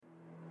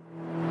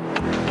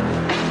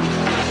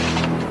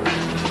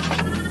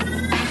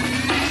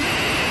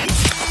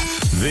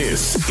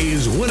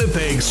is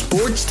Winnipeg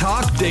Sports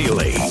Talk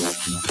Daily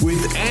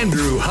with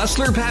Andrew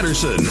Hustler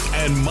Patterson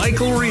and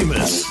Michael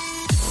Remus.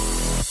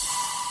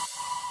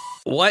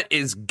 What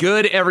is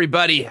good,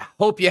 everybody?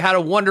 Hope you had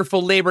a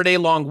wonderful Labor Day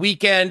long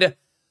weekend.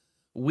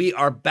 We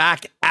are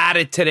back at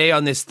it today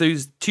on this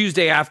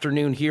Tuesday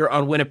afternoon here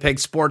on Winnipeg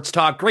Sports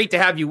Talk. Great to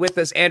have you with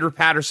us, Andrew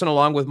Patterson,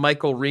 along with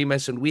Michael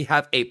Remus, and we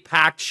have a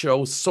packed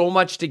show. So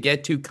much to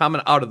get to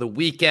coming out of the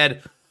weekend.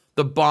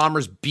 The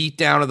Bombers beat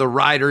down of the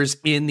Riders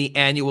in the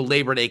annual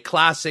Labor Day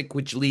Classic,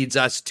 which leads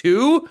us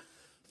to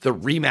the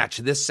rematch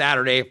this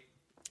Saturday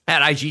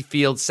at IG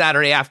Field,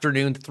 Saturday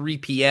afternoon, 3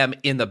 p.m.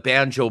 in the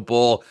Banjo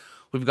Bowl.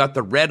 We've got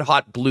the Red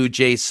Hot Blue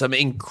Jays, some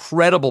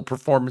incredible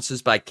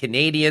performances by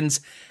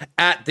Canadians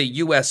at the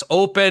U.S.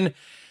 Open,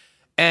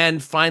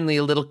 and finally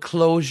a little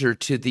closure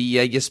to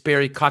the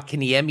Jesperi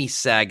Kotkaniemi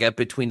saga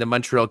between the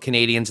Montreal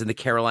Canadiens and the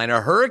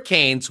Carolina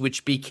Hurricanes,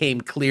 which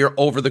became clear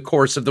over the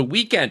course of the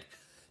weekend.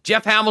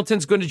 Jeff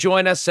Hamilton's going to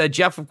join us.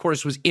 Jeff, of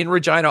course, was in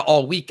Regina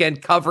all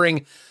weekend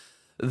covering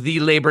the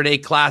Labor Day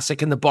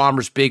Classic and the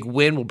Bombers' big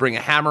win. We'll bring a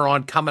hammer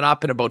on coming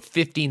up in about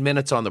 15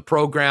 minutes on the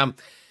program.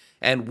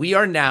 And we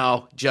are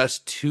now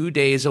just 2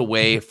 days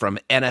away from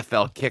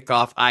NFL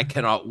kickoff. I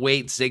cannot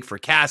wait. Zig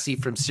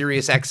Fracassi from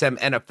SiriusXM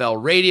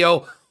NFL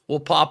Radio will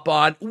pop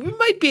on. We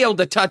might be able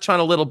to touch on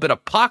a little bit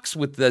of pucks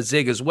with the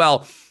Zig as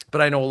well, but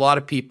I know a lot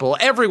of people,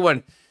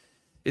 everyone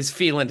is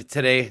feeling it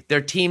today. Their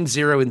team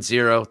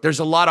 0-0. There's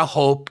a lot of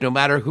hope, no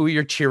matter who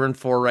you're cheering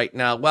for right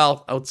now.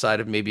 Well,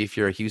 outside of maybe if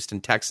you're a Houston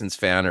Texans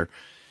fan or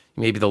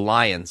maybe the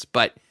Lions,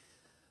 but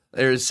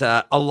there's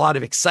a lot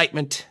of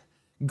excitement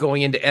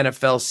going into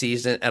NFL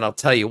season. And I'll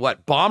tell you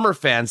what, Bomber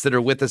fans that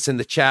are with us in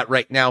the chat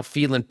right now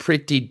feeling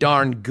pretty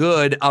darn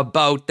good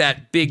about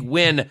that big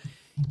win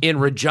in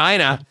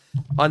Regina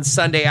on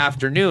Sunday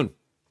afternoon.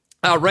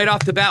 Right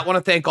off the bat, want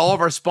to thank all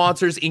of our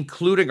sponsors,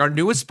 including our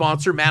newest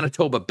sponsor,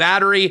 Manitoba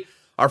Battery,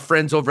 our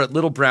friends over at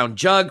Little Brown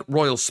Jug,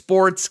 Royal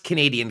Sports,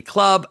 Canadian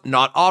Club,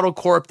 Not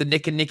Autocorp, the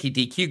Nick and Nicky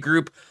DQ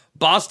Group,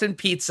 Boston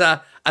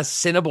Pizza,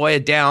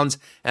 Assiniboia Downs,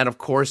 and of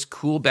course,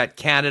 Cool Bet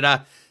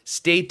Canada.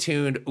 Stay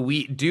tuned.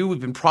 We've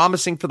been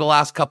promising for the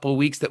last couple of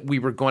weeks that we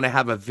were going to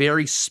have a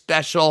very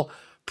special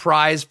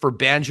prize for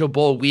Banjo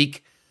Bowl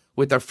week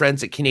with our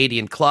friends at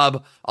Canadian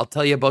Club. I'll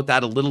tell you about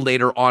that a little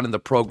later on in the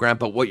program,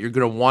 but what you're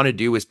going to want to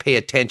do is pay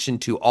attention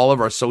to all of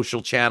our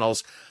social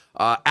channels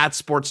at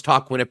Sports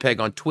Talk Winnipeg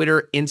on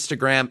Twitter,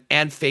 Instagram,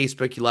 and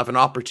Facebook. You'll have an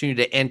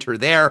opportunity to enter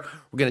there.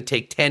 We're going to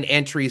take 10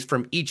 entries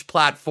from each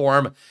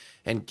platform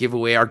and give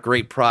away our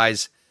great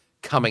prize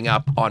coming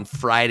up on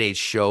Friday's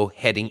show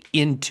heading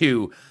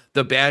into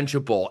the Banjo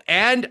Bowl.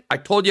 And I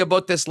told you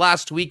about this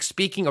last week.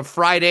 Speaking of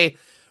Friday,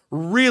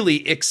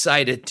 really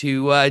excited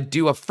to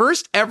do a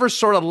first ever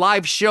sort of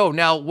live show.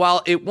 Now,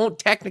 while it won't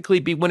technically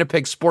be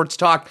Winnipeg Sports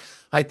Talk,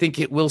 I think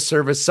it will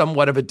serve as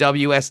somewhat of a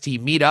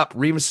WST meetup.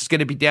 Remus is going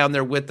to be down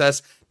there with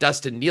us.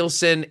 Dustin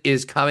Nielsen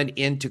is coming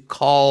in to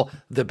call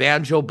the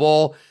Banjo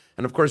Bowl.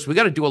 And of course, we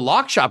got to do a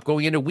lock shop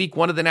going into week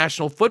one of the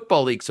National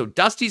Football League. So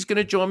Dusty's going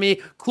to join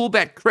me. Cool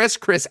Bet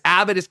Chris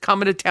Abbott is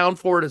coming to town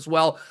for it as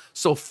well.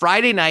 So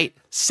Friday night,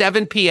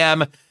 7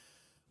 p.m.,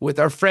 with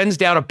our friends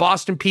down at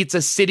Boston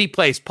Pizza City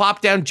Place.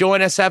 Pop down,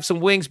 join us, have some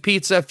wings,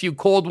 pizza, a few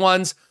cold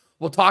ones.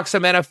 We'll talk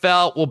some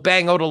NFL. We'll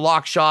bang out a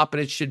lock shop,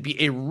 and it should be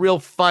a real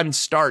fun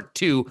start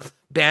to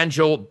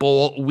Banjo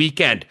Bowl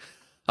weekend.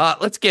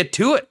 Let's get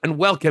to it and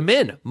welcome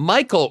in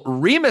Michael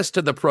Remus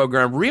to the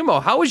program.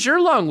 Remo, how was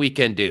your long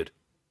weekend, dude?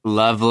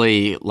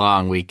 Lovely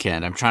long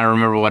weekend. I'm trying to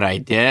remember what I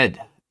did.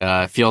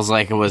 Feels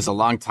like it was a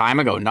long time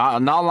ago.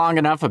 Not long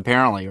enough,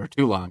 apparently, or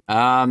too long.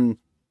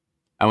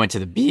 I went to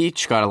the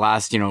beach, got a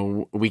last,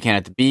 weekend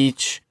at the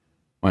beach,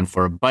 went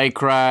for a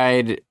bike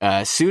ride,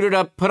 suited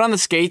up, put on the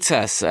skate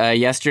test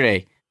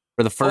yesterday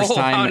for the first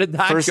time. How did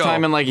that go?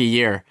 Time in like a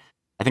year.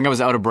 I think I was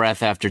out of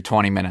breath after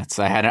 20 minutes.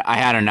 I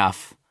had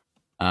enough.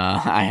 But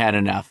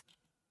I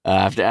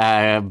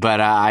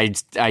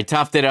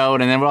toughed it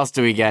out, and then what else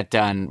do we get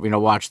done?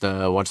 Watch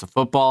the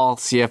football,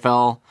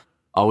 CFL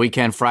all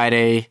weekend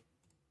Friday,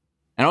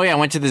 and I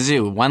went to the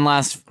zoo. One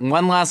last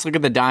look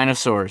at the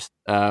dinosaurs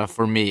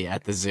for me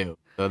at the zoo.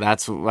 So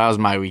that was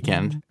my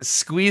weekend.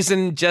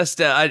 Squeezing just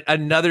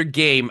another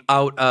game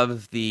out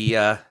of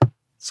that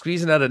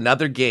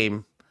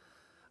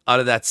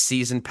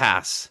season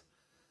pass.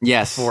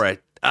 Yes, for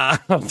it.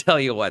 I'll tell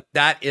you what,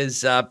 that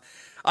is. I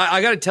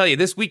got to tell you,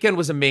 this weekend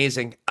was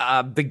amazing.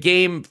 The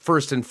game,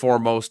 first and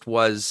foremost,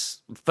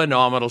 was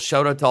phenomenal.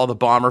 Shout out to all the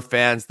Bomber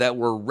fans that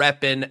were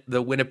repping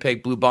the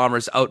Winnipeg Blue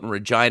Bombers out in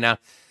Regina.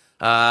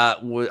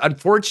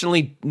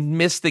 Unfortunately,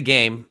 missed the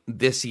game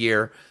this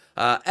year.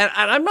 And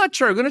I'm not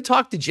sure. I'm going to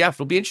talk to Jeff.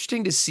 It'll be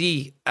interesting to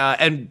see.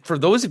 And for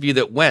those of you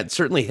that went,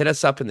 certainly hit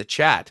us up in the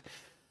chat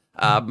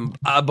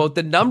about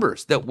the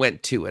numbers that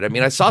went to it. I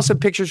mean, I saw some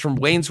pictures from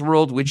Wayne's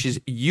World, which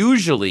is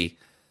usually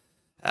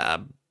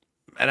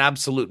an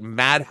absolute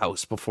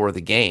madhouse before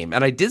the game.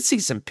 And I did see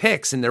some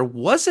pics, and there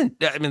wasn't,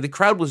 I mean, the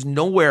crowd was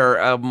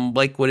nowhere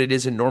like what it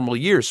is in normal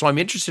years. So I'm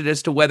interested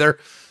as to whether,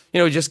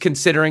 just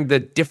considering the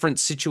different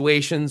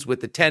situations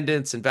with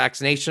attendance and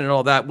vaccination and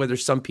all that, whether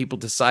some people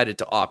decided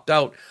to opt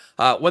out.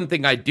 One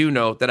thing I do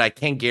know that I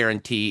can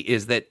guarantee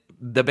is that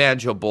the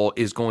Banjo Bowl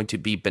is going to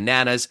be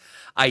bananas.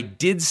 I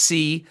did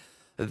see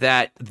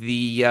that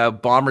the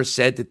Bombers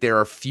said that there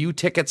are few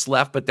tickets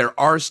left, but there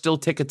are still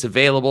tickets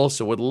available.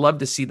 So would love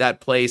to see that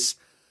place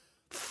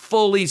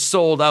fully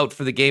sold out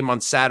for the game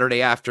on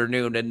Saturday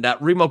afternoon. And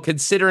Remo,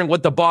 considering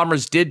what the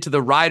Bombers did to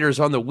the Riders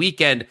on the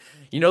weekend,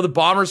 the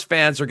Bombers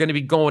fans are going to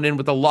be going in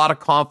with a lot of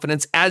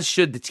confidence, as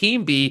should the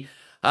team be.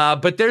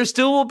 But there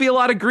still will be a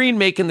lot of green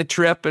making the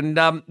trip, and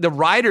the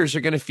Riders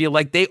are going to feel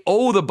like they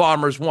owe the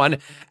Bombers one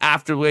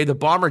after the way the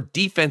Bomber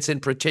defense in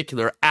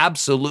particular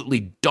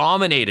absolutely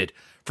dominated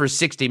for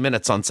 60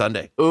 minutes on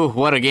Sunday. Ooh,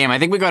 what a game. I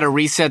think we got to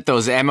reset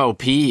those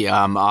MOP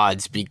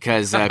odds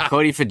because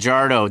Cody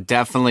Fajardo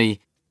definitely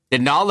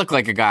did not look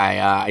like a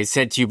guy. I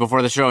said to you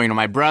before the show,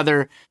 my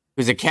brother,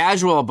 who's a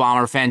casual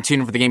Bomber fan,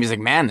 tuned in for the game. He's like,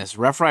 man, this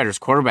Rough Riders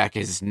quarterback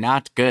is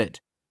not good.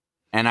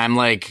 And I'm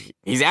like,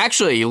 he's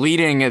actually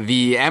leading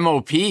the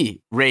MOP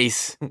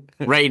race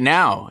right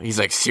now. He's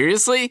like,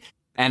 seriously?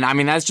 And I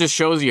mean, that just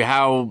shows you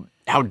how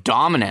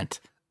dominant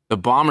the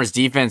Bombers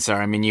defense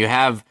are. I mean, you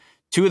have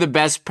two of the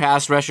best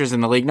pass rushers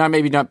in the league.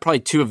 Probably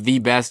two of the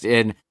best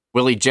in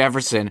Willie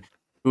Jefferson,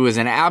 who is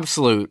an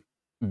absolute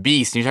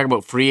beast. And you talk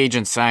about free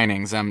agent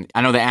signings.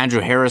 I know the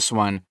Andrew Harris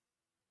one,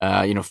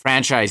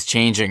 franchise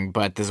changing,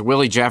 but this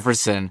Willie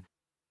Jefferson,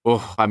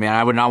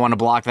 I would not want to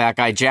block that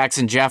guy.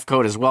 Jackson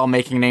Jeffcoat as well,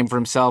 making a name for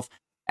himself.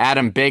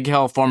 Adam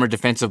Bighill, former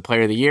Defensive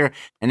Player of the Year.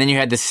 And then you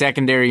had the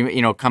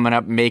secondary, coming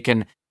up,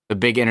 making the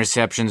big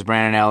interceptions.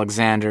 Brandon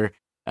Alexander,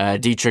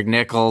 Dietrich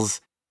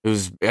Nichols,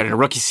 who's in a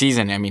rookie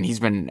season. I mean, he's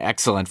been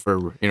excellent for,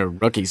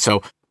 rookie.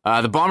 So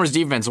the Bombers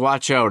defense,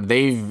 watch out.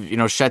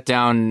 They've, shut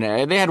down.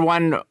 They had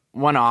one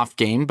off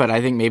game, but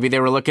I think maybe they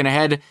were looking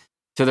ahead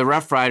to the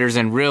Rough Riders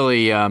and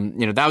really,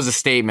 that was a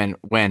statement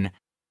win.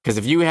 Because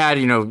if you had,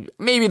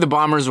 maybe the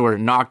Bombers were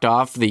knocked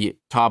off the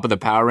top of the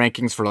power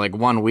rankings for like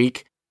 1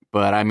 week,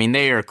 but I mean,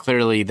 they are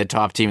clearly the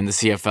top team in the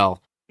CFL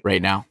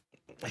right now.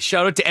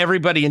 Shout out to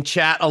everybody in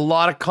chat. A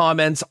lot of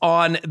comments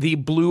on the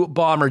Blue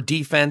Bomber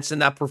defense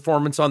and that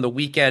performance on the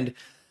weekend.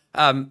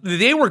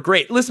 They were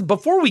great. Listen,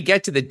 before we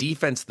get to the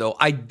defense, though,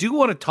 I do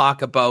want to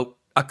talk about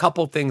a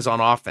couple things on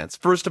offense.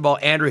 First of all,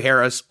 Andrew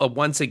Harris,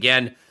 once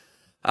again,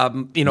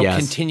 yes,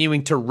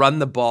 continuing to run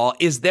the ball.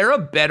 Is there a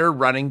better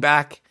running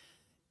back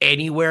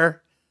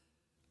anywhere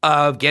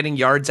of getting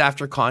yards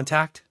after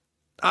contact?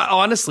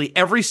 Honestly,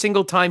 every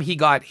single time he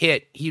got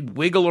hit, he'd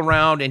wiggle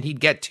around and he'd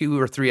get 2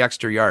 or 3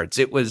 extra yards.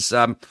 It was,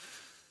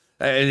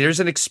 there's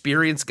an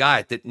experienced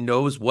guy that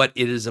knows what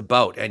it is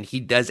about, and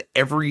he does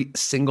every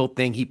single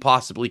thing he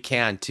possibly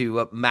can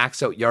to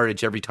max out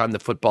yardage every time the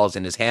football's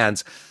in his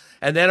hands.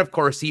 And then, of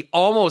course, he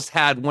almost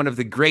had one of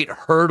the great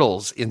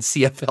hurdles in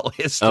CFL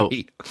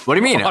history. Oh, what do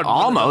you mean?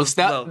 Almost?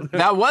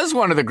 That was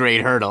one of the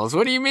great hurdles.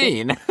 What do you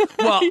mean?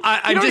 Well,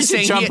 I'm just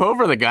saying, jump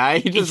over the guy.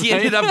 He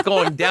ended up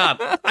going down.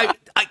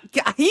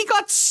 He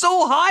got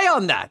so high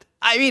on that.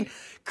 I mean,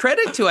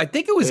 credit to, I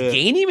think it was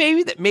Gainey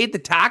maybe that made the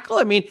tackle.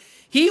 I mean,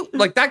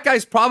 that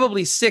guy's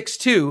probably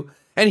 6'2",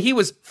 and he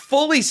was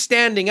fully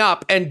standing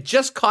up and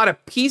just caught a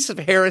piece of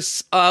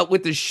Harris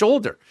with his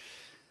shoulder.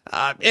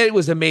 It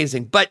was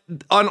amazing. But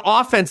on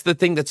offense, the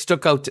thing that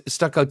stuck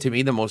out to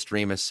me the most,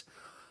 Remus,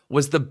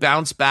 was the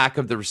bounce back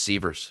of the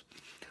receivers.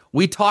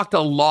 We talked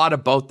a lot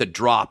about the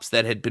drops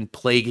that had been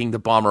plaguing the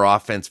Bomber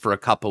offense for a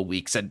couple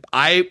weeks. And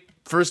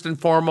first and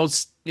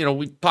foremost,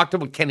 we talked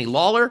about Kenny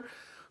Lawler,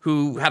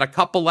 who had a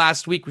couple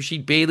last week,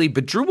 Rasheed Bailey,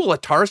 but Drew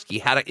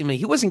Wolodarski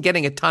he wasn't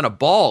getting a ton of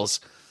balls.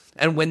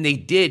 And when they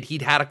did,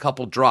 he'd had a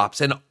couple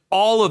drops. And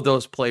all of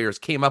those players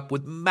came up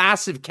with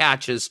massive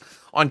catches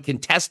on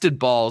contested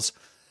balls.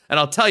 And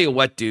I'll tell you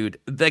what, dude,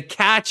 the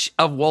catch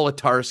of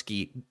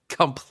Wolodarski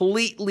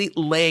completely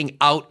laying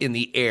out in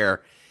the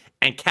air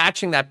and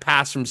catching that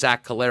pass from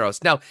Zach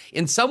Caleros. Now,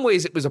 in some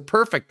ways, it was a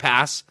perfect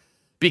pass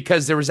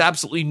because there was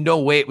absolutely no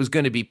way it was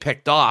going to be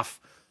picked off.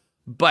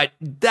 But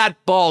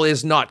that ball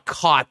is not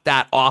caught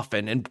that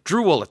often. And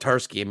Drew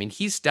Wolodarski,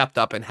 he stepped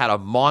up and had a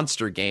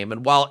monster game.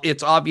 And while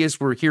it's obvious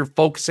we're here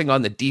focusing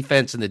on the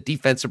defense and the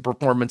defensive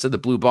performance of the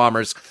Blue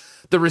Bombers,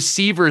 the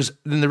receivers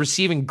and the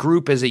receiving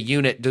group as a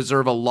unit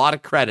deserve a lot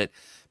of credit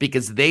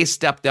because they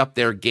stepped up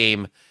their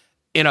game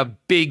in a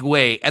big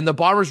way. And the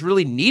Bombers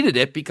really needed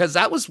it because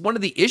that was one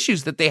of the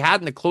issues that they had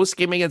in the close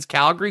game against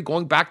Calgary,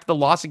 going back to the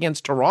loss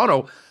against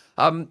Toronto.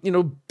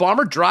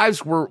 Bomber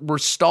drives were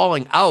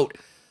stalling out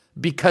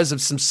because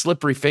of some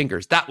slippery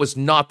fingers. That was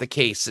not the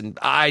case. And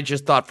I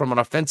just thought from an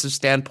offensive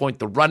standpoint,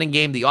 the running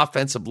game, the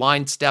offensive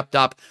line stepped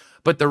up,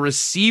 but the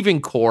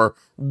receiving core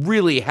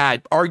really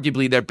had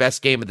arguably their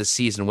best game of the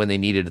season when they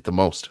needed it the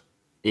most.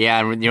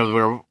 Yeah,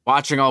 we're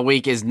watching all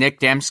week. Is Nick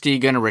Dembski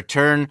going to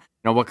return?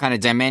 What kind of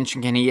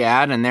dimension can he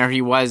add? And there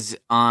he was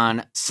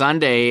on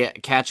Sunday,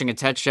 catching a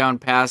touchdown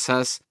pass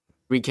us.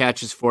 3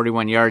 catches,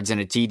 41 yards, and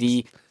a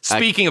TD.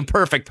 Speaking of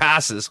perfect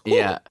passes.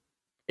 Yeah.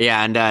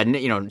 Yeah, and,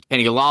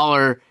 Kenny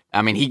Lawler,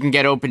 he can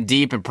get open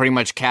deep and pretty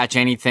much catch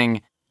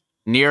anything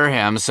near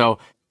him. So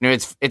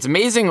it's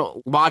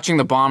amazing watching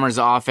the Bombers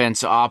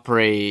offense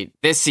operate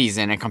this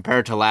season and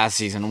compared to last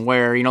season,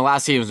 where,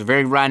 last season was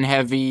very run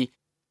heavy.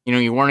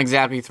 You weren't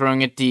exactly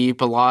throwing it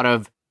deep, a lot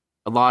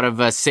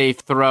of safe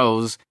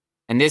throws.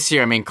 And this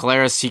year,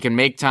 Collaros, he can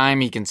make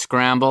time, he can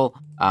scramble,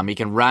 he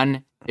can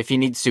run if he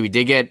needs to. He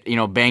did get,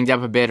 banged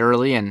up a bit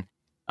early, and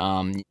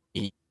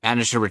he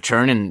managed to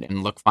return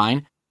and look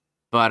fine.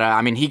 But,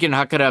 he can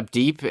huck it up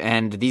deep,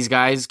 and these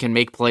guys can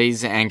make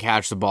plays and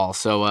catch the ball.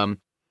 So,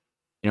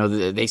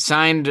 they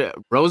signed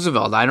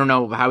Roosevelt. I don't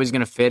know how he's going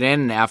to fit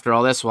in after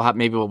all this.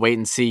 We'll wait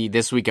and see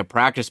this week at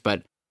practice.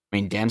 But,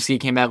 Dembski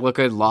came back look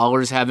good.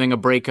 Lawler's having a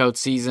breakout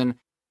season.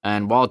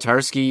 And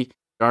Wolodarski,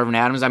 Darvin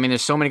Adams.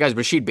 There's so many guys.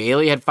 Rashid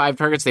Bailey had 5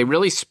 targets. They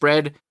really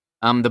spread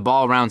the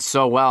ball around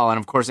so well. And,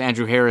 of course,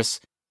 Andrew Harris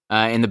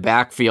in the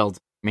backfield.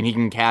 He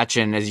can catch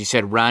and, as you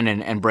said, run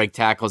and break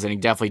tackles. And he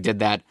definitely did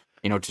that,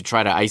 to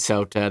try to ice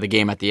out the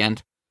game at the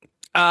end.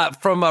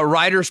 From a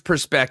rider's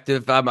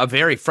perspective, a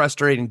very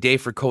frustrating day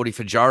for Cody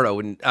Fajardo.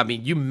 And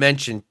you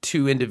mentioned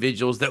 2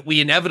 individuals that we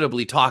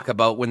inevitably talk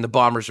about when the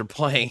Bombers are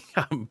playing,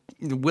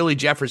 Willie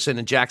Jefferson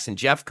and Jackson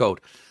Jeffcoat.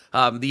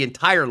 The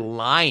entire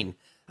line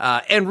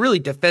and really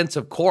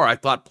defensive core, I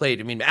thought,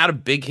 played. Adam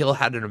Big Hill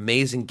had an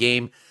amazing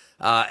game.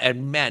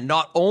 And man,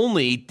 not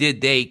only did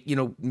they,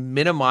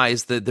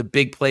 minimize the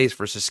big plays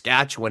for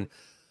Saskatchewan,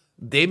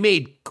 they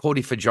made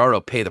Cody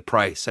Fajardo pay the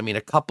price.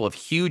 A couple of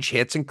huge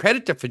hits, and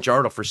credit to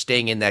Fajardo for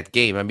staying in that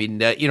game.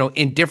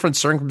 In different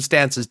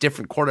circumstances,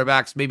 different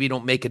quarterbacks maybe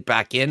don't make it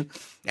back in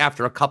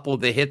after a couple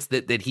of the hits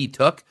that he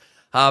took.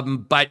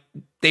 But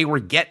they were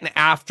getting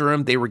after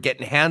him. They were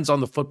getting hands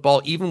on the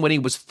football. Even when he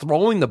was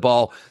throwing the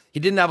ball, he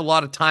didn't have a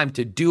lot of time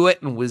to do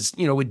it, and was,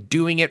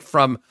 doing it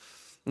from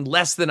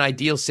less than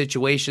ideal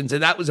situations.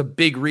 And that was a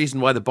big reason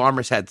why the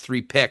Bombers had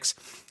 3 picks.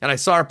 And I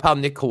saw our pal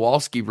Nick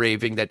Kowalski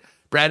raving that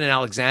Brandon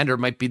Alexander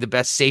might be the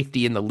best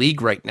safety in the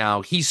league right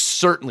now. He's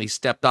certainly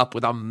stepped up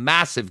with a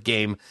massive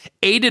game,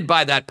 aided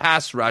by that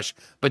pass rush,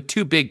 but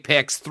 2 big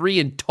picks, 3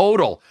 in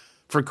total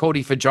for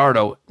Cody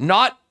Fajardo.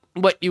 Not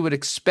what you would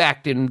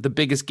expect in the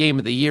biggest game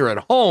of the year at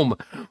home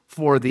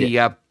for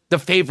the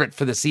favorite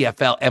for the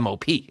CFL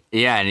MOP.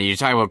 Yeah, and you're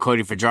talking about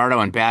Cody Fajardo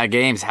and bad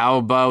games. How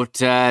about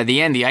the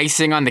end, the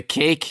icing on the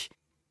cake,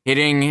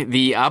 hitting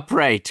the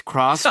upright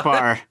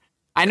crossbar?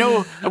 I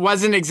know it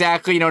wasn't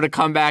exactly, to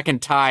come back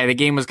and tie. The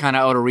game was kind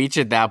of out of reach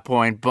at that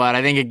point, but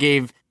I think it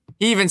gave,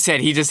 he even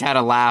said he just had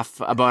a laugh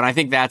about it. I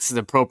think that's the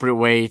appropriate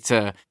way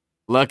to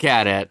look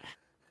at it.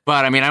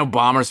 But, I know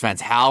Bombers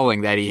fans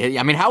howling that he hit.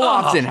 How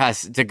often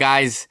do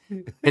guys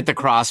hit the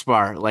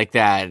crossbar like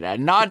that?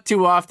 Not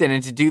too often.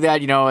 And to do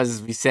that, as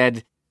we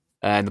said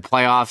in the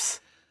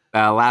playoffs,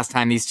 last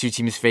time these 2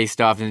 teams faced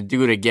off, and to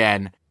do it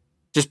again,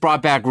 just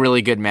brought back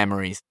really good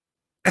memories.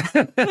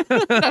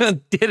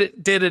 Did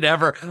it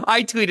ever?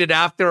 I tweeted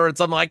afterwards.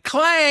 I'm like,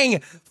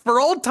 clang for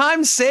old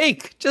time's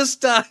sake.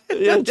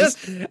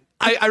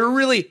 I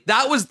really,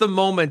 that was the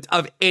moment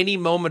of any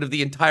moment of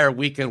the entire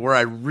weekend where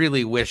I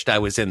really wished I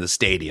was in the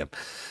stadium,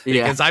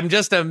 because I'm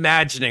just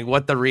imagining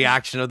what the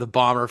reaction of the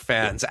Bomber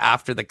fans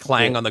after the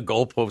clang on the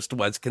goalpost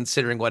was,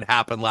 considering what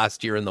happened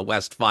last year in the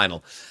West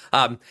Final.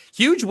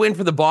 Huge win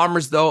for the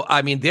Bombers, though.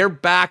 They're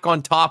back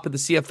on top of the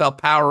CFL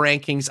power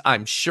rankings,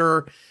 I'm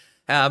sure.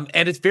 And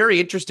it's very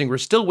interesting. We're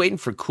still waiting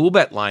for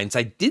Coolbet lines.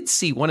 I did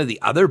see one of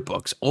the other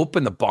books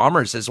open the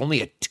Bombers as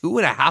only a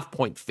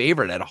 2.5-point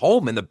favorite at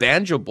home in the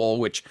Banjo Bowl,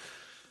 which,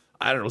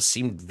 I don't know,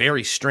 seemed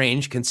very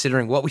strange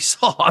considering what we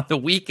saw on the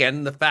weekend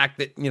and the fact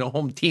that,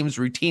 home teams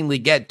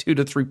routinely get 2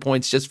 to 3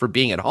 points just for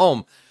being at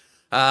home.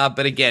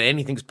 But again,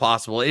 anything's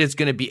possible. It is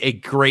going to be a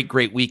great,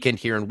 great weekend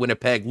here in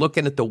Winnipeg.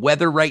 Looking at the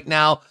weather right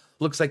now,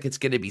 looks like it's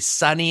going to be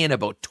sunny and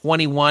about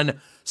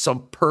 21.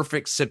 Some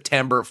perfect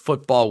September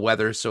football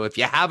weather. So if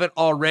you haven't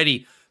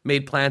already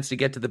made plans to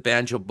get to the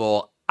Banjo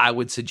Bowl, I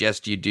would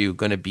suggest you do.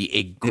 Going to be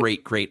a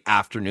great, great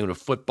afternoon of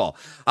football.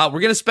 We're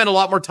going to spend a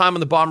lot more time on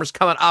the Bombers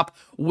coming up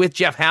with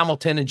Jeff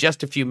Hamilton in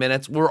just a few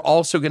minutes. We're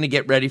also going to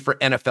get ready for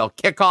NFL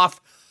kickoff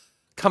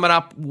coming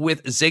up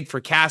with Zig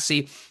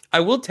Fracassi. I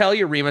will tell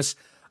you, Remus,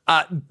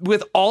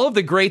 with all of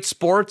the great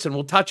sports, and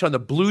we'll touch on the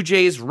Blue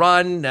Jays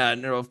run,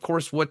 and of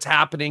course what's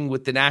happening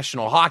with the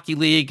National Hockey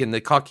League and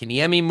the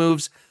Kotkaniemi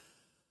moves.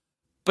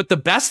 But the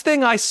best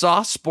thing I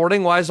saw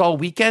sporting-wise all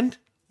weekend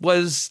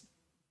was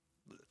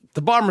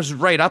the Bombers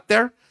right up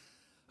there,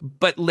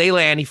 but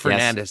Leilani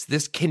Fernandez,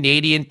 this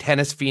Canadian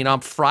tennis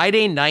phenom.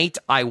 Friday night,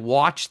 I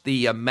watched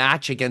the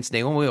match against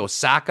Naomi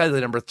Osaka, the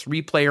number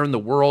 3 player in the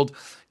world,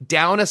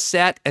 down a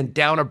set and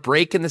down a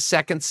break in the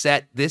second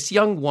set. This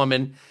young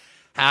woman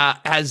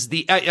has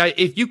the,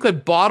 if you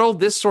could bottle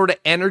this sort of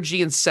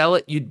energy and sell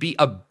it, you'd be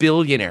a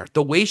billionaire.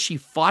 The way she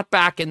fought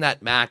back in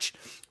that match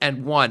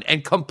and won,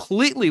 and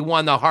completely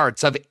won the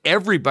hearts of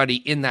everybody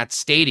in that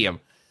stadium,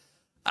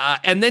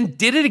 and then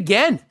did it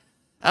again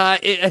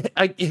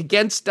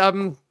against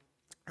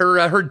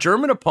her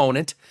German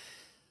opponent,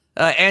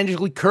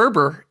 Angelique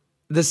Kerber,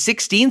 the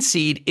 16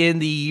 seed in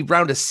the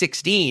round of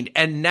 16,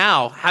 and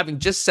now having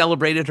just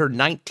celebrated her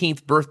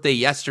 19th birthday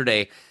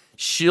yesterday,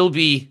 she'll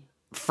be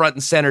front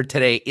and center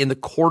today in the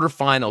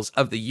quarterfinals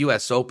of the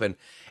U.S. Open.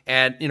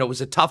 And, it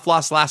was a tough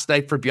loss last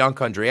night for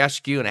Bianca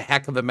Andreescu and a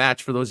heck of a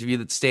match for those of you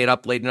that stayed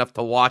up late enough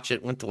to watch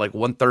it. Went to like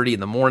 1:30 in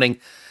the morning.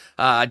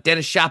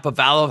 Denis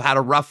Shapovalov had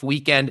a rough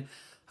weekend.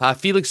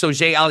 Felix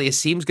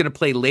Auger-Aliassime is going to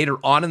play later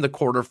on in the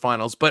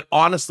quarterfinals. But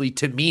honestly,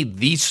 to me,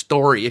 the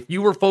story, if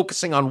you were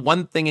focusing on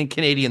one thing in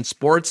Canadian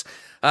sports,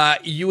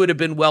 you would have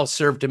been well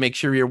served to make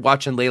sure you're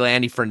watching Leila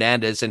Annie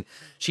Fernandez. And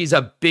she's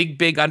a big,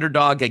 big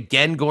underdog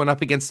again going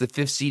up against the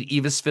 5th seed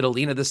Eva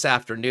Svitolina this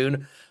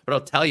afternoon. But I'll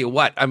tell you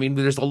what, I mean,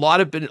 there's a lot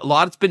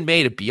that's been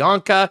made of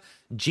Bianca,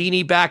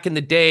 Jeannie back in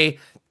the day,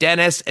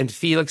 Dennis and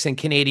Felix in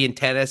Canadian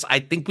tennis. I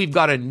think we've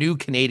got a new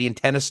Canadian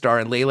tennis star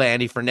in Leila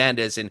Annie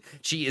Fernandez, and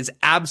she is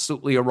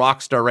absolutely a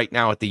rock star right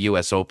now at the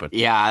U.S. Open.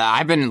 Yeah,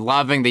 I've been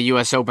loving the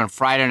U.S. Open.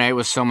 Friday night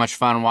was so much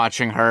fun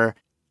watching her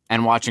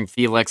and watching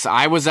Felix.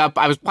 I was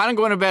planning on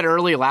going to bed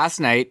early last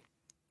night.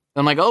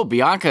 I'm like, oh,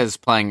 Bianca is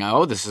playing.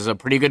 Oh, this is a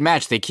pretty good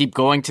match. They keep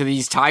going to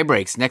these tie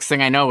breaks. Next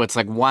thing I know, it's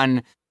like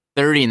 1:30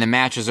 and the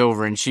match is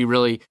over, and she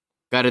really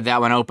gutted that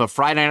one out. But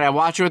Friday night, I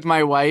watched it with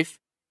my wife.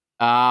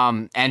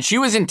 And she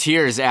was in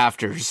tears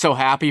after, so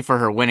happy for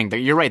her winning.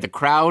 You're right, the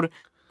crowd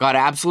got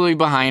absolutely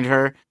behind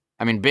her.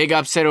 I mean, big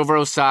upset over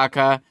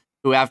Osaka,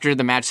 who after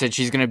the match said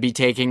she's going to be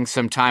taking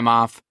some time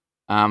off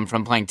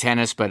from playing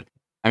tennis. But,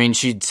 I mean,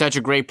 she's such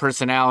a great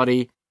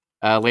personality,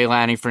 Leila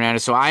Annie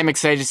Fernandez. So I'm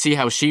excited to see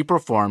how she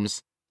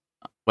performs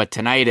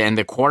tonight and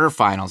the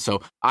quarterfinals.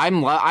 So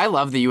I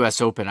love the U.S.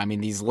 Open. I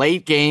mean, these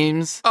late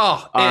games.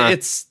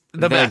 It's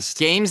the best.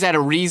 Games at the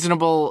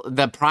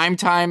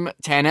primetime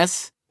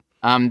tennis.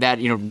 That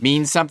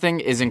means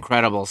something is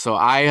incredible. So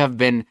I have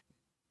been,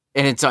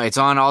 and it's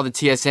on all the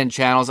TSN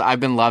channels. I've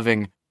been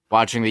loving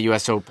watching the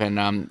U.S.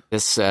 Open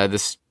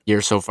this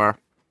year so far.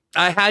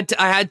 I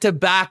had to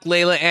back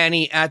Leila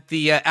Annie at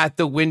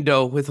the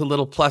window with a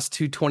little plus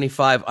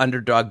 225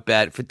 underdog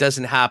bet. If it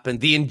doesn't happen,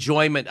 the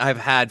enjoyment I've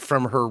had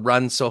from her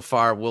run so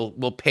far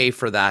will pay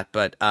for that.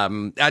 But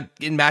that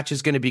match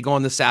is going to be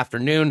going this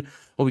afternoon.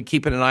 We'll be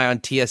keeping an eye on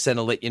TSN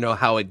to let you know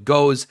how it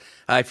goes.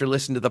 If you're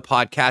listening to the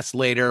podcast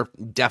later,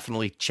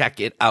 definitely check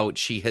it out.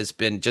 She has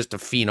been just a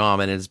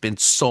phenom, and it has been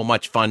so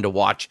much fun to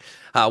watch.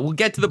 We'll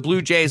get to the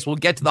Blue Jays. We'll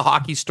get to the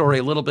hockey story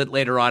a little bit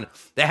later on.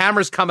 The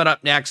Hammer's coming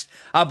up next.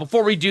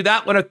 Before we do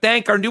that, I want to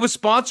thank our newest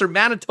sponsor,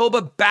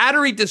 Manitoba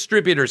Battery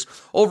Distributors,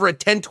 over at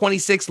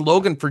 1026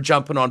 Logan, for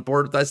jumping on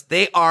board with us.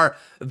 They are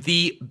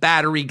the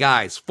battery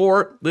guys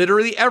for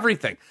literally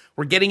everything.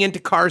 We're getting into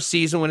car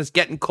season when it's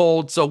getting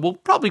cold, so we'll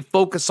probably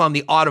focus on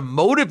the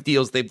automotive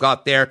deals they've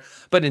got there.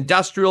 But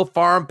industrial,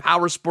 farm,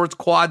 power sports,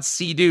 quads,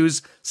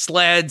 Sea-Doos,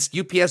 sleds,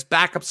 UPS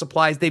backup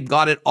supplies, they've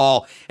got it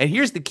all. And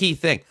here's the key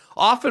thing.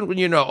 Often when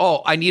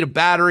I need a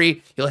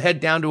battery, you'll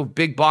head down to a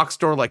big box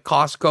store like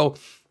Costco.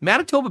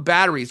 Manitoba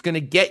Battery is going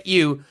to get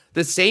you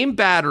the same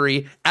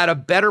battery at a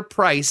better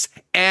price,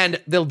 and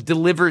they'll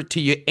deliver it to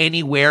you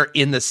anywhere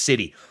in the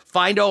city.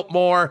 Find out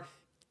more.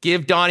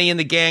 Give Donnie and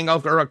the gang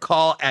a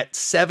call at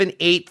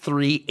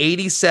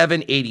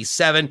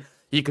 783-8787.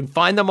 You can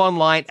find them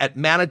online at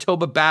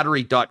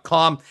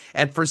manitobabattery.com.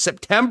 And for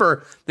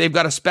September, they've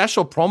got a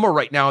special promo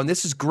right now, and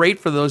this is great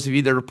for those of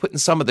you that are putting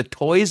some of the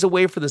toys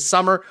away for the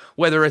summer,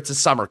 whether it's a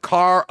summer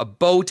car, a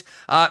boat.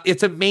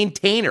 It's a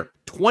maintainer.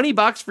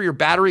 $20 for your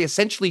battery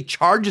essentially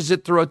charges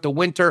it throughout the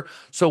winter.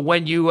 So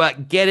when you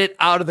get it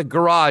out of the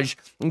garage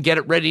and get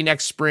it ready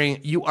next spring,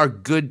 you are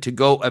good to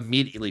go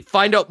immediately.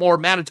 Find out more,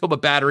 Manitoba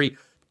Battery,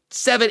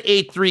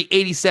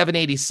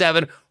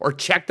 783-8787, or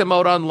check them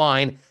out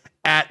online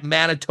at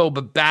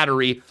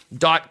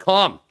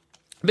manitobabattery.com.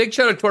 Big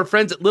shout out to our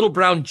friends at Little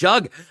Brown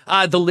Jug.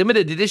 The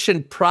limited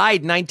edition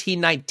Pride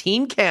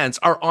 1919 cans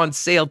are on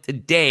sale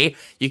today.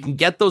 You can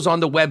get those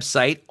on the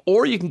website,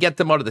 or you can get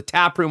them out of the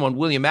tap room on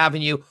William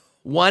Avenue.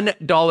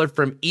 $1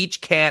 from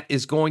each can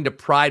is going to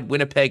Pride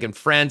Winnipeg and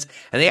Friends.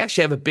 And they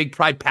actually have a big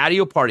Pride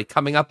patio party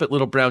coming up at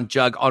Little Brown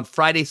Jug on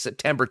Friday,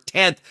 September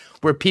 10th,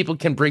 where people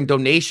can bring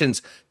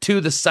donations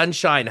to the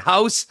Sunshine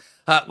House.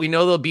 We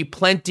know there'll be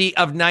plenty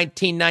of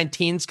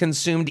 1919s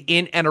consumed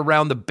in and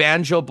around the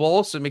Banjo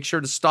Bowl, so make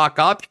sure to stock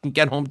up. You can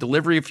get home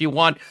delivery if you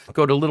want.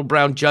 Go to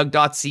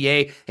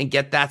littlebrownjug.ca and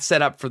get that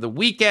set up for the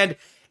weekend.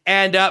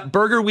 And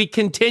Burger Week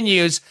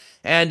continues,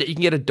 and you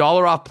can get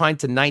 $1 off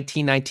pints of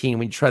 1919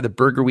 when you try the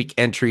Burger Week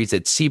entries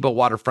at Cibo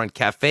Waterfront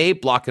Cafe,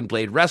 Block and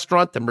Blade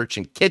Restaurant, the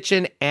Merchant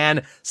Kitchen,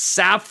 and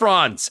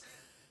Saffron's.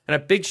 And a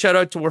big shout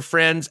out to our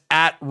friends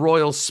at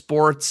Royal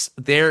Sports.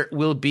 There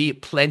will be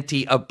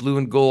plenty of blue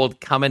and gold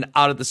coming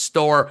out of the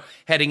store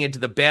heading into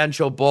the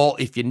Banjo Bowl.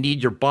 If you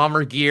need your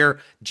Bomber gear,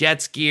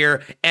 Jets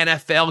gear,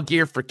 NFL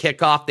gear for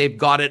kickoff, they've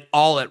got it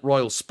all at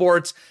Royal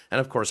Sports.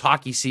 And of course,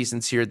 hockey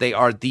season's here. They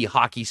are the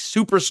hockey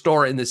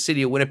superstore in the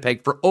city of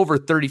Winnipeg for over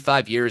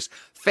 35 years.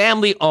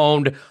 Family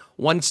owned.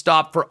 One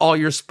stop for all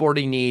your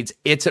sporting needs.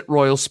 It's at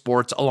Royal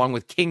Sports, along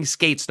with King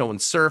Skate, Snow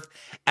and Surf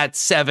at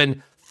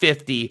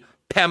 750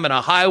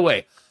 Pembina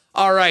Highway.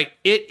 All right,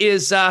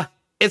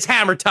 it's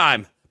hammer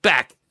time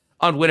back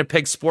on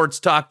Winnipeg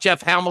Sports Talk.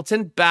 Jeff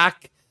Hamilton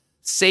back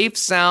safe,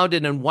 sound,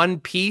 and in one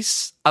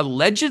piece,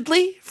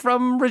 allegedly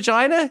from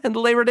Regina in the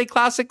Labor Day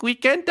Classic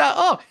weekend.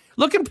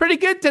 Looking pretty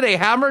good today,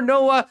 Hammer.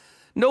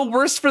 No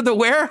worse for the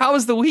wear. How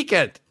was the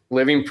weekend?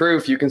 Living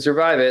proof you can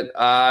survive it.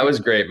 It was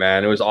great,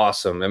 man. It was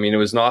awesome. I mean, it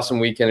was an awesome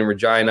weekend in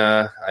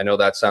Regina. I know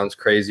that sounds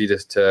crazy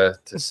to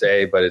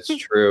say, but it's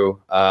true.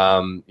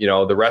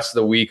 The rest of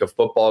the week of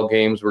football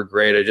games were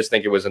great. I just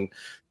think it was a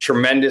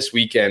tremendous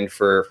weekend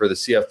for the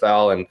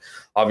CFL and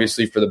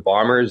obviously for the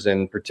Bombers,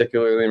 and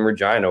particularly in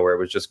Regina, where it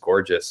was just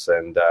gorgeous.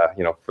 And,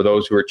 for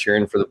those who were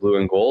cheering for the blue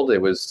and gold,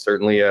 it was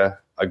certainly a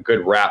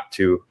good wrap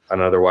to an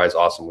otherwise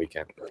awesome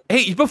weekend.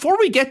 Hey, before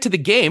we get to the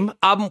game,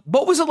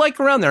 what was it like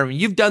around there? I mean,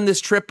 you've done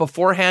this trip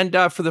beforehand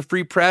for the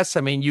Free Press.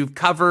 I mean, you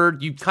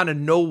kind of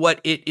know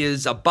what it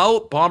is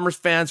about. Bombers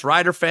fans,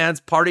 Rider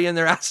fans, partying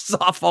their asses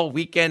off all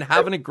weekend,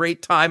 having a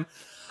great time.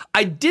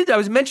 I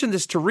was mentioning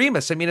this to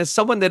Remus. I mean, as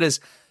someone that has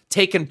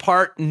taken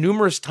part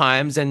numerous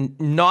times and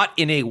not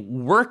in a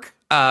work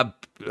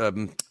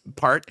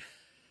part,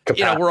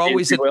 Capacity, we're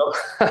always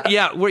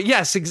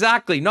yes,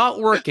 exactly. Not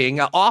working,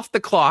 off the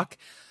clock.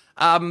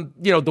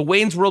 The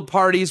Wayne's World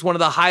Party is one of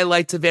the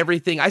highlights of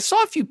everything. I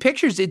saw a few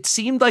pictures. It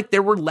seemed like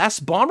there were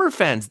less Bomber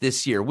fans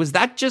this year. Was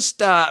that just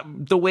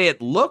the way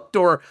it looked,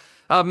 or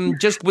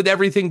just with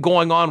everything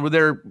going on, were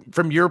there,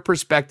 from your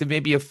perspective,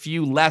 maybe a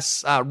few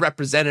less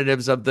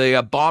representatives of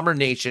the Bomber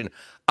Nation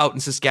out in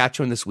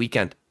Saskatchewan this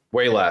weekend?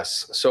 Way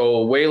less.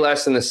 So way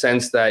less in the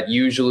sense that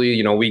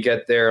usually, we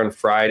get there on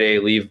Friday,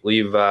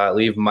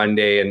 leave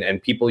Monday,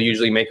 and people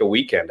usually make a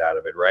weekend out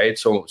of it, right?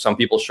 So some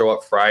people show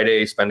up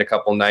Friday, spend a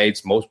couple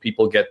nights. Most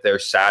people get there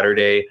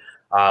Saturday,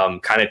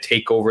 kind of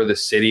take over the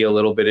city a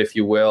little bit, if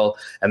you will.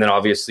 And then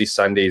obviously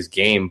Sunday's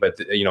game. But,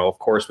 of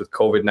course, with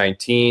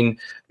COVID-19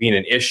 being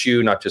an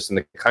issue, not just in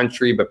the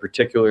country, but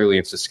particularly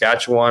in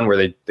Saskatchewan,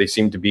 where they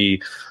seem to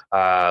be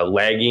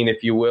lagging,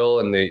 if you will,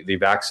 in the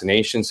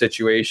vaccination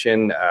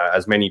situation.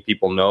 As many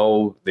people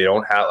know, they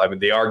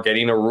are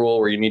getting a rule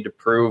where you need to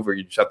prove, or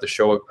you just have to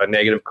show a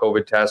negative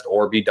COVID test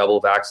or be double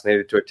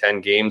vaccinated to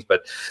attend games.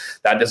 But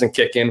that doesn't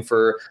kick in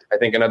for, I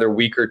think, another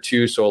week or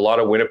two. So a lot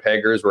of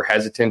Winnipeggers were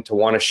hesitant to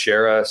want to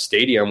share a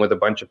stadium with a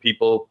bunch of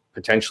people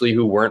potentially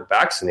who weren't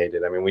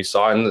vaccinated. I mean, we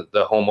saw in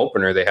the home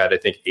opener, they had, I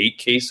think, 8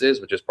 cases,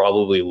 which is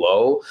probably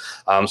low.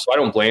 So I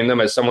don't blame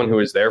them. As someone who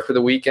is there for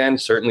the weekend,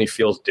 certainly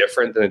feels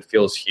different than it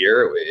feels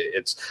here.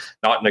 It's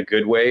not in a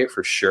good way,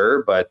 for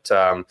sure. But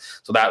so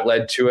that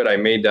led to it. I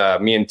made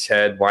me and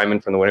Ted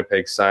Wyman from the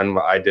Winnipeg Sun,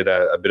 I did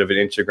a bit of an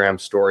Instagram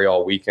story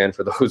all weekend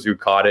for those who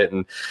caught it.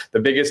 And the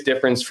biggest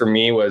difference for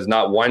me was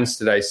not once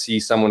did I see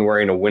someone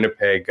wearing a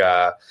Winnipeg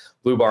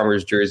Blue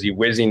Bombers jersey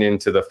whizzing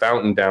into the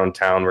fountain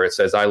downtown where it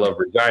says "I love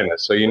Regina."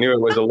 So you knew it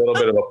was a little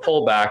bit of a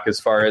pullback as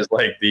far as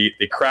like the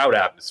crowd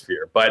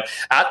atmosphere. But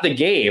at the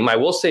game, I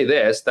will say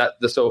this: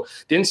 so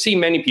didn't see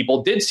many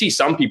people. Did see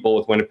some people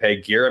with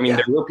Winnipeg gear. I mean,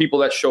 there were people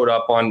that showed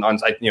up on a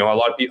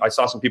lot of people. I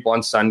saw some people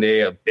on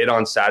Sunday, a bit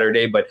on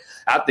Saturday, but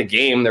at the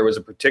game there was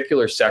a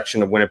particular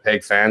section of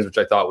Winnipeg fans which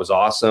I thought was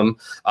awesome.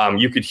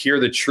 You could hear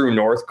the True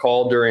North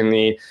call during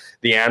the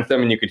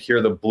anthem, and you could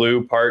hear the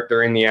blue part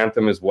during the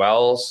anthem as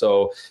well.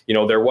 So,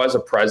 there was a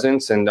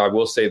presence, and I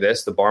will say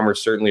this, the Bombers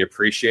certainly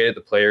appreciated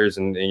the players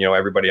and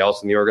everybody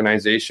else in the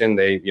organization.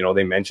 They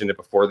mentioned it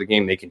before the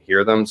game, they can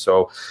hear them.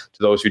 So to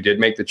those who did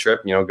make the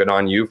trip, good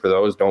on you. For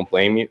those, don't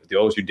blame you.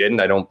 Those who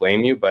didn't, I don't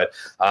blame you. But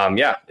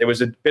it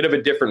was a bit of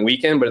a different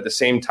weekend, but at the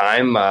same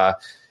time,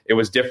 it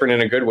was different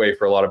in a good way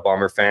for a lot of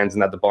Bomber fans,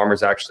 and that the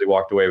Bombers actually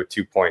walked away with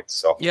 2 points.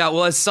 So yeah,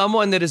 well, as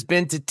someone that has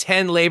been to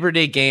 10 Labor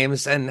Day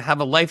games and have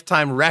a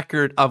lifetime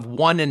record of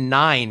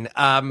 1-9,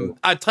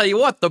 I tell you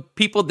what, the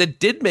people that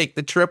did make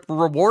the trip were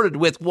rewarded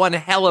with one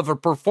hell of a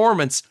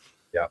performance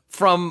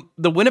from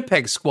the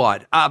Winnipeg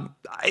squad.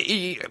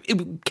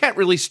 It can't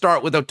really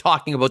start without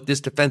talking about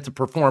this defensive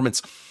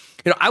performance.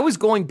 I was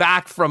going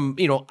back from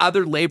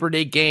other Labor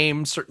Day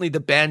games, certainly the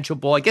Banjo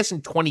Bowl. I guess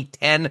in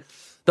 2010.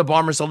 The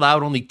Bombers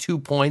allowed only 2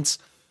 points.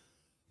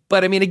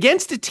 But, I mean,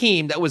 against a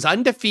team that was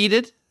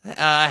undefeated,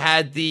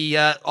 had the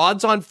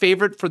odds-on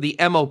favorite for the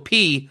MOP,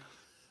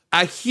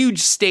 a huge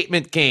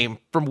statement game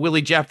from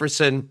Willie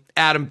Jefferson,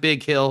 Adam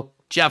Bighill,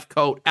 Jeff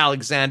Coate,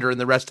 Alexander, and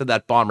the rest of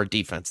that Bomber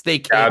defense. They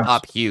came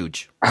up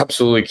huge.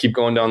 Absolutely. Keep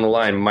going down the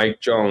line. Mike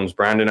Jones,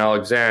 Brandon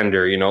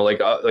Alexander,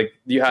 like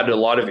you had a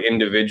lot of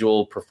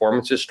individual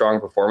performances, strong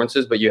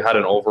performances, but you had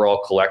an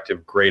overall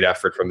collective great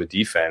effort from the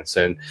defense.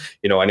 And,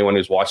 anyone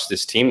who's watched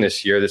this team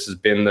this year,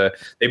 they've been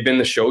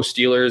the show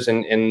stealers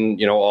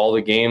in all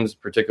the games,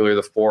 particularly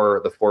the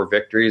four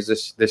victories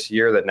this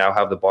year that now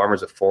have the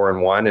Bombers at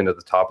 4-1 and at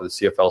the top of the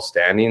CFL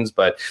standings.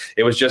 But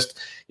it was just,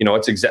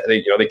 it's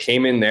exactly, they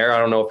came in there. I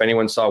don't know if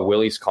anyone saw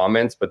Willie's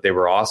comments, but they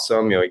were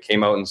awesome. He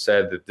came out and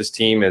said that this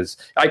team is,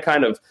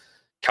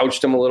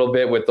 couched him a little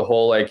bit with the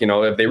whole, like,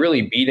 if they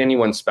really beat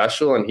anyone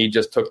special, and he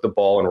just took the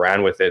ball and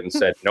ran with it and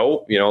said,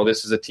 nope,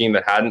 this is a team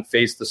that hadn't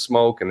faced the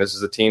smoke, and this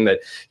is a team that,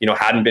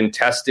 hadn't been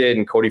tested,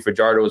 and Cody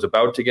Fajardo was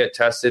about to get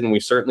tested, and we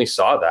certainly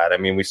saw that. I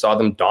mean, we saw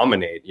them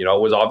dominate. It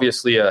was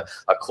obviously a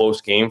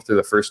close game through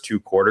the first 2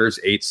 quarters,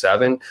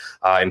 8-7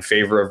 in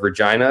favor of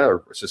Regina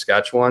or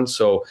Saskatchewan.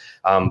 So,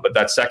 but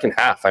that second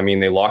half, I mean,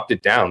 they locked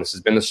it down. This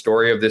has been the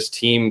story of this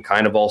team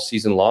kind of all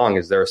season long,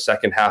 is they're a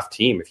second half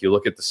team. If you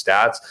look at the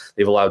stats,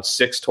 they've allowed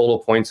 6 total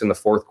points in the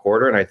fourth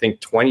quarter, and I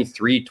think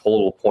 23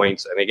 total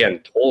points, and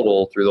again,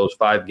 total through those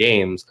 5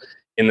 games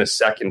in the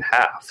second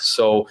half.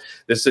 So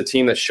this is a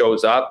team that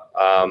shows up.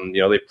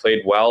 They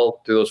played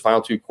well through those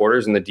final 2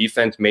 quarters, and the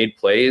defense made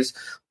plays,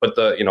 but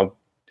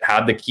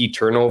had the key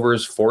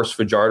turnovers, forced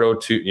Fajardo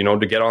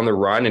to get on the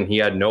run, and he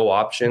had no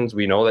options.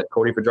 We know that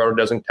Cody Fajardo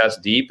doesn't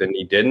test deep, and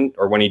he didn't,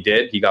 or when he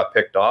did, he got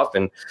picked off,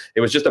 and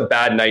it was just a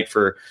bad night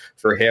for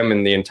him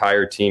and the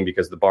entire team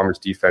because the Bombers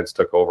defense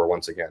took over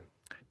once again.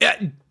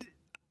 Yeah,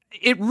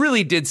 it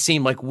really did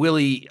seem like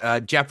Willie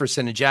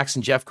Jefferson and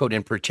Jackson Jeffcoat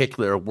in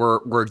particular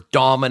were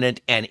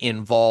dominant and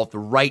involved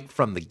right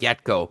from the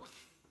get-go.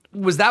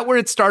 Was that where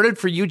it started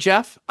for you,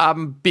 Jeff?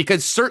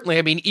 Because certainly,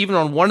 I mean, even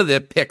on one of the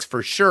picks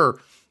for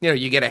sure,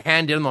 you get a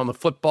hand in on the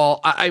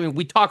football. I mean,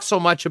 we talk so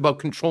much about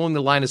controlling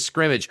the line of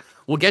scrimmage.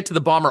 We'll get to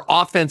the Bomber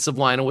offensive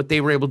line and what they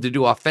were able to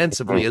do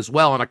offensively as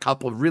well on a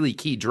couple of really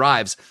key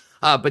drives.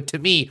 But to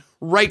me,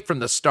 right from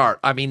the start,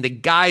 I mean, the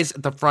guys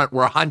at the front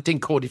were hunting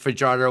Cody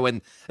Fajardo,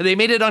 and they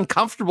made it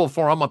uncomfortable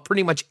for him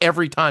pretty much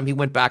every time he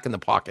went back in the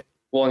pocket.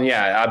 Well,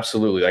 yeah,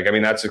 absolutely. Like, I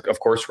mean, that's of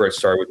course where it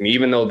started with me.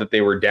 Even though that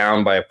they were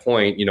down by a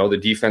point, the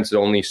defense had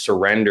only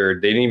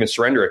surrendered. They didn't even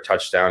surrender a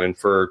touchdown. And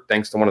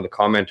thanks to one of the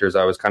commenters,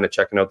 I was kind of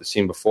checking out the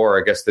scene before.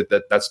 I guess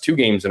that's 2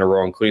 games in a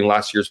row, including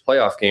last year's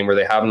playoff game where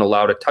they haven't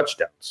allowed a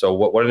touchdown. So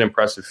what an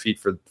impressive feat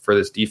for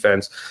this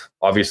defense.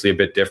 Obviously a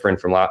bit different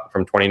from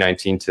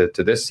 2019 to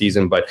this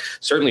season, but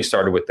certainly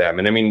started with them.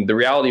 And I mean, the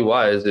reality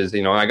is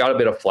I got a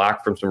bit of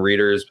flack from some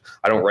readers.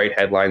 I don't write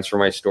headlines for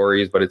my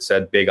stories, but it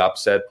said big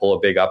upset, pull a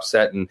big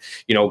upset. And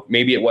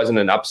maybe it wasn't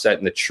an upset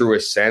in the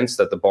truest sense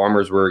that the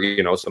Bombers were,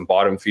 some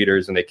bottom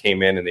feeders and they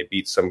came in and they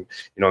beat some,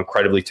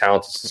 incredibly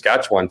talented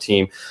Saskatchewan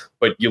team.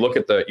 But you look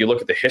at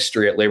the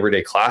history at Labor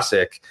Day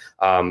Classic.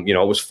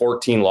 It was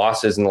 14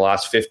 losses in the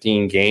last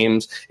 15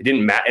 games. It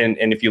didn't matter.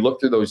 And if you look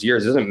through those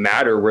years, it doesn't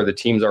matter where the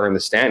teams are in the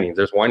standings.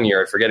 There's one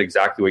year, I forget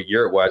exactly what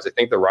year it was. I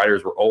think the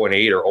Riders were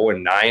 0-8 or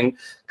 0-9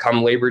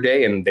 come Labor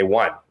Day, and they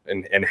won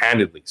and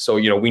handedly. So,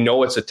 we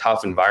know it's a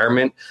tough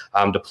environment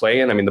to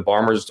play in. I mean, the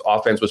Bombers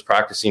offense was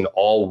practicing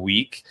all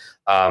week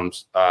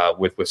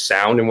with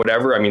sound and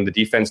whatever. I mean, the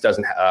defense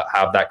doesn't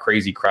have that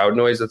crazy crowd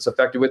noise that's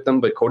affected with them,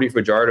 but Cody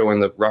Fajardo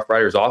and the Rough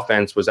Riders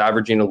offense was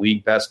averaging a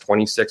league best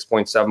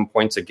 26.7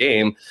 points a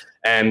game,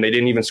 and they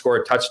didn't even score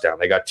a touchdown.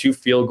 They got 2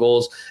 field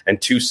goals and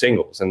 2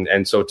 singles.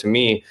 And so to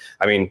me,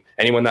 I mean,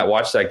 anyone that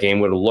watched that game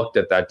would have looked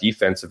at that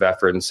defensive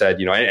effort and said,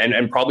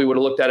 and probably would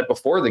have looked at it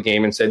before the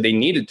game and said they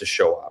needed to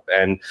show up.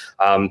 And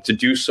to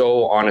do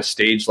so on a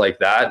stage like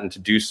that, and to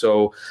do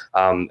so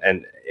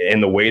and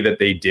in the way that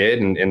they did,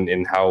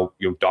 and how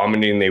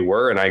dominating they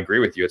were. And I agree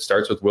with you. It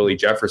starts with Willie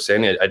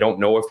Jefferson. I don't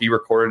know if he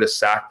recorded a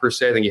sack per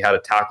se. I think he had a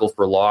tackle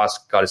for loss,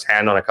 got his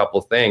hand on a couple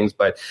of things,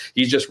 but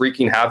he's just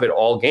wreaking havoc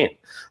all game.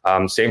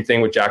 Same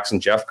thing with Jackson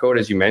Jeffcoat,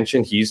 as you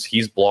mentioned.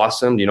 He's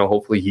blossomed.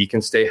 Hopefully he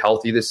can stay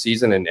healthy this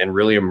season and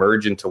really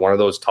emerge into one of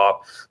those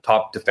top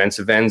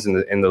defensive ends in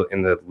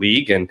the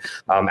league. And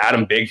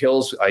Adam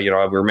Bighills, we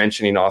were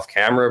mentioning off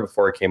camera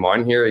before I came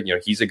on here.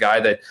 He's a guy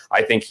that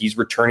I think he's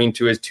returning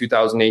to his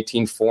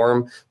 2018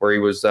 form, where he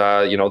was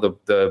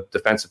the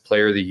defensive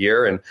player of the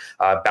year, and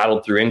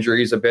battled through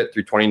injuries a bit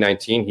through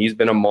 2019. He's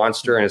been a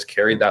monster and has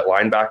carried that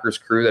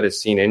linebackers crew that has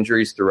seen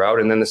injuries throughout.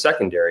 And then the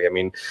secondary, I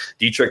mean,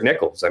 Dietrich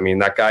Nichols, I mean,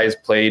 that guy has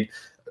played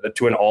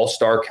to an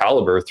all-star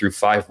caliber through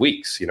 5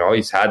 weeks.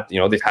 He's had,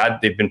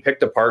 they've been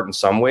picked apart in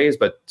some ways,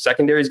 but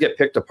secondaries get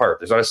picked apart.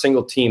 There's not a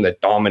single team that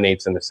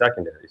dominates in the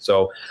secondary.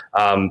 So,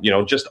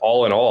 just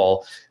all in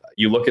all,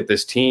 you look at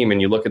this team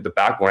and you look at the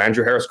backbone.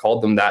 Andrew Harris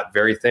called them that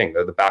very thing.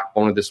 They're the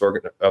backbone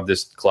of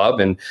this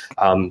club.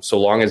 And so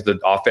long as the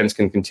offense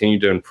can continue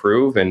to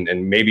improve and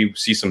maybe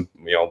see some,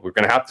 we're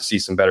going to have to see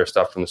some better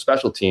stuff from the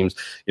special teams.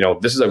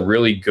 This is a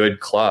really good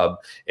club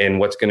in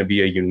what's going to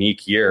be a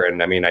unique year.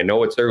 And I mean, I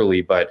know it's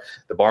early, but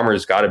the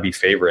Bombers got to be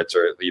favorites,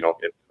 or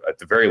at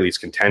the very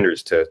least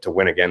contenders to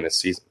win again this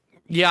season.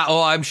 Yeah,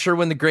 I'm sure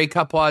when the Grey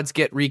Cup odds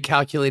get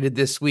recalculated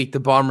this week, the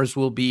Bombers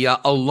will be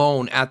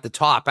alone at the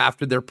top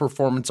after their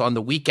performance on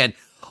the weekend.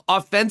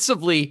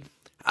 Offensively,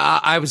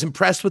 I was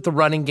impressed with the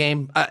running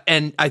game,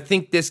 and I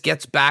think this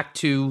gets back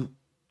to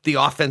the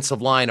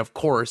offensive line, of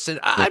course. And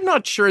I'm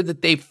not sure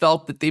that they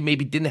felt that they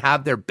maybe didn't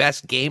have their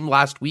best game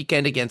last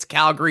weekend against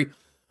Calgary,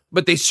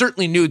 but they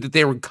certainly knew that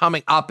they were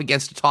coming up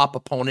against a top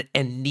opponent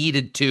and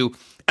needed to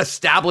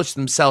establish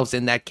themselves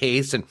in that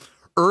case. And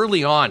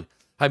early on,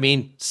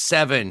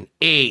 7,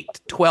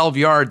 8, 12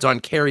 yards on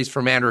carries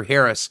from Andrew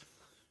Harris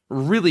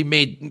really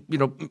made,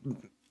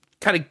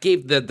 kind of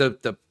gave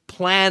the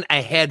plan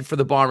ahead for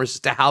the Bombers as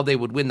to how they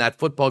would win that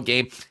football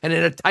game. And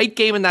in a tight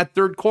game in that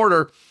third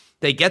quarter,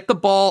 they get the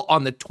ball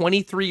on the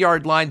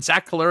 23-yard line.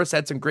 Zach Collaros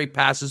had some great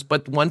passes,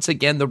 but once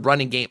again, the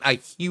running game, a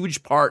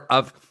huge part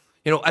of,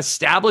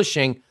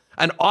 establishing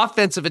an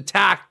offensive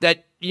attack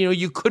that,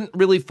 you couldn't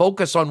really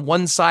focus on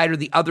one side or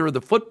the other of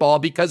the football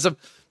because of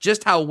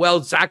just how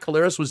well Zach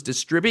Collaros was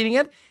distributing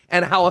it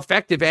and how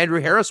effective Andrew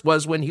Harris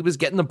was when he was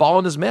getting the ball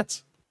in his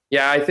mitts.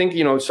 Yeah, I think,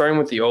 starting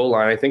with the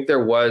O-line, I think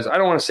there was, I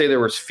don't want to say there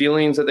was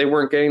feelings that they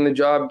weren't getting the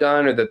job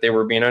done or that they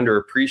were being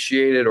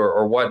underappreciated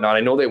or whatnot. I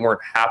know they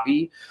weren't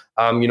happy,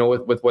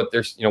 with what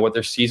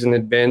their season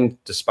had been,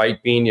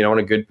 despite being, in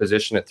a good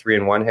position at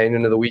 3-1 heading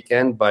into the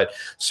weekend, but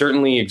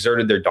certainly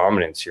exerted their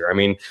dominance here. I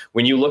mean,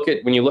 when you look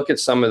at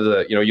some of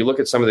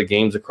the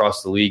games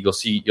across the league, you'll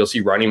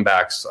see running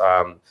backs,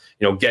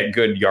 get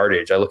good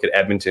yardage. I look at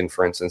Edmonton,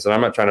 for instance, and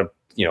I'm not trying to,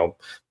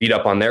 beat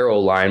up on their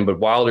O-line, but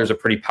Wilder's a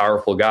pretty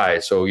powerful guy.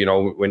 So,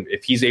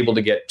 if he's able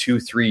to get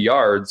 2-3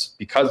 yards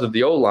because of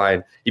the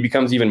O-line, he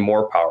becomes even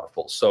more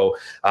powerful. So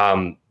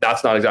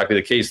that's not exactly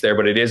the case there,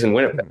 but it is in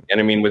Winnipeg. And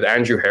I mean, with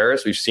Andrew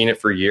Harris, we've seen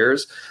it for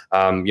years.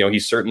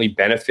 He's certainly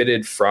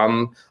benefited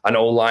from an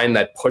O-line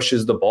that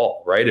pushes the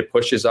ball, right? It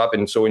pushes up.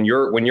 And so when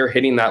you're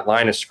hitting that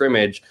line of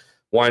scrimmage,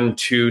 1,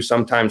 2,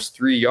 sometimes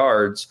 3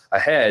 yards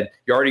ahead,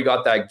 you already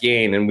got that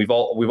gain. And we've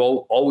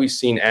always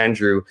seen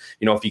Andrew,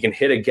 if he can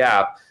hit a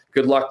gap,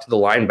 good luck to the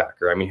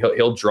linebacker. I mean,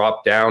 he'll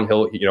drop down.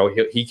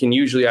 He can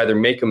usually either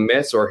make a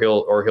miss or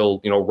he'll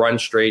run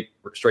straight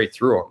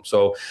through him.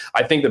 So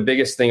I think the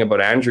biggest thing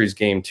about Andrew's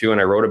game too, and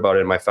I wrote about it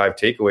in my 5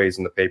 takeaways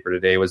in the paper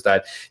today, was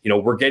that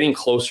we're getting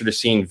closer to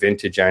seeing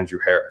vintage Andrew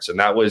Harris, and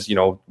that was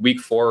week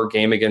 4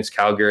 game against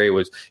Calgary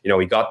was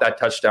he got that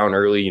touchdown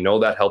early.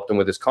 that helped him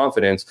with his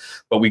confidence,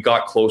 but we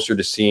got closer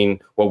to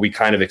seeing what we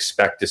kind of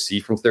expect to see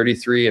from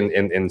 33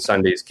 in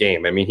Sunday's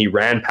game. I mean, he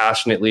ran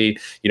passionately.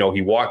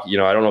 He walked.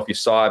 I don't know if you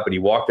saw it, but he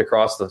walked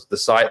across the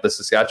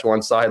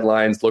Saskatchewan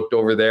sidelines, looked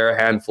over there a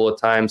handful of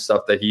times,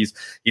 stuff that he's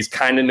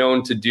kind of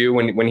known to do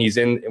when he's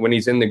in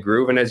the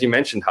groove. And as you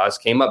mentioned, Huss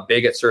came up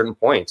big at certain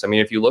points. I mean,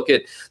 if you look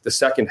at the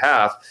second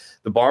half,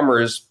 the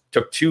Bombers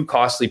took 2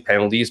 costly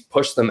penalties,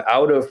 pushed them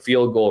out of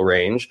field goal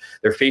range.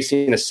 They're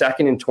facing a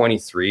 2nd and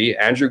 23.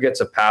 Andrew gets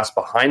a pass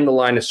behind the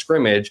line of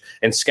scrimmage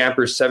and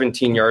scampers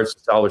 17 yards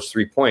to salvage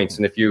 3 points.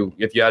 And if you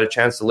had a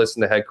chance to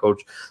listen to head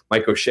coach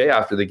Mike O'Shea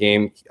after the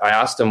game, I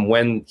asked him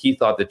when he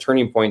thought the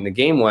turning point in the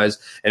game was,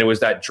 and it was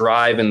that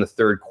drive in the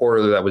third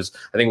quarter that was,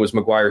 I think it was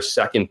McGuire's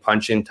second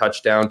punch-in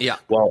touchdown. Yeah.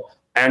 Well,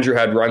 Andrew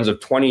had runs of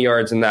 20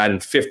 yards in that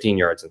and 15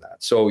 yards in that.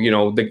 So,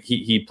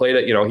 he played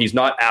it, he's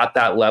not at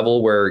that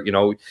level where,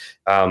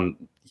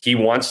 he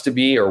wants to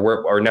be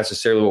or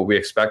necessarily what we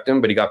expect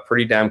him, but he got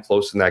pretty damn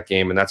close in that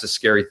game. And that's a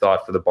scary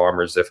thought for the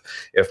Bombers.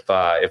 If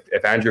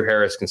Andrew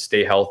Harris can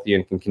stay healthy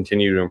and can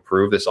continue to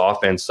improve, this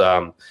offense,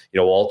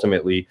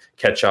 ultimately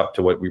catch up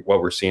to what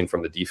we're seeing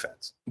from the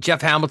defense.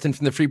 Jeff Hamilton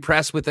from the Free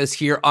Press with us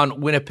here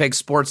on Winnipeg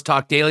Sports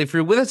Talk Daily. If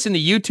you're with us in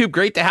the YouTube,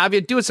 great to have you.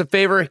 Do us a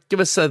favor,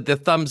 give us the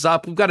thumbs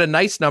up. We've got a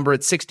nice number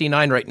at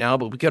 69 right now,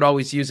 but we could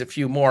always use a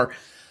few more.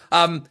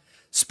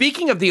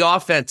 Speaking of the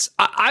offense,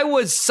 I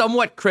was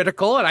somewhat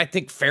critical, and I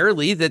think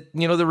fairly, that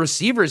the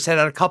receivers had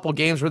a couple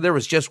games where there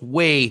was just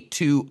way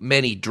too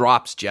many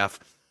drops, Jeff.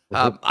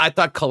 I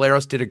thought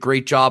Collaros did a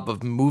great job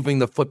of moving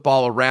the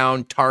football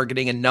around,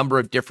 targeting a number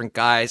of different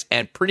guys,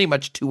 and pretty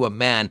much to a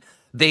man,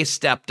 they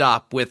stepped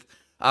up with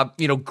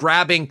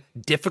grabbing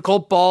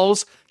difficult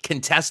balls,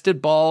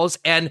 contested balls,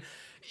 and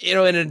in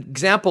an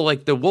example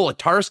like the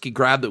Wolotarski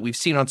grab that we've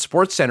seen on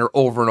SportsCenter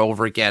over and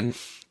over again,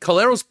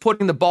 Collaros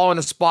putting the ball in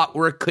a spot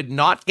where it could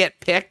not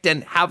get picked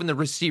and having the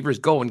receivers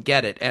go and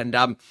get it. And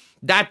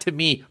that, to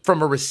me,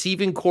 from a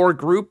receiving core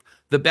group,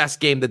 the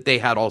best game that they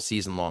had all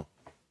season long.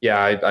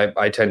 Yeah,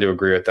 I tend to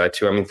agree with that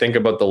too. I mean, think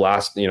about the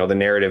last, the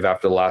narrative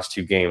after the last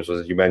 2 games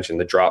was, as you mentioned,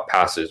 the drop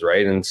passes,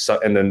 right? And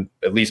then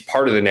at least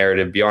part of the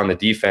narrative beyond the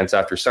defense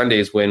after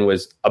Sunday's win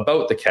was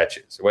about the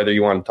catches. Whether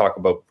you want to talk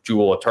about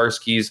Jewel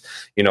Atarski's,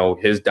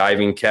 his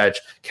diving catch,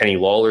 Kenny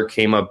Lawler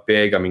came up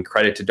big. I mean,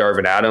 credit to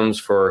Darvin Adams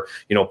for,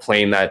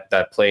 playing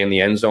that play in the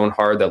end zone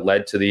hard that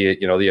led to the,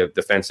 the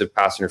defensive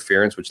pass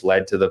interference, which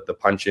led to the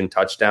punch-in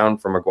touchdown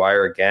from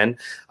McGuire again.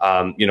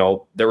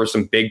 There were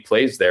some big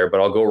plays there,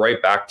 but I'll go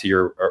right back to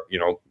your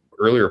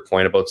earlier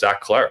point about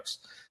Zach Collaros.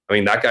 I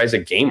mean, that guy's a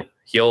gamer.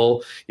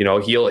 He'll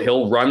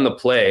run the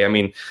play. I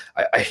mean,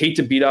 I hate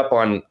to beat up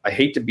on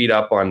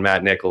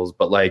Matt Nichols,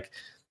 but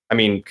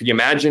could you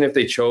imagine if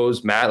they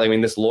chose Matt? I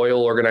mean, this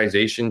loyal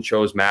organization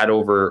chose Matt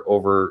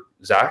over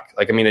Zach.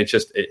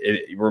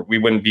 We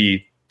wouldn't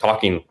be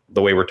talking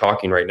the way we're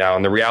talking right now.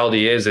 And the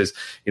reality is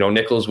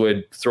Nichols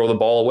would throw the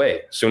ball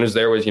away as soon as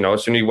there was,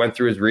 as soon as he went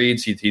through his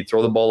reads, he'd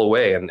throw the ball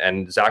away.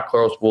 And Zach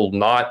Collaros will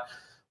not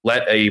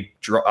let a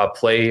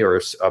play or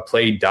a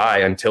play die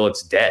until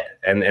it's dead.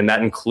 And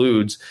that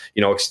includes,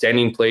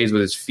 extending plays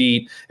with his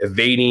feet,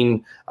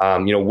 evading,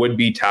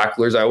 would-be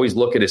tacklers. I always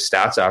look at his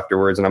stats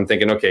afterwards and I'm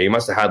thinking, okay, he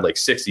must have had like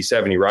 60,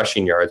 70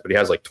 rushing yards, but he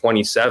has like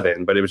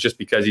 27. But it was just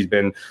because he's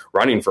been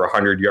running for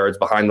 100 yards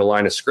behind the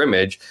line of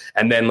scrimmage.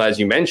 And then, as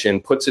you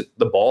mentioned, puts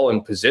the ball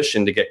in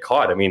position to get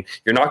caught. I mean,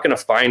 you're not going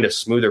to find a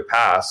smoother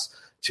pass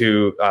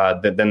to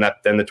than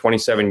the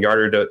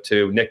 27-yarder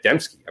to Nick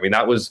Dembski. I mean,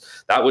 that was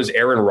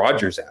Aaron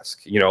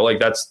Rodgers-esque.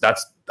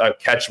 That's a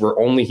catch where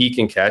only he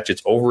can catch.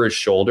 It's over his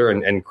shoulder,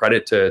 and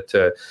credit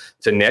to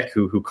Nick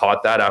who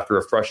caught that after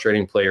a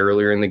frustrating play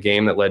earlier in the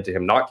game that led to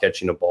him not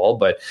catching a ball.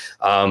 But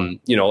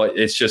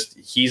it's just,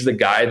 he's the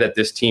guy that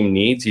this team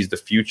needs. He's the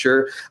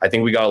future. I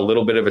think we got a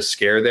little bit of a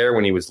scare there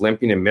when he was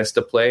limping and missed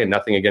a play, and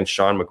nothing against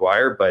Sean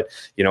McGuire, but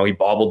he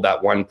bobbled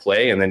that one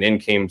play, and then in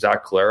came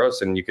Zach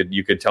Collaros, and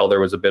you could tell there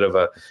was a bit of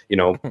a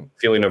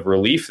feeling of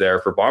relief there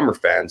for Bomber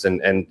fans.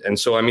 And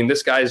so, I mean,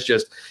 this guy's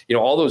just,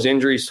 all those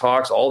injuries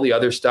talks, all the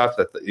other stuff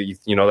that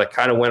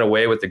kind of went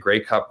away with the Grey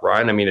Cup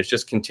run. I mean, it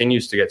just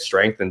continues to get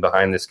strengthened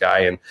behind this guy.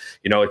 And,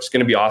 it's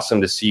going to be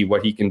awesome to see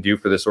what he can do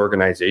for this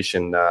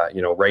organization,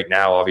 right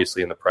now,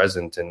 obviously in the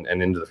present and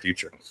into the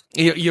future.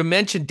 You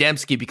mentioned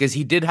Dembski because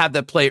he did have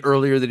that play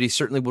earlier that he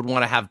certainly would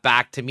want to have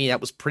back. To me,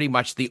 that was pretty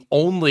much the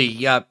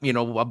only, a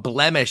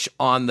blemish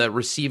on the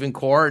receiving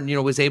core,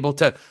 and, was able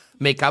to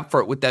make up for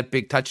it with that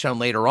big touchdown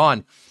later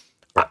on.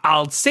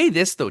 I'll say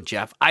this, though,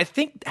 Jeff. I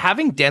think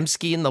having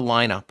Dembski in the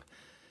lineup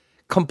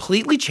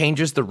completely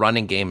changes the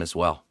running game as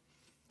well.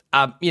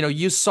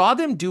 You saw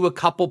them do a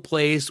couple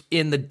plays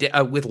in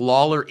the with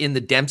Lawler in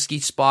the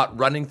Dembski spot,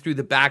 running through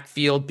the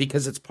backfield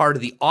because it's part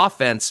of the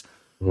offense.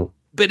 Mm-hmm.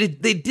 But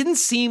they didn't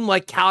seem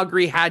like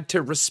Calgary had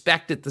to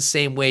respect it the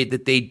same way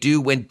that they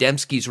do when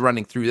Dembski's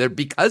running through there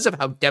because of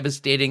how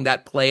devastating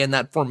that play and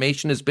that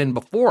formation has been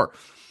before.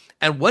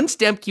 And once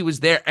Dembski was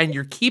there and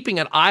you're keeping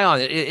an eye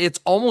on it, it's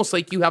almost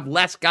like you have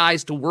less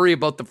guys to worry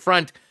about the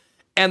front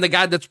and the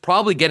guy that's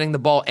probably getting the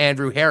ball,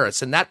 Andrew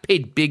Harris. And that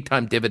paid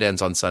big-time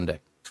dividends on Sunday.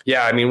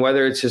 Yeah, I mean,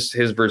 whether it's just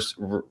his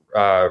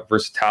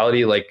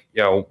versatility,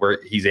 where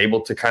he's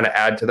able to kind of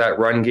add to that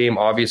run game,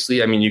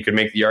 obviously. I mean, you could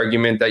make the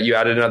argument that you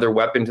added another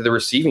weapon to the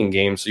receiving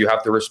game, so you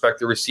have to respect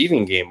the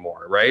receiving game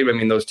more, right? I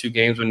mean, those two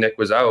games when Nick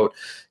was out,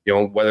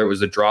 whether it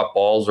was the drop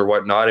balls or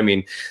whatnot, I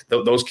mean,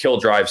 those kill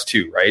drives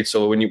too, right?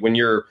 So when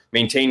you're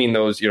maintaining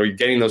those, you're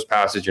getting those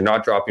passes, you're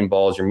not dropping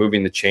balls, you're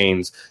moving the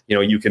chains,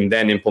 you can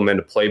then implement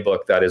a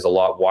playbook that is a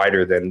lot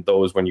wider than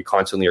those when you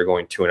constantly are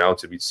going 2 and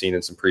outs, as we've seen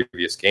in some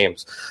previous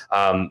games.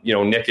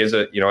 Nick is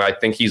I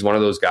think he's one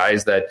of those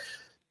guys that,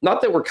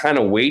 not that we're kind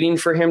of waiting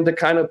for him to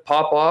kind of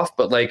pop off,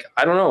 but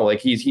I don't know,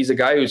 he's a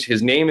guy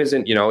his name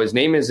isn't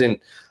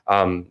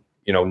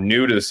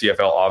new to the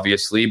CFL,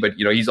 obviously, but,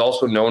 he's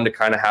also known to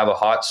kind of have a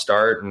hot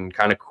start and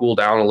kind of cool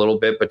down a little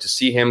bit. But to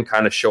see him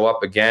kind of show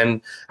up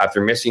again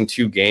after missing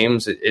 2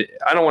 games,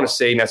 I don't want to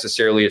say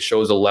necessarily it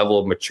shows a level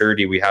of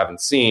maturity we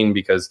haven't seen,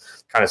 because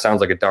it kind of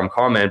sounds like a dumb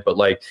comment, but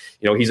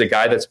he's a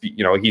guy that's,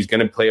 he's going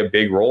to play a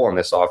big role in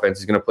this offense.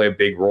 He's going to play a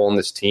big role in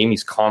this team.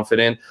 He's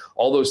confident,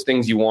 all those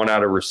things you want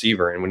out of a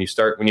receiver. And when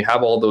you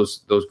have all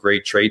those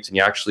great traits and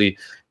you actually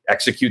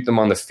execute them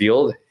on the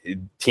field,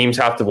 teams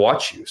have to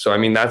watch you. So, I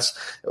mean, that's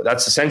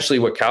essentially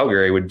what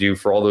Calgary would do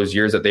for all those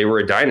years that they were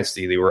a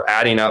dynasty. They were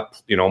adding up,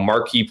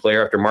 marquee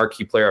player after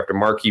marquee player after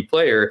marquee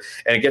player.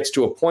 And it gets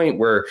to a point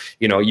where,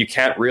 you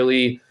can't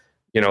really,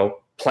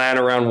 plan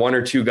around 1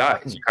 or 2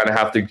 guys. You kind of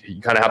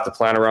have to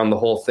plan around the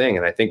whole thing.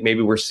 And I think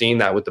maybe we're seeing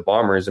that with the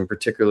Bombers, and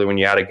particularly when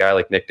you add a guy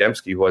like Nick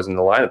Dembski, who was in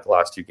the lineup the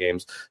last 2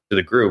 games, to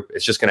the group,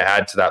 it's just going to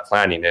add to that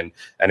planning. And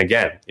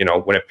again,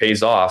 when it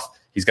pays off,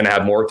 he's going to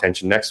have more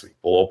attention next week.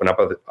 We'll open up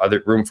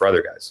other room for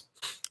other guys.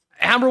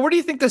 Amber, what do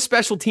you think the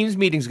special teams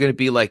meeting is going to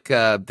be like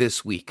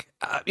this week?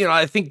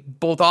 I think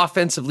both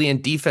offensively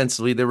and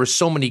defensively, there were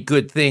so many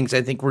good things.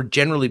 I think we're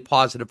generally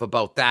positive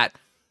about that.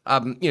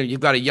 You've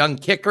got a young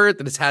kicker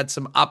that has had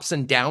some ups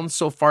and downs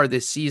so far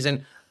this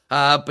season.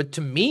 But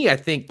to me, I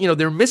think,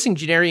 they're missing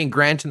Janarian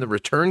Grant in the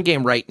return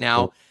game right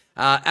now.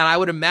 And I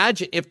would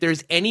imagine if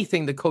there's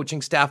anything the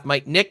coaching staff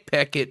might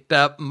nitpick,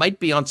 it might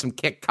be on some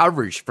kick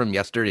coverage from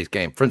Sunday's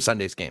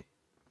game.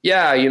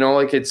 Yeah,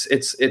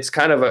 it's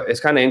kind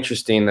of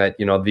interesting that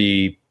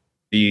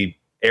the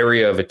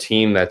area of a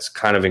team that's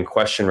kind of in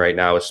question right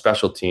now is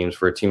special teams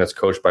for a team that's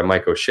coached by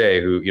Mike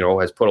O'Shea, who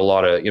has put a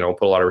lot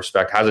of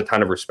respect, has a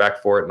ton of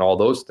respect for it, and all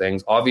those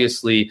things.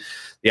 Obviously,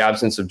 the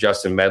absence of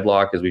Justin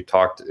Medlock, as we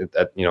talked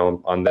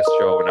on this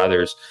show and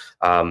others,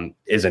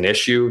 is an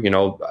issue.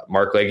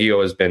 Mark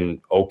Leggio has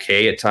been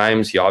okay at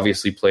times. He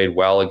obviously played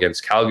well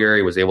against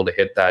Calgary, was able to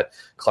hit that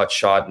clutch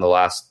shot in the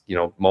last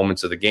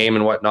moments of the game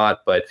and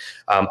whatnot. But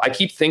I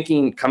keep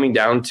thinking, coming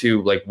down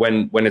to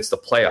when it's the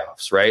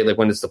playoffs, right?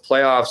 When it's the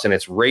playoffs and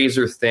it's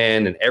razor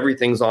thin and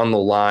everything's on the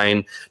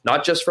line,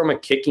 not just from a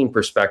kicking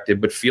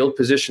perspective, but field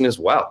position as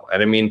well.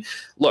 And I mean,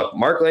 look,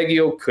 Mark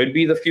Leggio could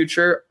be the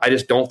future. I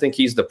just don't think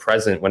he's the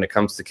present when it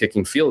comes to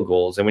kicking field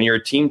goals. And when you're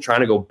a team trying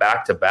to go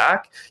back to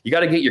back, you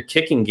got to get your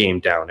kicking game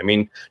down. I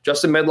mean,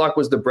 Justin Medlock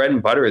was the bread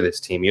and butter of this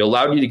team. He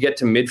allowed you to get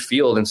to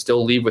midfield and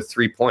still leave with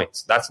 3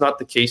 points. That's not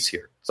the case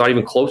here. It's not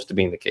even close to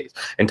being the case.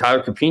 And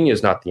Tyler Capina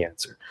is not the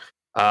answer.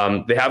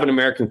 They have an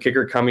American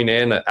kicker coming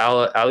in,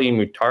 Ali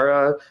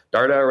Mutara,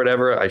 Darda or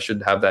whatever. I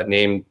should have that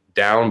name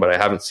down, but I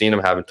haven't seen him,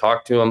 haven't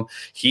talked to him.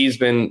 He's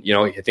been,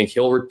 I think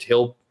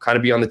he'll kind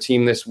of be on the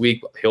team this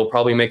week. He'll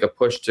probably make a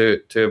push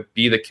to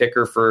be the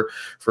kicker for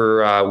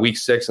week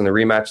 6 in the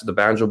rematch of the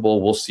Banjo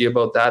Bowl. We'll see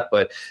about that,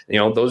 but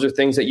those are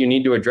things that you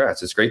need to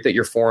address. It's great that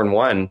you're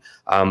 4-1,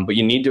 but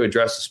you need to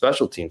address the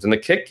special teams and the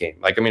kick game.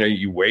 Like, I mean, are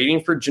you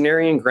waiting for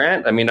Janarian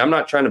Grant? I mean, I'm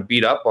not trying to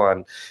beat up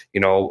on,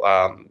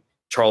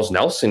 Charles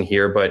Nelson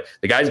here, but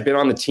the guy's been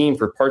on the team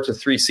for parts of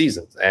 3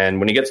 seasons. And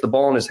when he gets the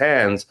ball in his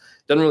hands,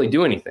 doesn't really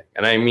do anything.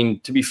 And I mean,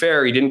 to be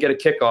fair, he didn't get a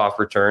kickoff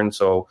return.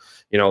 So,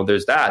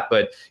 there's that.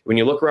 But when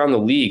you look around the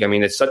league, I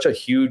mean, it's such a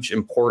huge,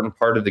 important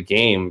part of the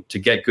game to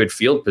get good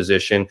field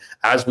position,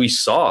 as we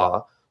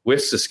saw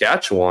with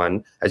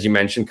Saskatchewan, as you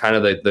mentioned, kind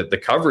of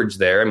the coverage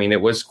there. I mean, it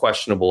was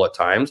questionable at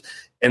times.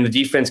 And the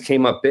defense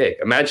came up big.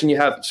 Imagine you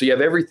have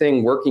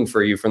everything working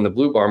for you from the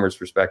Blue Bombers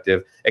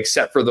perspective,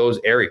 except for those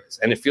areas.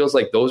 And it feels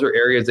like those are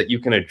areas that you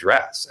can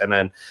address. And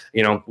then,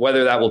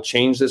 whether that will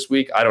change this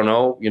week, I don't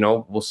know.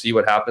 We'll see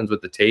what happens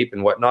with the tape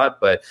and whatnot.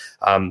 But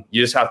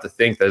you just have to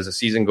think that as the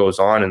season goes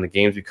on and the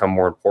games become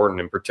more important,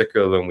 in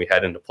particular when we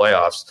head into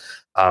playoffs,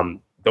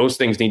 those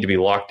things need to be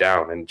locked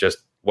down. And just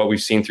what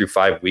we've seen through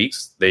 5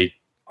 weeks, they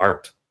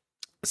aren't.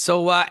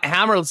 So,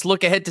 Hammer, let's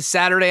look ahead to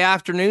Saturday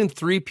afternoon,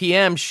 3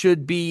 p.m.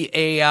 Should be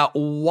a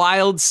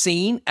wild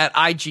scene at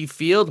IG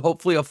Field.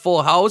 Hopefully a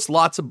full house,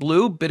 lots of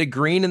blue, bit of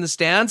green in the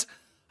stands.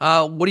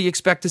 What do you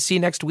expect to see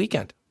next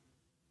weekend?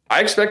 I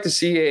expect to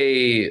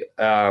see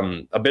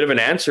a bit of an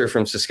answer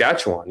from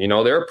Saskatchewan.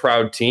 They're a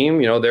proud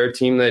team. They're a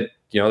team that,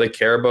 they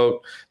care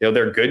about,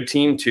 they're a good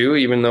team too,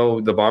 even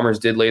though the Bombers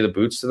did lay the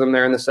boots to them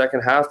there in the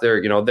second half.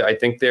 I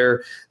think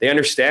they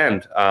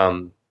understand,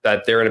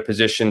 that they're in a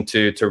position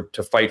to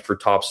fight for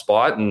top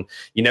spot, and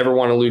you never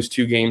want to lose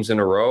 2 games in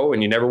a row,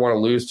 and you never want to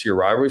lose to your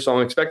rivalry. So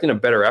I'm expecting a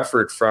better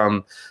effort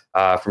from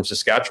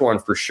Saskatchewan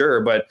for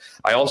sure. But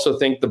I also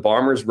think the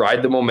Bombers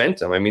ride the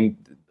momentum. I mean,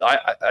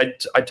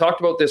 I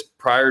talked about this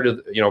prior to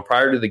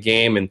the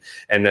game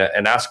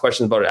and asked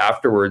questions about it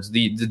afterwards.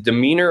 The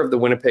demeanor of the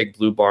Winnipeg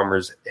Blue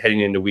Bombers heading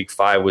into week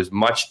 5 was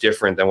much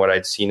different than what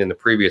I'd seen in the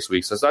previous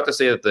weeks. So it's not to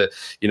say that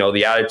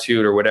the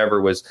attitude or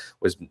whatever was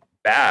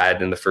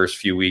bad in the first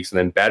few weeks and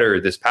then better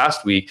this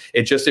past week.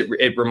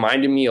 It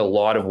reminded me a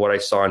lot of what I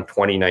saw in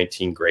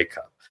 2019 Grey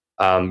Cup.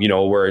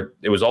 Where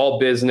it was all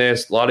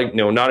business, a lot of,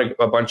 not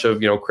a bunch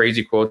of,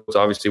 crazy quotes.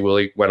 Obviously,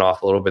 Willie went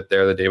off a little bit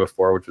there the day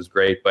before, which was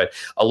great, but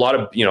a lot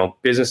of,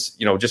 business,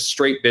 just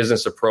straight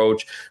business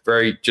approach,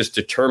 very just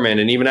determined.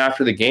 And even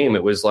after the game,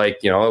 it was like,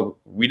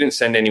 we didn't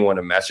send anyone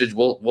a message.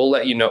 We'll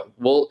let you know.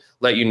 We'll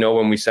let you know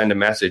when we send a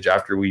message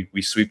after we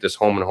sweep this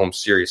home and home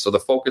series. So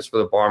the focus for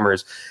the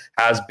Bombers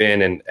has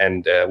been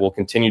and will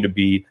continue to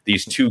be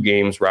these 2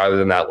 games rather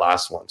than that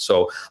last one.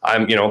 So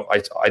I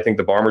think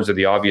the Bombers are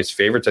the obvious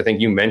favorites. I think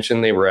you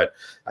mentioned they were at,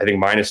 I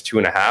think,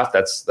 -2.5.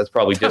 That's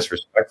probably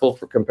disrespectful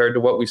compared to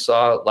what we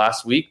saw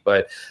last week.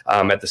 But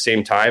at the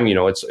same time,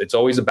 it's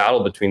always a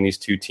battle between these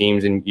 2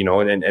 teams, and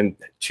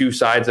 2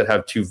 sides that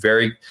have 2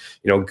 very,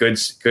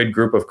 good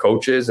group of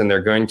coaches, and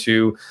they're going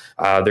to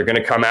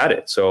come at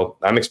it. So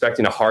I'm expecting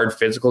a hard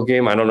physical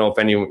game. I don't know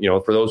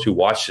if for those who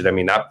watched it, I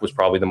mean, that was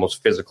probably the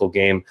most physical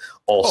game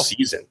all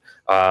season.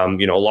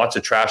 Lots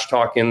of trash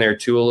talk in there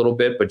too a little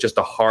bit, but just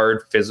a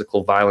hard,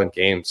 physical, violent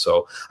game.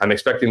 So I'm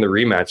expecting the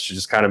rematch to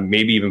just kind of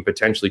maybe even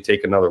potentially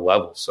take another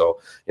level. So,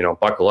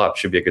 buckle up.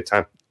 Should be a good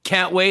time.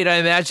 Can't wait. I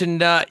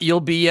imagine you'll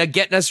be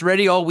getting us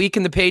ready all week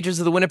in the pages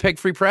of the Winnipeg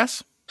Free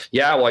Press.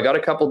 Yeah, well, I got a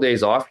couple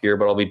days off here,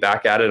 but I'll be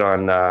back at it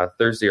on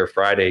Thursday or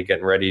Friday,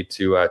 getting ready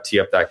to tee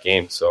up that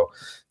game. So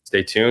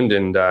stay tuned.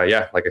 And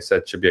like I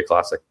said, it should be a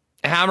classic.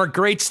 Hammer,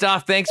 great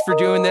stuff. Thanks for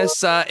doing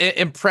this.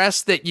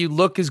 Impressed that you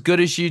look as good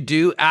as you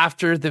do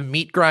after the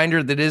meat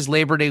grinder that is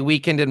Labor Day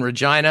weekend in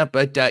Regina,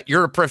 but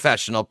you're a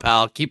professional,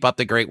 pal. Keep up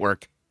the great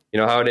work. You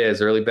know how it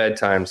is, early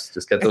bedtimes.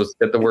 Just get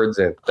the words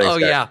in. Thanks,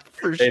 guys. Yeah,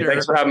 for sure.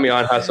 Thanks for having me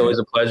on. It's always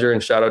a pleasure,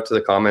 and shout out to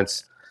the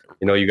comments.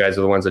 You guys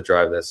are the ones that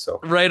drive this.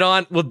 So right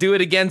on. We'll do it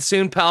again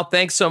soon, pal.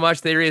 Thanks so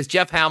much. There he is,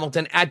 Jeff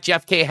Hamilton at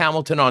Jeff K.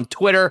 Hamilton on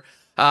Twitter.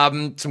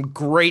 Some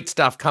great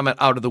stuff coming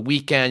out of the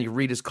weekend. You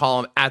read his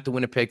column at the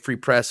Winnipeg Free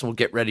Press, and we'll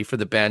get ready for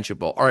the Banjo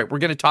Bowl. All right, we're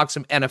going to talk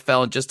some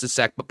NFL in just a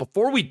sec. But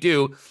before we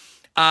do,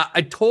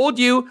 I told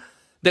you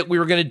that we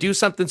were going to do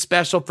something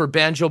special for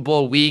Banjo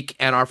Bowl week,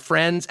 and our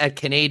friends at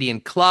Canadian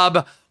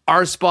Club,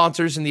 our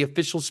sponsors in the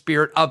official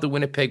spirit of the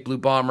Winnipeg Blue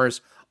Bombers,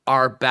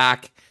 are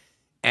back.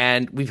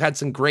 And we've had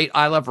some great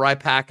I Love Rye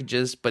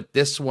packages, but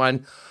this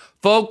one,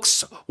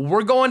 folks,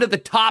 we're going to the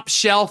top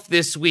shelf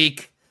this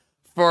week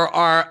for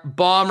our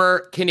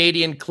Bomber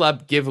Canadian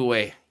Club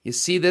giveaway. You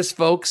see this,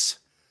 folks?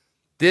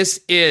 This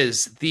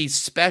is the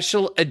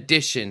special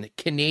edition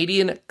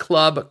Canadian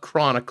Club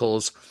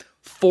Chronicles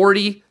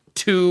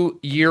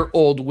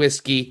 42-year-old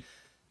whiskey.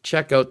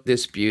 Check out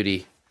this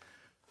beauty.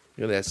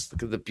 Look at this.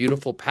 Look at the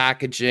beautiful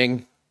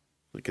packaging.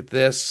 Look at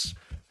this.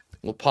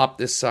 We'll pop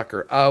this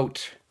sucker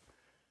out.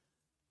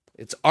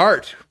 It's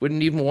art.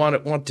 Wouldn't even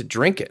want to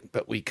drink it,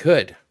 but we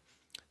could.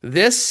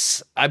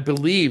 This, I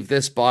believe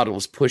this bottle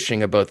is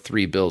pushing about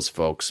 $3,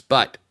 folks.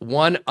 But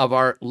one of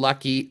our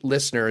lucky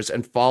listeners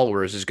and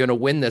followers is going to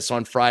win this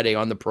on Friday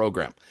on the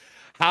program.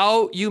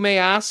 How, you may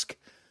ask?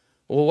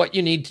 Well, what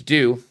you need to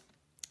do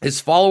is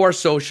follow our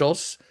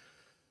socials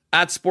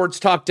at Sports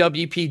Talk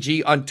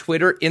WPG on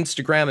Twitter,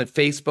 Instagram, and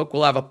Facebook.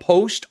 We'll have a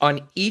post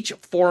on each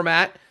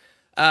format.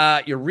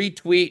 Your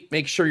retweet,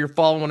 make sure you're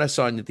following us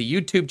on the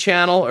YouTube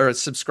channel or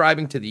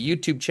subscribing to the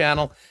YouTube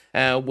channel.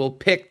 We'll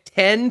pick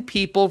 10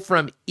 people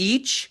from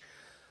each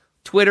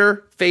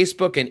Twitter,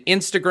 Facebook, and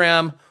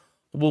Instagram.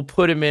 We'll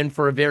put them in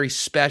for a very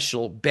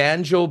special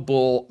Banjo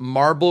Bowl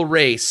marble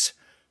race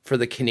for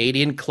the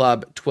Canadian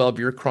Club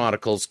 12-Year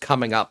Chronicles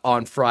coming up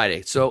on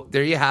Friday. So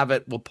there you have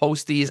it. We'll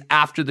post these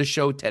after the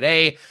show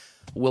today.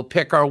 We'll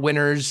pick our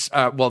winners,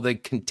 the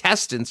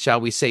contestants, shall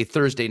we say,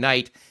 Thursday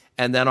night.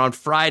 And then on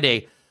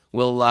Friday,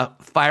 we'll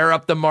fire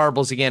up the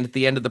marbles again at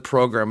the end of the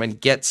program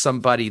and get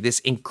somebody this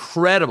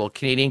incredible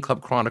Canadian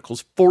Club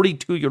Chronicles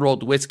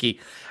 42-year-old whiskey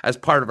as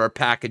part of our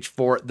package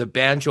for the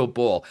Banjo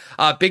Bowl.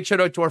 Big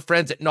shout out to our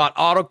friends at Knott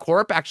Auto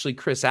Corp. Actually,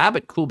 Chris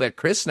Abbott, Coolbet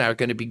Chris, and I are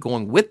going to be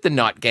going with the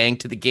Knott gang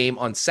to the game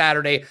on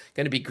Saturday.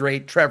 Going to be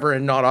great. Trevor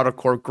and Knott Auto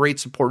Corp, great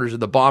supporters of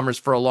the Bombers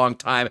for a long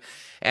time.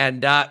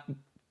 And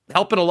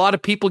helping a lot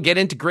of people get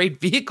into great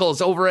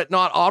vehicles over at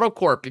Knott Auto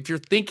Corp. If you're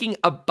thinking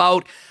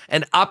about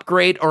an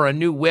upgrade or a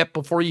new whip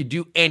before you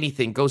do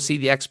anything, go see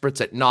the experts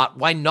at Knott.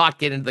 Why not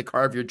get into the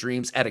car of your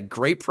dreams at a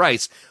great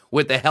price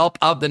with the help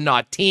of the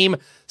Knott team?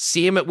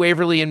 See them at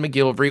Waverly and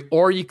McGillivray,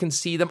 or you can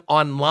see them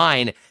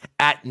online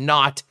at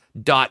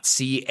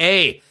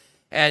knott.ca.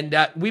 And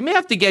we may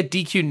have to get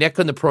DQ Nick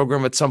on the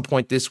program at some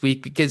point this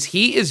week because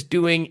he is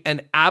doing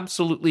an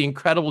absolutely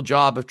incredible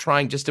job of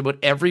trying just about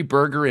every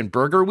burger in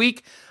Burger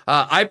Week.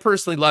 I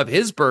personally love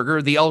his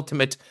burger, the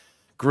ultimate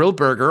grill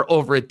burger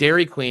over at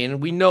Dairy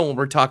Queen. We know when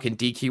we're talking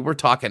DQ, we're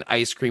talking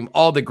ice cream,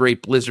 all the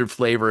great Blizzard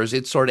flavors.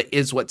 It sort of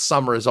is what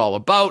summer is all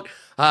about.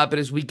 But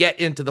as we get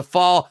into the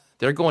fall,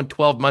 they're going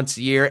 12 months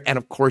a year. And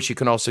of course, you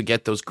can also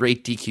get those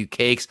great DQ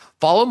cakes.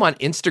 Follow them on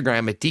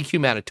Instagram at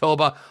DQ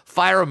Manitoba.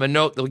 Fire them a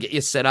note. They'll get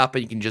you set up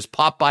and you can just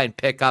pop by and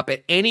pick up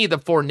at any of the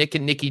 4 Nick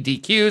and Nicky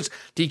DQs,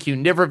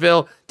 DQ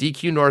Niverville,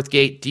 DQ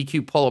Northgate,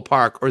 DQ Polo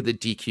Park, or the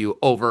DQ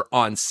over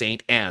on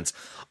St. Anne's.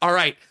 All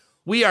right.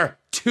 We are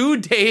 2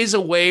 days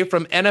away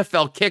from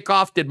NFL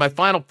kickoff. Did my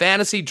final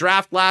fantasy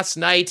draft last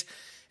night,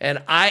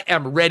 and I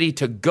am ready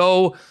to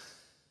go.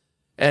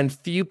 And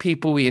few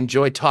people we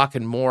enjoy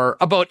talking more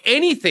about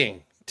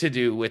anything to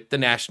do with the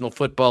National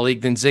Football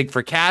League than Zig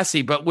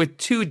Fracassi. But with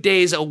 2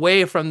 days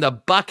away from the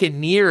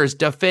Buccaneers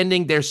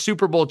defending their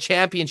Super Bowl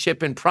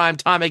championship in prime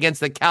time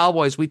against the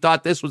Cowboys, we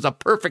thought this was a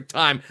perfect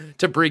time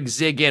to bring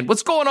Zig in.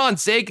 What's going on,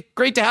 Zig?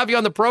 Great to have you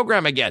on the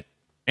program again.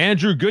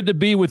 Andrew, good to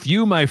be with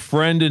you, my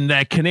friend, in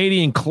that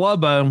Canadian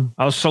club.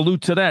 I'll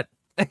salute to that.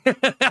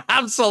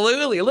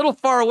 Absolutely. A little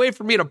far away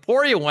for me to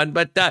pour you one,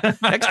 but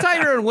next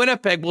time you're in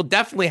Winnipeg, we'll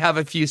definitely have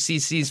a few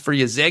CCs for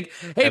you, Zig.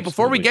 Hey, absolutely.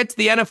 Before we get to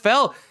the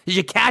NFL, did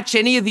you catch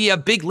any of the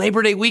big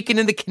Labor Day weekend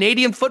in the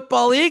Canadian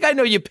Football League? I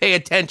know you pay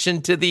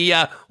attention to the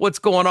what's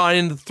going on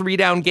in the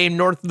 3-down game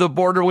north of the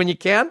border when you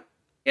can.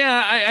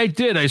 Yeah, I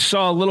did. I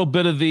saw a little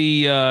bit of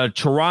the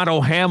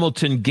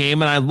Toronto-Hamilton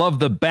game, and I love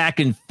the back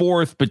and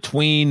forth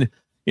between,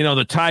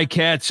 the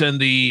Ticats and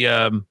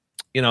the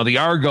the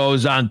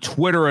Argos on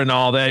Twitter and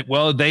all that.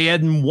 Well, they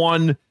hadn't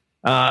won,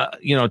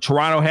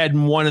 Toronto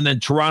hadn't won, and then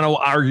Toronto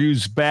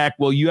argues back,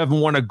 well, you haven't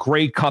won a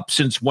Grey Cup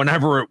since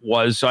whenever it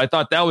was. So I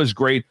thought that was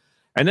great.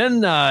 And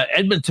then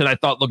Edmonton, I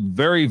thought, looked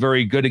very,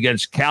 very good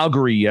against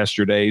Calgary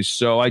yesterday.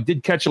 So I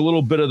did catch a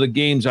little bit of the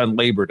games on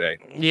Labor Day.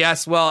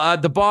 Yes, well,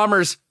 the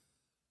Bombers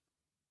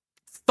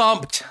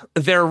thumped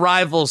their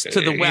rivals to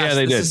the west,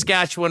 the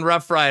Saskatchewan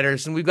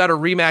Roughriders, and we've got a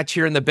rematch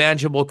here in the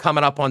Banjo Bowl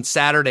coming up on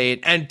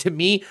Saturday. And to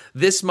me,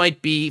 this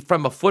might be,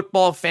 from a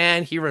football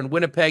fan here in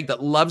Winnipeg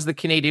that loves the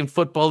Canadian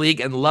Football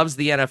League and loves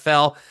the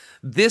NFL,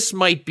 this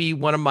might be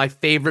one of my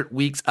favorite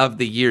weeks of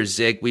the year,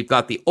 Zig. We've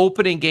got the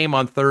opening game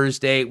on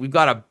Thursday. We've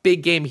got a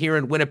big game here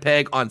in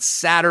Winnipeg on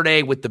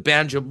Saturday with the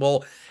Banjo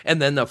Bowl,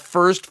 and then the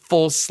first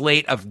full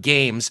slate of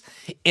games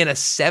in a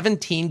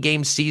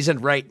 17-game season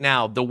right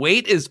now. The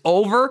wait is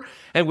over,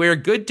 and we're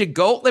good to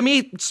go. Let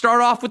me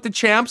start off with the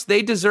champs.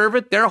 They deserve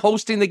it. They're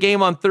hosting the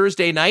game on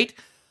Thursday night.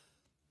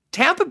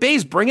 Tampa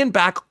Bay's bringing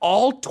back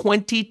all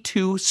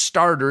 22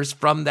 starters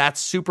from that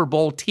Super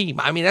Bowl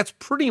team. I mean, that's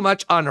pretty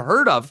much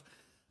unheard of.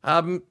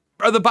 Are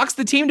the Bucs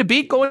the team to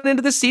beat going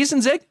into this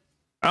season, Zig?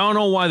 I don't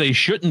know why they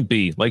shouldn't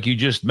be. Like you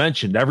just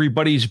mentioned,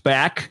 everybody's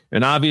back.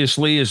 And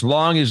obviously, as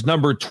long as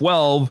number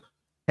 12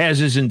 has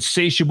his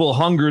insatiable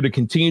hunger to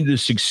continue to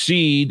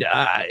succeed,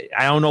 I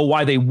don't know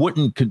why they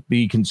wouldn't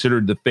be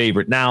considered the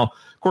favorite. Now,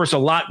 of course, a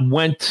lot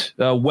went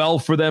well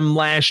for them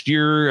last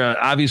year.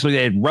 Obviously,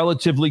 they had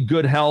relatively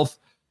good health.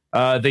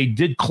 They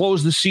did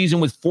close the season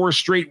with 4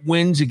 straight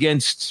wins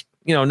against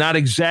not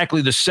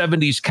exactly the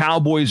 70s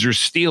Cowboys or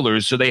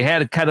Steelers, so they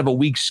had a kind of a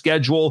weak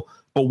schedule.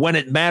 But when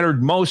it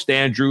mattered most,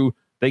 Andrew,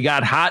 they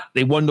got hot.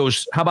 They won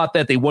those. How about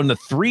that? They won the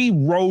 3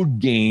 road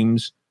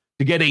games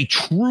to get a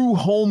true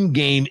home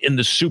game in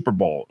the Super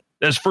Bowl.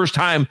 That's the first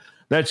time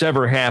that's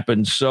ever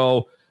happened.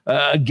 So,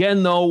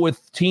 again, though,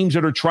 with teams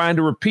that are trying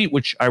to repeat,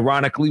 which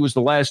ironically was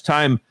the last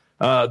time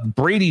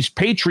Brady's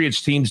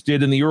Patriots teams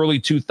did in the early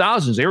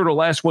 2000s. They were the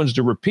last ones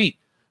to repeat.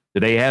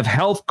 Do they have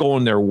health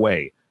going their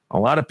way? A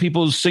lot of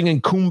people are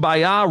singing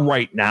Kumbaya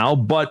right now,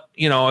 but,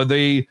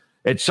 they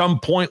at some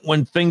point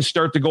when things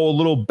start to go a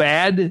little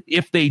bad,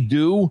 if they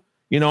do,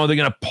 they're going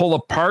to pull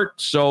apart.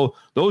 So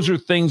those are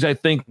things I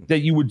think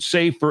that you would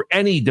say for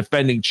any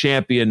defending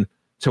champion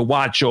to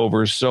watch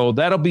over. So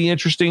that'll be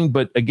interesting.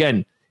 But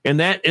again,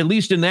 at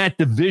least in that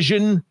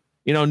division,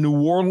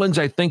 New Orleans,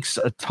 I think,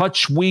 a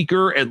touch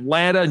weaker.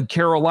 Atlanta and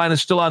Carolina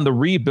still on the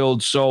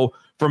rebuild. So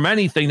from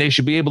anything, they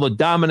should be able to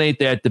dominate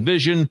that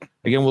division.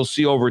 Again, we'll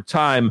see over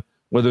time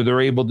whether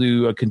they're able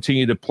to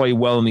continue to play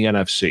well in the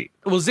NFC.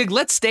 Well, Zig,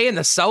 let's stay in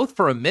the South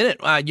for a minute.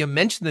 You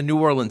mentioned the New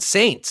Orleans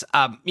Saints.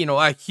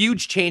 A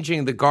huge changing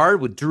of the guard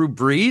with Drew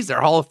Brees,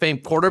 their Hall of Fame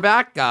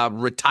quarterback,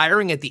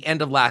 retiring at the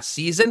end of last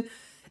season.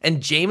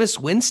 And Jameis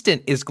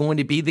Winston is going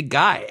to be the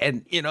guy.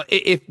 And,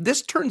 if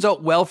this turns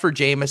out well for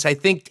Jameis, I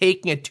think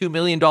taking a $2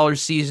 million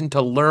season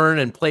to learn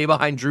and play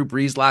behind Drew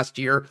Brees last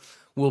year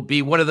will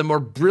be one of the more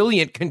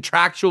brilliant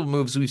contractual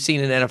moves we've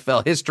seen in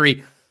NFL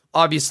history.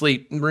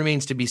 Obviously,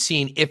 remains to be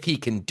seen if he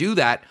can do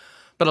that.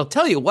 But I'll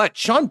tell you what,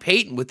 Sean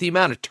Payton, with the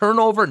amount of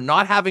turnover,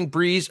 not having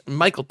Brees,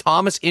 Michael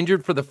Thomas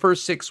injured for the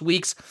first 6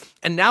 weeks,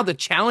 and now the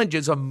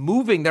challenges of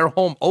moving their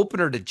home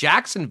opener to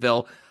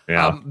Jacksonville,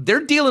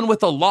 they're dealing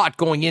with a lot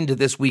going into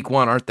this week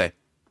 1, aren't they?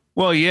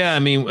 Well, yeah. I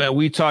mean,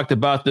 we talked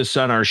about this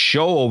on our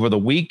show over the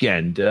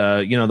weekend.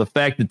 The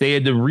fact that they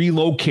had to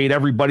relocate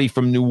everybody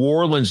from New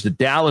Orleans to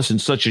Dallas in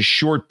such a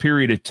short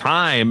period of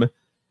time.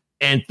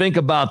 And think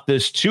about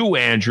this too,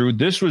 Andrew.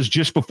 This was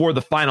just before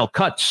the final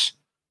cuts.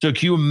 So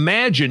can you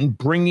imagine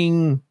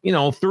bringing,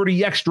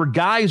 30 extra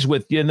guys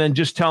with you and then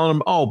just telling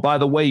them, oh, by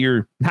the way,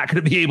 you're not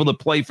going to be able to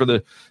play for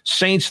the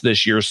Saints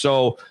this year.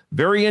 So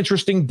very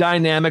interesting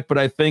dynamic. But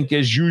I think,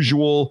 as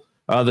usual,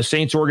 the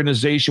Saints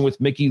organization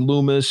with Mickey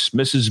Loomis,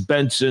 Mrs.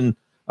 Benson,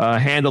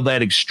 handled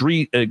that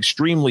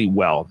extremely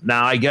well.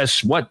 Now, I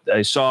guess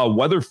I saw a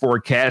weather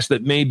forecast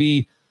that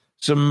maybe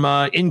some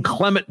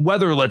inclement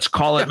weather, let's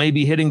call it,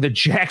 maybe hitting the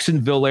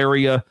Jacksonville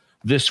area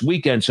this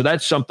weekend. So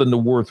that's something to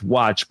worth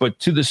watch. But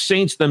to the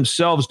Saints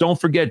themselves, don't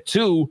forget,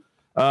 too,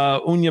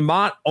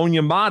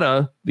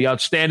 Onyemata, the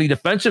outstanding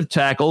defensive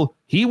tackle,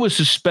 he was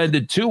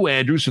suspended too,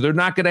 Andrew, so they're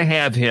not going to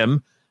have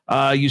him.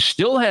 You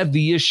still have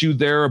the issue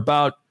there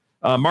about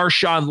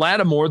Marshawn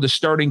Lattimore, the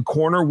starting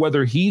corner,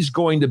 whether he's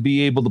going to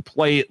be able to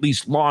play at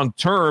least long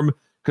term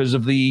because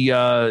of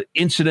the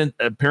incident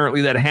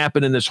apparently that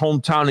happened in his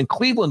hometown in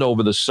Cleveland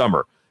over the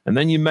summer. And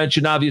then you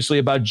mentioned, obviously,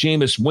 about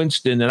Jameis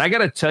Winston. And I got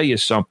to tell you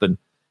something.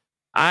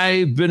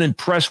 I've been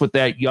impressed with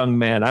that young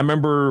man. I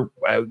remember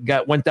I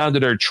went down to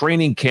their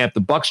training camp, the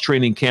Bucs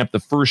training camp,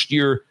 the first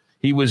year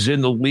he was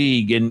in the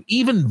league. And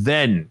even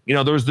then,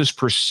 there was this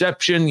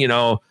perception,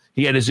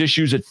 he had his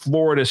issues at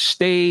Florida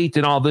State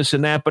and all this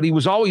and that, but he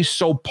was always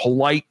so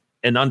polite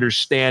and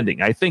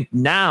understanding. I think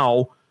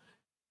now,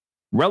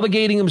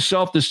 relegating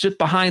himself to sit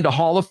behind a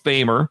Hall of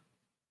Famer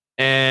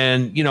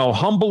and,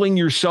 humbling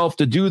yourself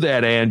to do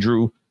that,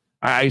 Andrew,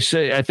 I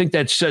think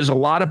that says a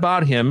lot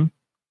about him.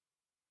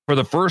 For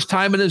the first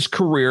time in his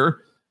career,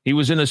 he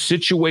was in a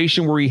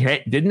situation where he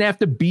didn't have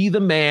to be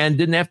the man,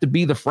 didn't have to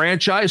be the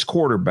franchise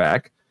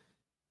quarterback.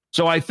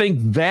 So I think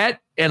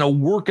that and a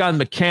work on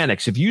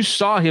mechanics. If you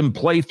saw him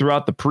play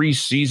throughout the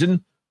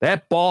preseason,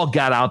 that ball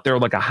got out there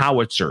like a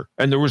howitzer,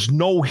 and there was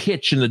no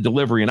hitch in the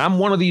delivery. And I'm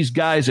one of these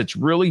guys that's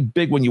really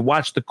big when you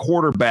watch the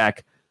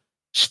quarterback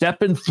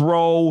step and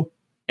throw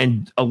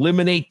and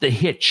eliminate the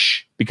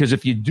hitch, because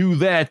if you do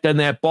that, then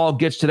that ball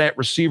gets to that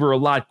receiver a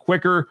lot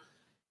quicker.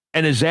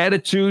 And his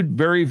attitude,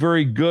 very,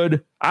 very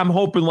good. I'm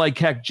hoping, like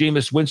heck,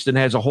 Jameis Winston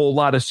has a whole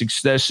lot of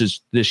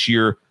successes this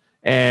year.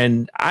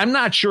 And I'm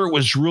not sure it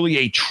was really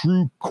a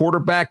true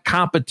quarterback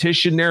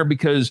competition there,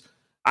 because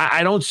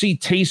I don't see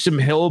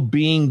Taysom Hill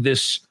being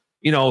this,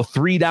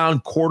 3-down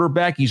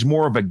quarterback. He's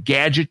more of a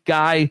gadget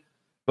guy.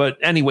 But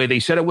anyway,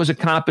 they said it was a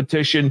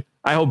competition.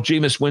 I hope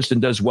Jameis Winston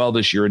does well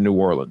this year in New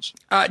Orleans.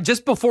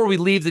 Just before we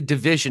leave the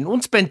division,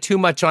 won't spend too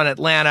much on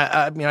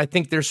Atlanta. I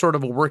think they're sort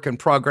of a work in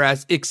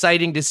progress.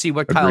 Exciting to see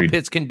what Kyle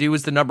Pitts can do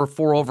as the number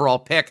 4 overall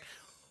pick.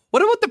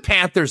 What about the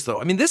Panthers,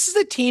 though? This is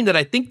a team that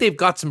I think they've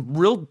got some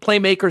real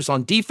playmakers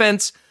on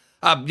defense.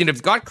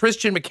 They've got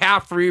Christian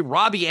McCaffrey,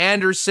 Robbie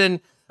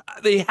Anderson.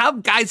 They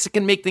have guys that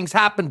can make things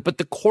happen, but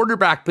the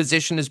quarterback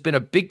position has been a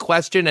big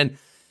question. And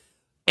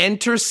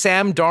enter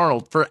Sam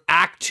Darnold for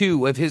Act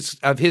 2 of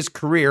his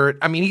career.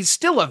 He's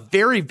still a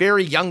very,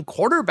 very young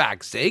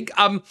quarterback, Zig.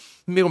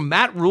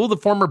 Matt Rule, the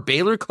former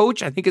Baylor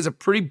coach, I think is a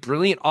pretty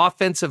brilliant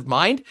offensive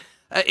mind.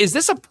 Is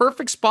this a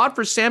perfect spot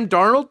for Sam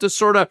Darnold to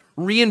sort of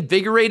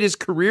reinvigorate his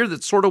career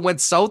that sort of went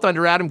south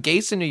under Adam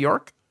Gase in New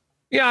York?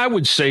 Yeah, I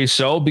would say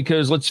so,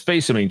 because let's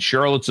face it, I mean,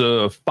 Charlotte's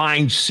a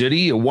fine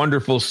city, a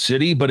wonderful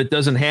city, but it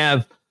doesn't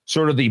have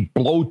sort of the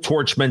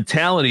blowtorch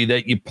mentality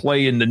that you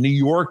play in the New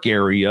York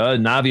area.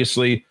 And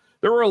obviously,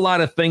 there were a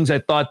lot of things I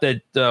thought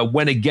that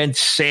went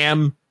against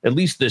Sam, at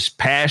least this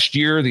past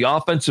year. The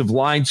offensive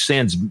line,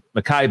 sans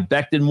Mekhi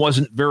Becton,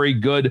 wasn't very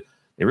good.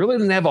 They really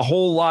didn't have a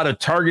whole lot of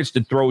targets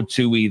to throw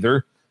to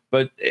either.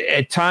 But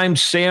at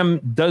times, Sam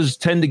does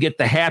tend to get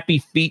the happy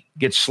feet,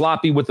 get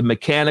sloppy with the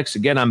mechanics.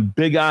 Again, I'm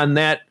big on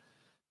that.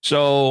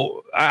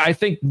 So I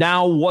think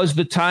now was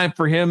the time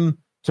for him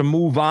to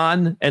move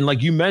on. And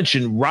like you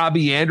mentioned,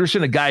 Robbie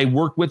Anderson, a guy he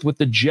worked with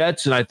the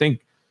Jets. And I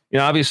think,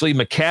 obviously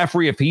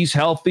McCaffrey, if he's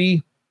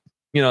healthy,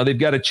 they've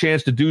got a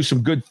chance to do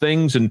some good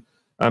things, and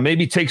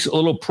maybe takes a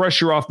little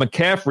pressure off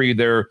McCaffrey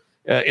there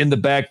in the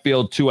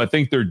backfield too. I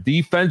think their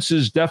defense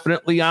is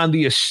definitely on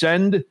the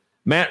ascend.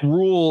 Matt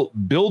Rule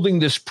building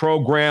this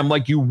program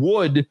like you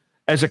would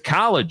as a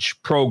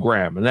college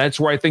program. And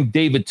that's where I think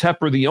David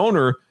Tepper, the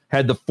owner,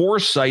 had the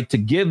foresight to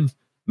give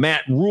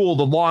Matt Rule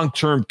the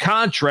long-term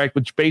contract,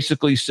 which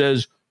basically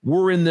says,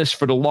 we're in this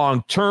for the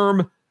long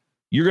term.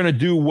 You're going to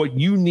do what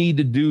you need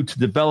to do to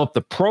develop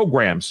the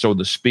program, so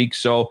to speak.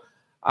 So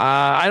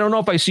I don't know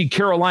if I see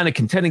Carolina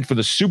contending for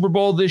the Super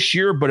Bowl this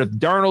year, but if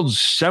Darnold's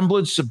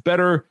semblance of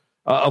better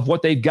of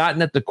what they've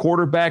gotten at the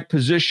quarterback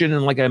position,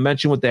 and like I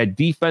mentioned with that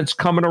defense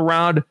coming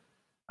around,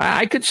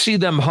 I could see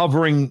them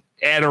hovering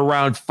at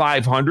around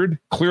 500,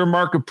 clear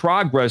mark of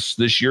progress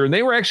this year. And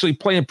they were actually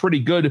playing pretty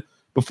good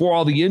before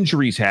all the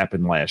injuries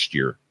happened last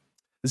year.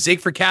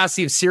 Zig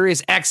Fracassi of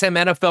Sirius XM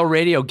NFL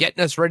Radio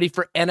getting us ready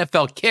for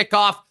NFL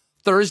kickoff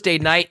Thursday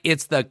night.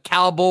 It's the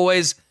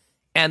Cowboys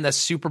and the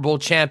Super Bowl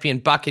champion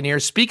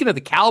Buccaneers. Speaking of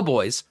the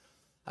Cowboys,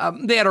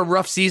 they had a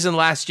rough season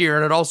last year,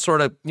 and it all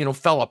sort of,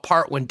 fell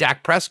apart when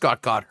Dak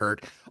Prescott got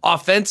hurt.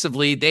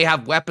 Offensively, they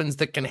have weapons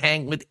that can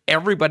hang with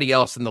everybody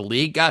else in the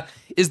league.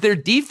 Is their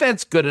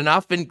defense good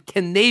enough, and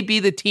can they be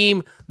the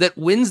team that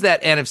wins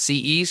that NFC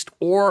East,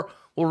 or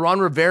will Ron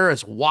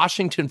Rivera's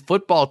Washington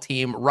football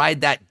team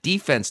ride that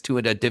defense to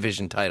a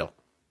division title?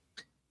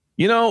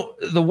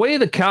 The way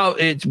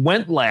it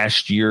went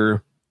last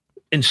year,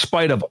 in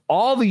spite of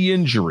all the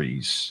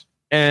injuries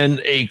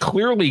and a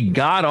clearly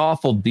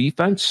god-awful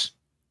defense,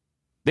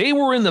 they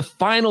were in the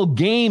final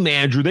game,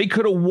 Andrew. They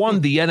could have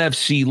won the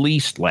NFC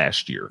least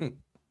last year.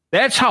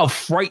 That's how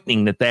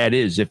frightening that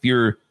is, if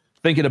you're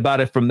thinking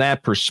about it from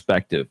that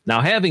perspective.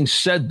 Now, having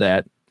said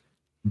that,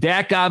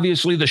 Dak,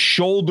 obviously, the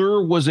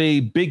shoulder was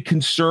a big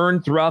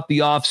concern throughout the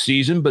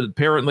offseason, but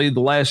apparently the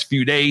last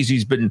few days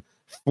he's been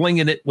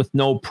flinging it with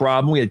no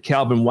problem. We had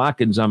Calvin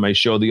Watkins on my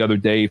show the other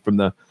day from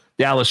the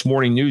Dallas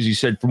Morning News. He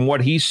said from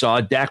what he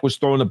saw, Dak was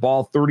throwing the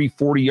ball 30,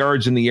 40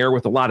 yards in the air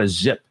with a lot of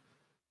zip.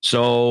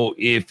 So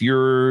if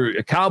you're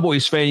a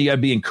Cowboys fan, you got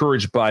to be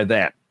encouraged by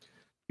that.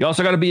 You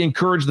also got to be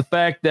encouraged the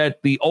fact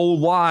that the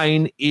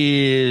O-line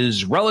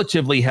is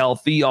relatively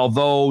healthy,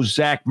 although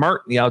Zach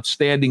Martin, the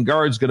outstanding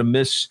guard, is going to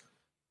miss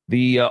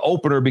the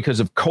opener because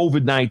of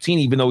COVID-19,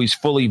 even though he's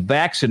fully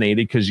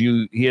vaccinated, because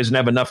he doesn't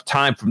have enough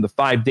time from the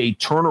 5-day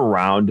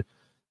turnaround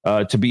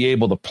to be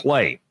able to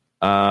play.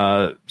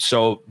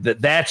 So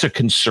that's a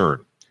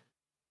concern.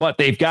 But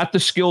they've got the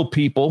skilled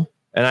people.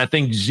 And I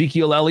think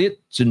Ezekiel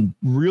Elliott's in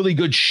really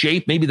good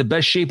shape, maybe the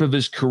best shape of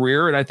his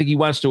career. And I think he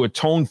wants to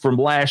atone from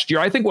last year.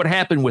 I think what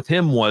happened with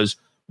him was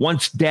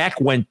once Dak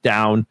went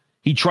down,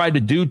 he tried to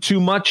do too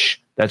much.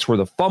 That's where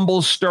the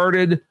fumbles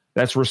started.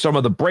 That's where some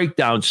of the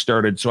breakdowns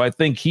started. So I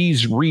think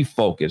he's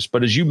refocused.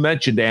 But as you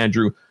mentioned,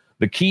 Andrew,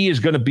 the key is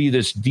going to be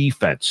this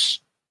defense.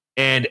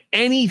 And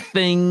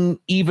anything,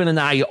 even an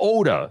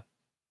iota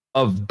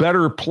of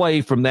better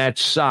play from that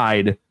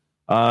side,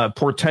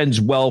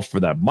 portends well for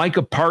them.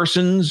 Micah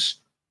Parsons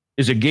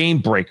is a game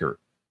breaker.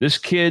 This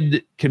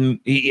kid can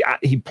he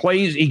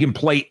can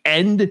play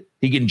end.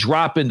 He can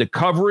drop into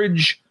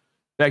coverage.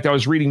 In fact, I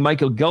was reading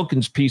Michael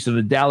Gelkin's piece of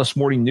the Dallas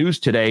Morning News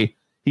today.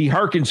 He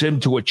harkens him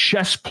to a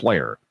chess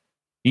player.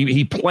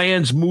 He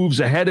plans moves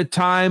ahead of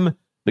time.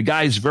 The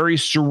guy's very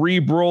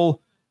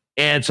cerebral,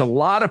 and it's a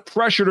lot of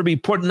pressure to be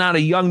putting on a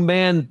young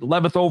man,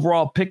 11th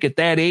overall pick at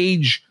that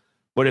age.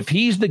 But if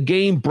he's the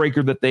game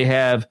breaker that they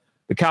have,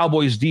 the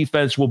Cowboys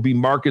defense will be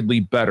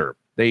markedly better.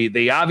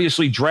 They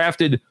obviously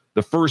drafted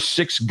the first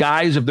 6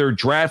 guys of their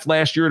draft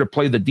last year to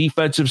play the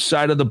defensive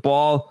side of the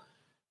ball.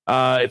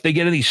 If they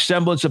get any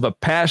semblance of a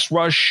pass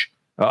rush,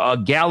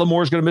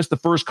 Gallimore is going to miss the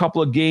first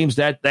couple of games.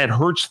 That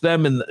hurts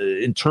them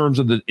in terms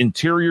of the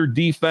interior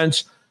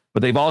defense. But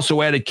they've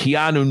also added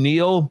Keanu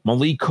Neal,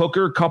 Malik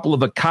Hooker, a couple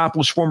of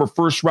accomplished former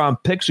first-round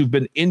picks who've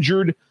been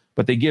injured,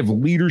 but they give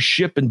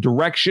leadership and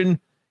direction.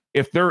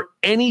 If they're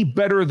any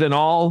better than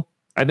all,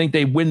 I think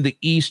they win the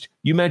East.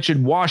 You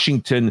mentioned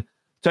Washington.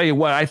 Tell you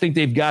what, I think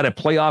they've got a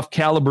playoff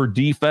caliber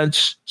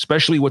defense,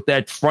 especially with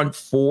that front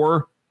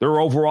four. They're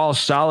overall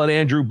solid,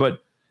 Andrew.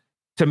 But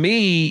to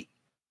me,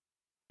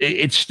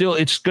 it's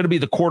going to be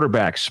the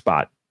quarterback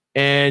spot.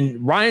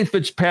 And Ryan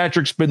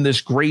Fitzpatrick's been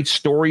this great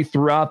story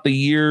throughout the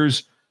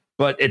years.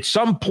 But at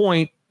some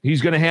point,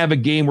 he's going to have a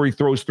game where he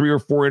throws 3 or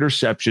 4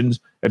 interceptions,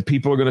 and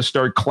people are going to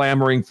start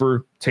clamoring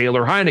for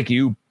Taylor Heineke,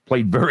 who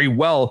played very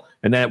well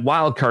in that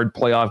wild card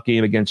playoff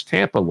game against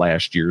Tampa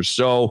last year.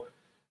 So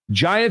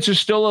Giants are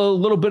still a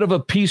little bit of a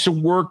piece of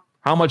work.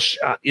 How much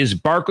is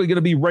Barkley going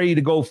to be ready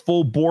to go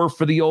full bore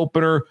for the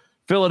opener?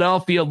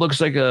 Philadelphia looks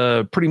like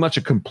pretty much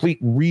a complete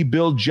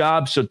rebuild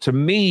job. So to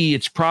me,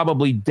 it's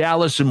probably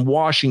Dallas and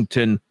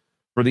Washington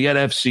for the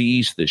NFC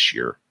East this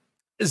year.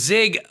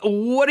 Zig,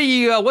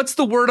 what's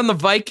the word on the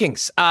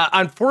Vikings?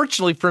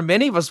 Unfortunately, for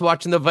many of us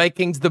watching the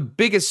Vikings, the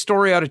biggest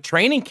story out of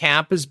training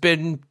camp has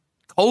been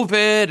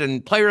COVID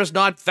and players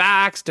not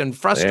vaxxed and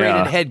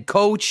frustrated head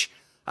coach.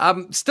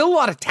 Still a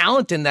lot of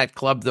talent in that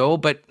club, though,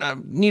 but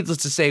needless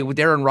to say, with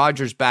Aaron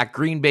Rodgers back,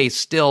 Green Bay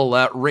still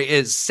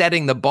is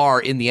setting the bar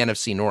in the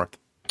NFC North.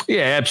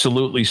 Yeah,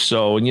 absolutely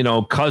so.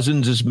 And,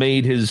 Cousins has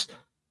made his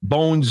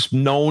bones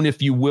known,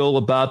 if you will,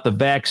 about the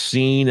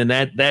vaccine, and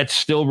that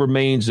still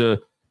remains a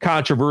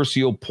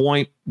controversial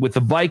point. With the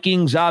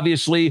Vikings,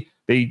 obviously,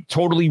 they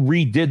totally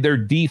redid their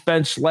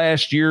defense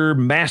last year,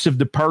 massive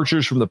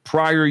departures from the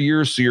prior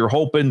year, so you're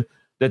hoping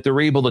that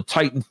they're able to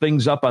tighten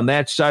things up on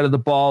that side of the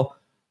ball.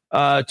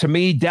 To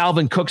me,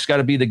 Dalvin Cook's got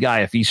to be the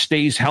guy. If he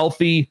stays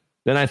healthy,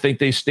 then I think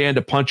they stand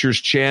a puncher's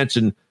chance,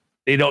 and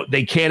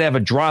they can't have a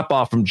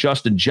drop-off from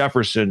Justin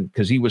Jefferson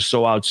because he was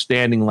so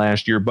outstanding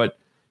last year. But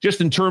just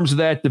in terms of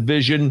that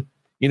division,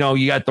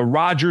 you got the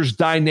Rodgers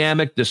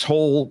dynamic, this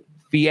whole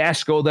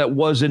fiasco that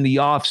was in the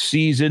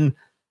offseason.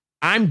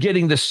 I'm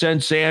getting the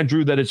sense,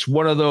 Andrew, that it's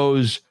one of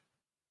those,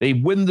 they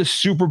win the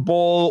Super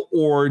Bowl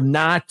or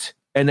not,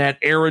 and that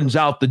Aaron's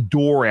out the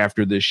door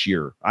after this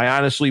year. I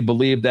honestly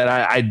believe that.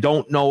 I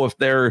don't know if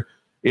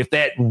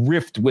that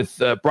rift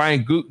with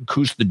Brian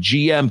Gutekunst, the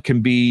GM,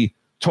 can be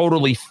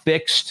totally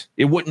fixed.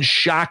 It wouldn't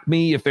shock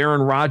me if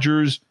Aaron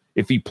Rodgers,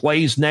 if he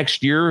plays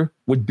next year,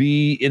 would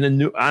be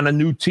on a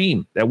new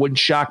team. That wouldn't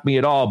shock me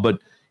at all. But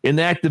in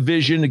that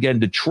division, again,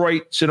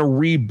 Detroit's in a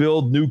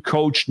rebuild, new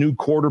coach, new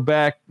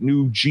quarterback,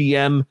 new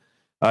GM.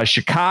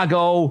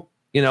 Chicago,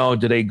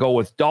 do they go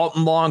with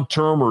Dalton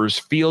long-term, or is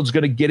Fields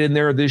going to get in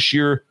there this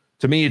year?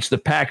 To me, it's the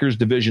Packers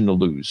division to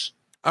lose.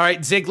 All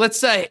right, Zig,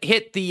 let's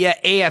hit the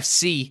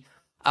AFC.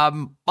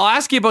 I'll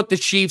ask you about the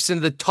Chiefs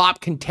and the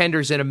top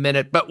contenders in a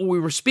minute, but we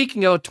were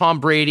speaking about Tom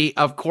Brady.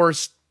 Of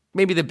course,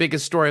 maybe the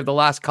biggest story of the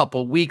last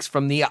couple of weeks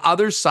from the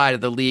other side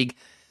of the league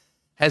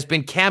has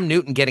been Cam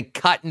Newton getting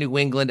cut in New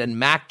England and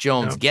Mac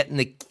Jones getting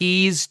the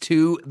keys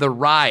to the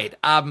ride.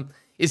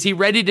 Is he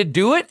ready to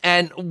do it?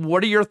 And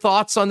what are your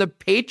thoughts on the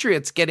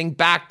Patriots getting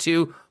back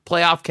to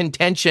playoff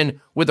contention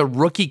with a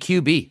rookie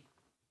QB?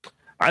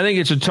 I think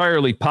it's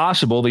entirely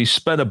possible. They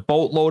spent a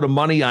boatload of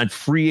money on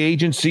free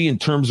agency in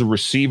terms of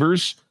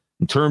receivers,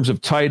 in terms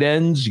of tight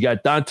ends. You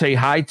got Dante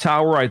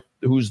Hightower,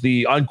 who's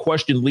the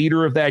unquestioned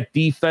leader of that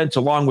defense,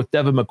 along with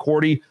Devin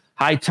McCourty.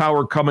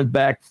 Hightower coming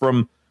back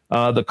from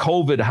the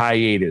COVID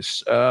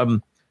hiatus.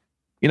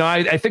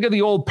 I think of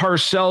the old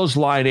Parcells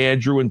line,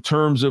 Andrew, in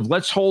terms of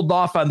let's hold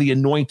off on the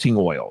anointing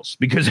oils,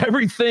 because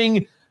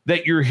everything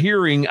that you're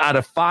hearing out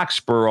of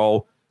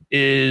Foxborough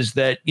is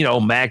that,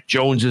 Mac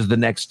Jones is the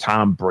next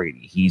Tom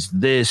Brady. He's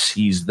this,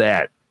 he's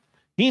that.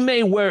 He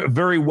may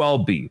very well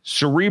be.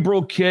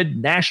 Cerebral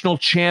kid, national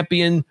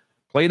champion,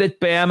 played at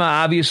Bama,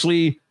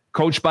 obviously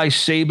coached by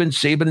Saban.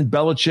 Saban and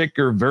Belichick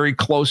are very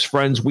close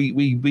friends.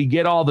 We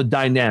get all the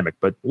dynamic,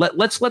 but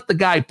let's let the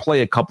guy play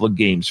a couple of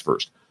games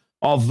first.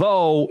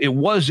 Although it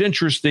was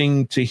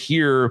interesting to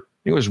hear,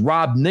 it was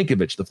Rob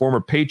Ninkovich, the former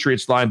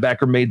Patriots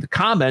linebacker, made the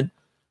comment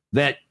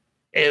that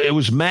it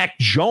was Mac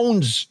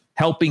Jones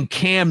helping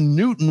Cam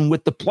Newton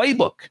with the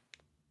playbook.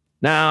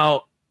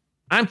 Now,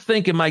 I'm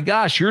thinking, my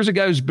gosh, here's a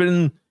guy who's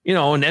been,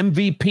 an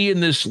MVP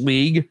in this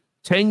league,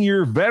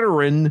 10-year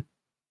veteran.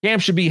 Cam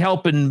should be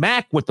helping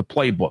Mac with the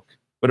playbook.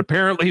 But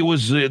apparently it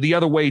was the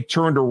other way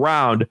turned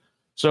around.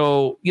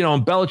 So,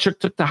 Belichick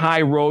took the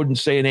high road and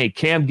saying, hey,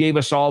 Cam gave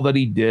us all that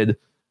he did.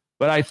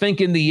 But I think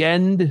in the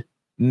end,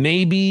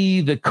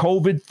 maybe the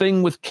COVID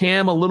thing with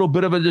Cam, a little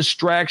bit of a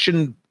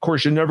distraction. Of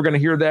course, you're never going to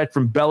hear that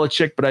from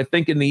Belichick. But I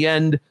think in the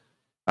end,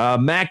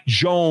 Mac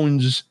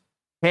Jones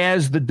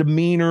has the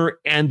demeanor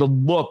and the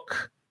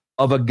look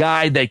of a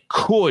guy that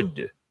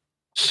could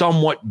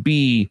somewhat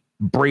be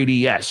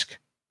Brady-esque.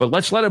 But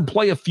let's let him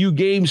play a few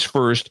games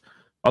first.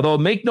 Although,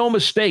 make no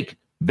mistake,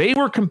 they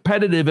were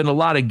competitive in a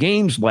lot of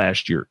games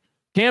last year.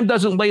 Cam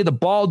doesn't lay the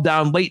ball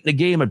down late in the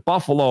game at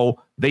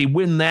Buffalo. They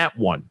win that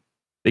one.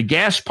 They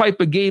gas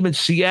pipe a game in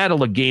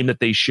Seattle, a game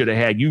that they should have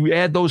had. You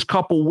had those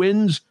couple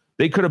wins,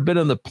 they could have been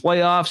in the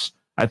playoffs.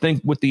 I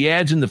think with the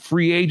ads in the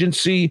free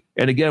agency,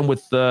 and again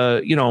with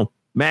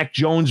Mac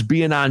Jones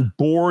being on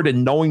board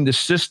and knowing the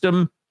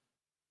system,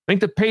 I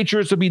think the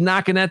Patriots will be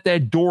knocking at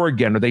that door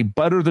again. Are they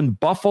better than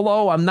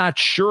Buffalo? I'm not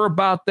sure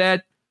about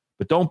that,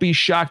 but don't be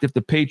shocked if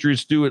the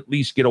Patriots do at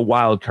least get a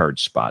wild card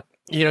spot.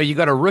 You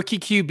got a rookie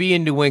QB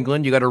in New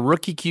England. You got a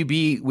rookie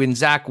QB when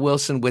Zach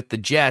Wilson with the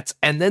Jets.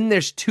 And then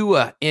there's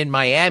Tua in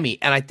Miami.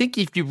 And I think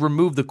if you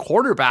remove the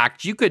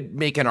quarterbacks, you could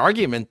make an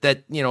argument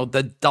that,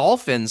 the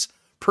Dolphins,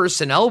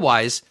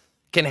 personnel-wise,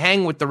 can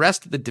hang with the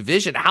rest of the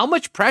division. How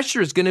much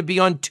pressure is going to be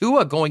on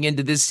Tua going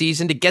into this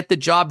season to get the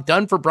job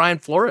done for Brian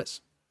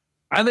Flores?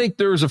 I think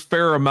there's a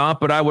fair amount,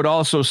 but I would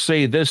also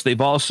say this. They've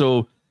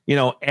also,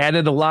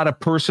 added a lot of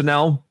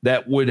personnel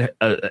that would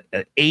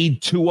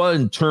aid Tua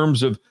in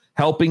terms of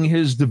helping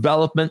his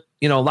development.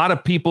 A lot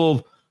of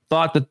people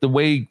thought that the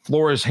way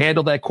Flores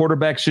handled that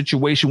quarterback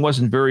situation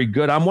wasn't very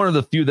good. I'm one of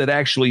the few that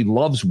actually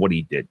loves what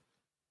he did.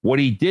 What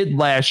he did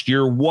last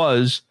year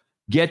was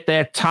get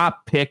that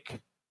top pick.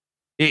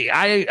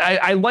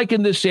 I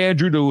liken this,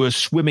 Andrew, to a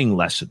swimming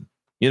lesson.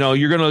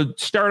 You're going to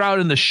start out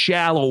in the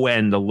shallow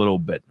end a little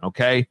bit,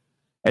 okay?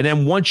 And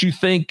then once you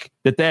think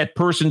that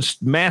person's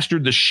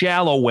mastered the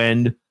shallow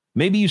end,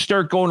 maybe you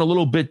start going a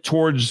little bit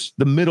towards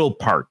the middle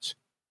part.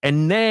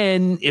 And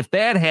then if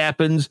that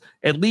happens,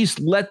 at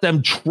least let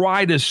them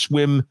try to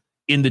swim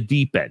in the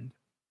deep end.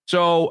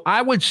 So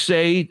I would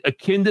say,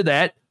 akin to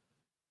that,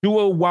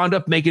 Tua wound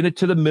up making it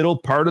to the middle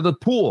part of the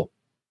pool.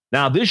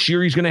 Now, this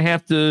year, he's going to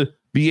have to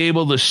be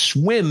able to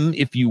swim,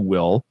 if you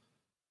will,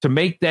 to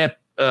make that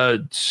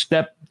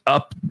step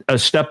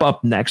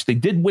up next. They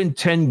did win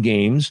 10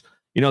 games.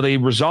 They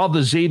resolved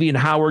the Xavier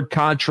Howard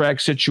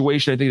contract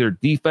situation. I think their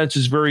defense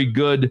is very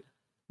good.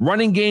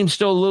 Running game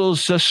still a little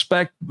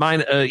suspect,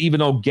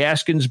 even though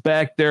Gaskin's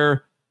back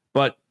there.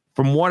 But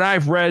from what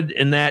I've read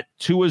in that,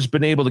 Tua's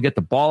been able to get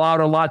the ball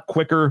out a lot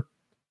quicker.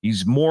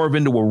 He's more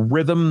into a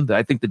rhythm.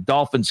 I think the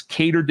Dolphins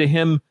catered to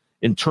him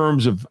in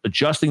terms of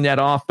adjusting that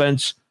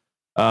offense.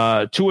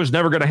 Tua's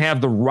never going to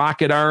have the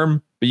rocket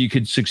arm, but you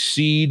could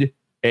succeed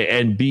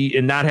and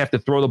not have to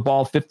throw the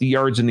ball 50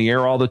 yards in the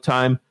air all the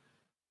time.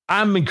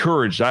 I'm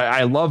encouraged.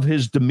 I love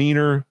his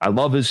demeanor. I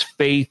love his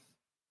faith.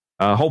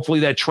 Hopefully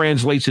that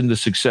translates into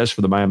success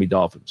for the Miami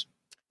Dolphins.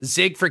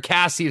 Zig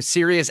Fracassi of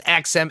Sirius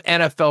XM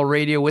NFL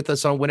Radio with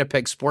us on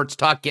Winnipeg Sports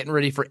Talk, getting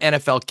ready for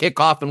NFL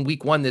kickoff in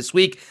week 1 this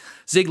week.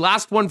 Zig,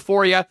 last one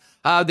for you.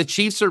 The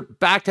Chiefs are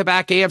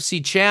back-to-back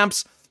AFC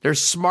champs. They're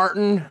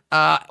smarting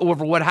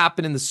over what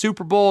happened in the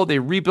Super Bowl. They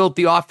rebuilt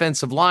the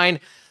offensive line.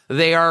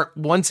 They are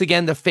once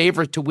again the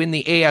favorite to win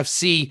the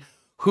AFC.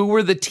 Who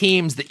are the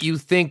teams that you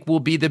think will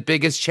be the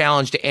biggest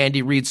challenge to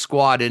Andy Reid's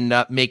squad in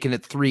making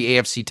it 3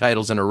 AFC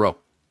titles in a row?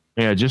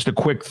 Yeah, just a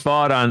quick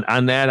thought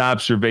on that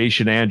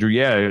observation, Andrew.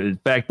 Yeah, in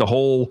fact, the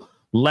whole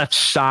left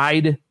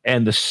side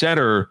and the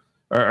center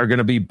are going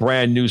to be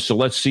brand new. So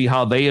let's see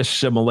how they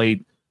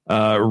assimilate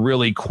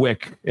really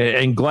quick.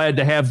 And glad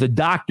to have the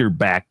doctor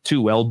back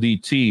too,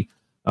 LDT,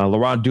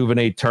 Laurent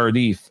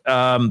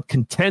Duvernay-Tardif.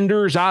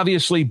 Contenders,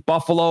 obviously,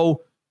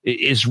 Buffalo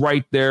is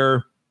right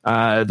there.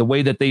 The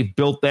way that they've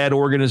built that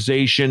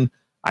organization,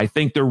 I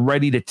think they're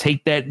ready to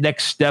take that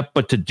next step.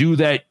 But to do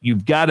that,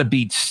 you've got to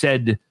beat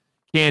said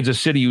Kansas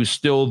City, who's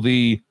still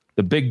the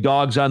big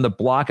dogs on the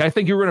block. I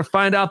think you're going to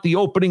find out the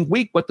opening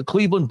week what the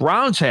Cleveland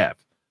Browns have.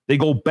 They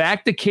go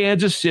back to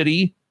Kansas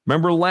City.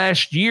 Remember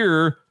last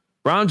year,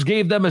 Browns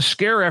gave them a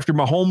scare after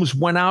Mahomes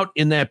went out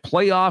in that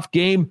playoff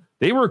game.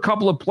 They were a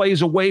couple of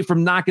plays away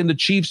from knocking the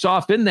Chiefs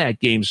off in that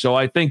game. So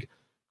I think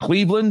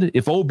Cleveland,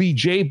 if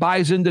OBJ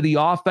buys into the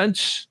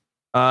offense,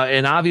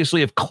 and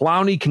obviously if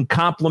Clowney can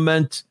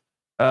complement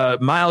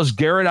Myles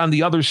Garrett on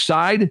the other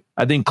side,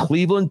 I think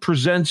Cleveland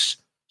presents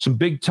some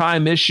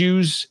big-time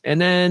issues. And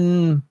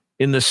then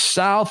in the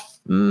South,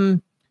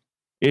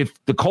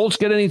 if the Colts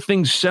get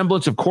anything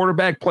semblance of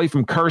quarterback play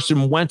from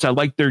Carson Wentz, I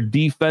like their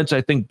defense. I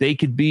think they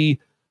could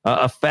be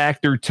a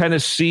factor.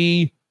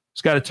 Tennessee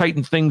has got to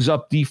tighten things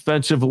up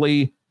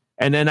defensively.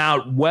 And then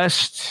out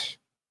west,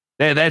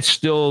 that's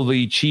still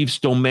the Chiefs'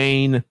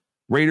 domain.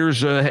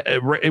 Raiders and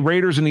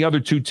the other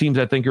two teams,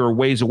 I think, are a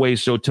ways away.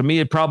 So to me,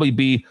 it'd probably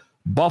be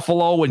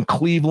Buffalo and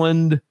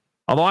Cleveland.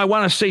 Although I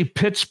want to say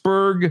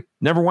Pittsburgh,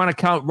 never want to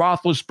count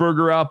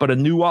Roethlisberger out, but a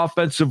new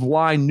offensive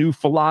line, new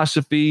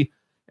philosophy,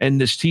 and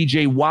this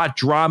TJ Watt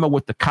drama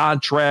with the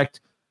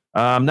contract.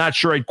 I'm not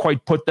sure I'd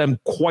quite put them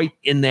quite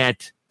in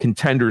that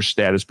contender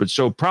status, but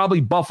so probably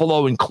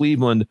Buffalo and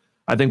Cleveland,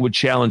 I think, would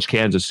challenge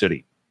Kansas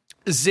City.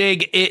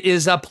 Zig, it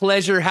is a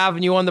pleasure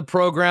having you on the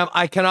program.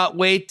 I cannot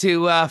wait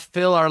to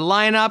fill our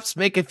lineups,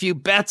 make a few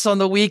bets on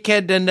the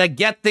weekend, and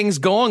get things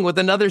going with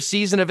another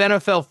season of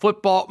NFL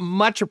football.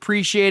 Much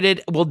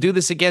appreciated. We'll do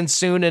this again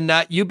soon, and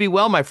you be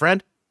well, my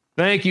friend.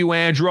 Thank you,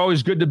 Andrew.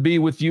 Always good to be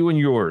with you and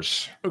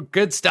yours.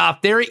 Good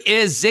stuff. There he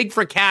is, Zig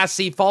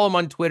Fracassi. Follow him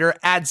on Twitter,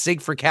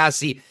 @Zig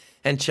Fracassi,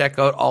 and check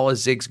out all of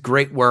Zig's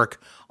great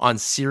work on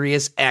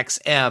Sirius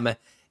XM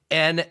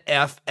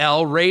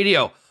NFL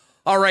Radio.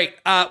 All right,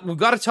 we've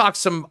got to talk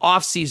some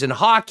off-season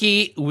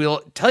hockey.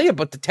 We'll tell you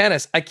about the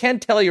tennis. I can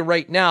tell you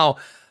right now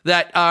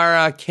that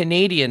our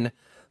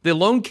the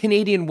lone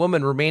Canadian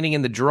woman remaining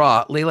in the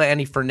draw, Leila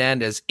Annie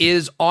Fernandez,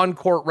 is on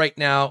court right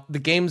now. The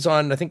game's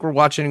on, I think we're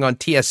watching on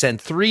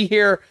TSN 3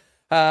 here.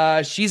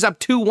 She's up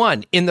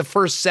 2-1 in the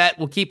first set.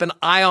 We'll keep an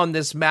eye on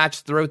this match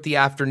throughout the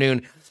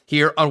afternoon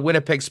here on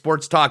Winnipeg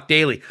Sports Talk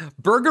Daily.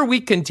 Burger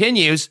Week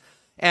continues.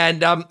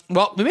 And,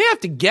 we may have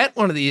to get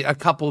a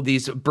couple of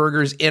these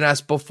burgers in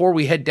us before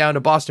we head down to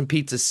Boston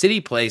Pizza City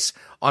Place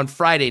on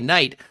Friday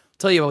night. I'll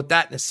tell you about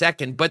that in a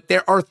second. But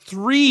there are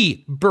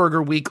 3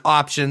 Burger Week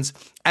options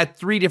at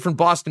 3 different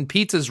Boston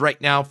pizzas right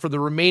now for the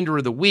remainder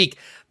of the week.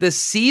 The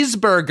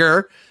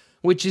Caesburger,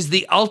 which is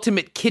the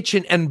ultimate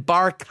kitchen and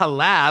bar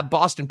collab.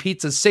 Boston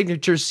Pizza's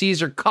signature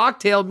Caesar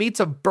cocktail meets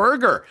a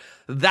burger.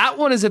 That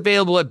one is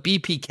available at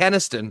BP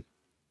Keniston.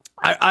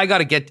 I got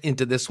to get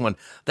into this one.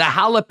 The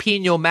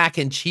jalapeno mac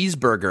and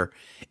cheeseburger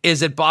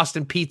is at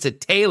Boston Pizza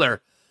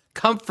Taylor.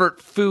 Comfort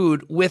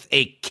food with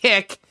a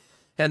kick.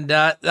 And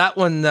that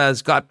one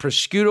has got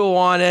prosciutto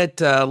on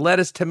it,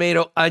 lettuce,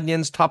 tomato,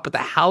 onions, topped with the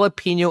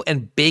jalapeno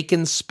and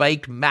bacon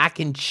spiked mac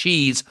and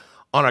cheese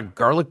on a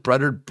garlic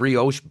buttered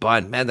brioche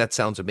bun. Man, that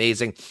sounds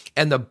amazing.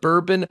 And the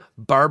bourbon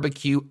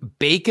barbecue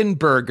bacon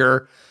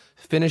burger,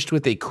 finished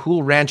with a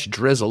Cool Ranch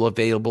drizzle,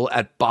 available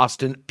at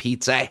Boston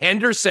Pizza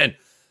Henderson.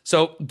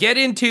 So get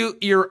into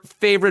your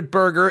favorite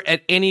burger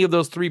at any of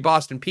those 3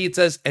 Boston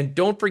pizzas. And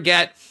don't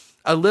forget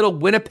a little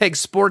Winnipeg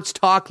Sports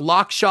Talk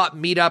Lock Shop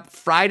meetup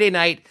Friday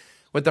night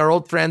with our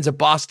old friends at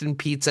Boston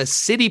Pizza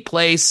City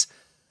Place.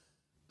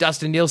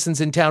 Dustin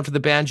Nielsen's in town for the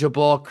Banjo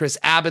Bowl. Chris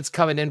Abbott's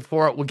coming in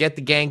for it. We'll get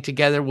the gang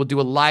together. We'll do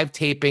a live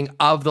taping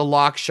of the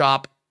Lock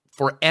Shop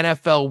for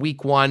NFL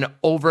Week 1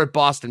 over at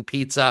Boston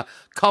Pizza.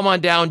 Come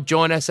on down,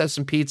 join us, have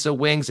some pizza,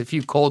 wings, a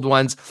few cold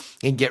ones,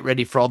 and get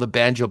ready for all the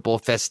Banjo Bowl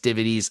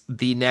festivities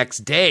the next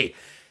day.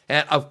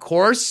 And of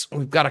course,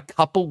 we've got a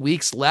couple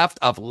weeks left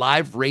of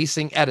live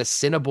racing at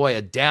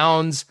Assiniboia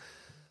Downs.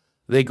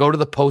 They go to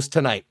the Post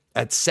tonight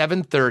at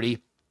 7:30.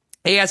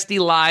 ASD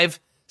Live,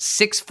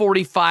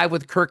 6:45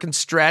 with Kirk and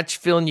Stretch,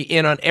 filling you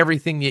in on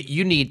everything that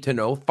you need to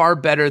know. Far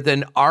better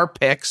than our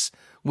picks,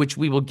 which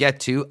we will get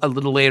to a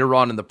little later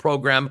on in the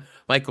program.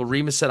 Michael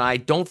Remus and I.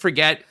 Don't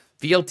forget,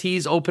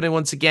 VLT's opening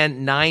once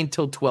again, 9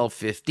 till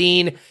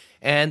 12:15.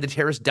 And the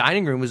Terrace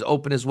Dining Room is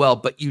open as well.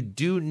 But you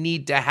do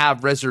need to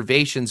have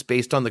reservations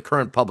based on the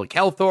current public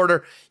health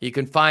order. You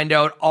can find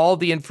out all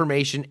the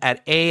information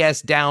at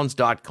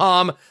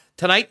asdowns.com.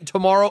 Tonight and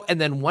tomorrow, and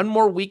then one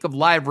more week of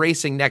live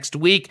racing next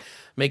week.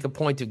 Make a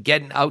point of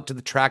getting out to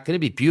the track. Going to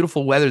be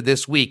beautiful weather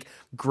this week.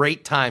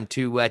 Great time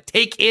to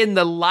take in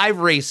the live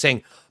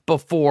racing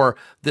before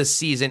the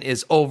season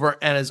is over.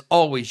 And as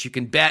always, you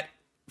can bet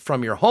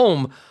from your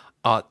home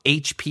on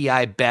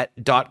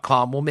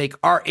hpibet.com. We'll make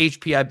our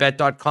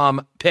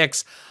hpibet.com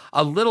picks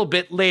a little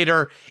bit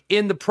later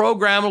in the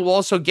program. We'll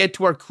also get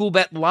to our cool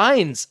bet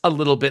lines a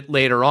little bit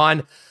later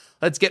on.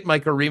 Let's get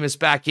Michael Remus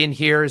back in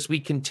here as we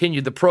continue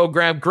the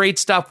program. Great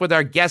stuff with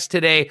our guest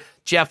today,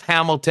 Jeff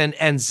Hamilton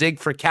and Zig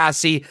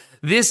Fracassi.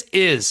 This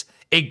is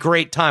a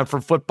great time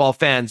for football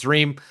fans,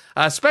 Reem,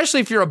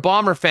 especially if you're a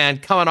Bomber fan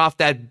coming off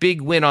that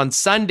big win on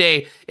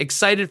Sunday,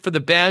 excited for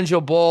the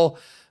Banjo Bowl,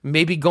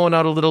 maybe going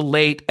out a little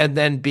late and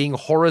then being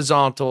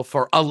horizontal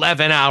for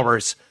 11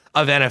 hours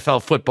of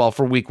NFL football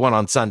for week 1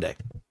 on Sunday.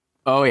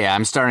 Oh, yeah,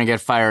 I'm starting to get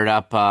fired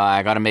up.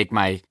 I got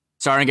to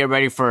starting to get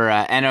ready for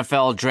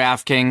NFL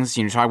DraftKings.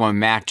 You know, talking about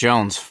Mac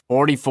Jones,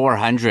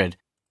 4,400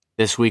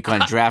 this week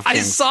on DraftKings. I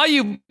saw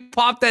you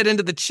pop that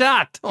into the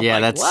chat.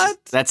 Yeah,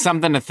 that's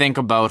something to think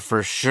about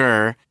for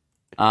sure.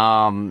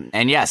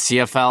 And yeah,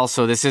 CFL.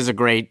 So this is a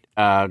great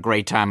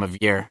time of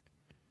year.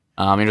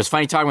 It was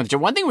funny talking with Joe.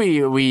 One thing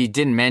we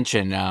didn't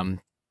mention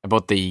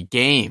about the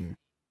game,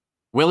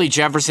 Willie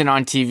Jefferson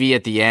on TV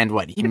at the end.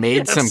 He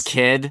made some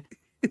kid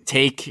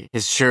take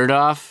his shirt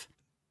off.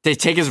 They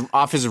take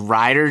off his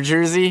Rider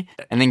jersey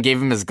and then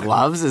gave him his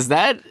gloves. Is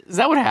that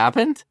what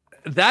happened?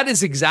 That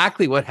is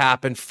exactly what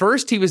happened.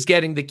 First, he was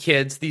getting the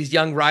kids, these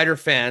young Rider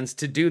fans,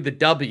 to do the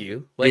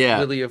W, like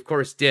Willie, of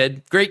course,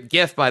 did. Great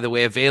gift, by the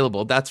way,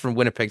 available. That's from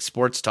Winnipeg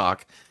Sports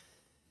Talk.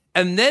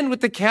 And then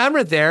with the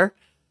camera there,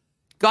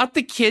 got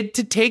the kid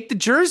to take the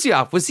jersey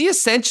off. Was he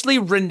essentially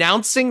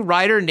renouncing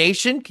Rider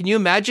Nation? Can you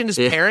imagine his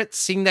parents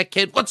seeing that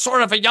kid? What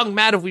sort of a young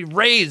man have we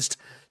raised?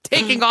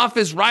 Taking off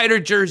his Rider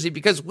jersey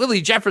because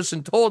Willie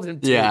Jefferson told him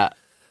to. Yeah.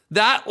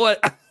 That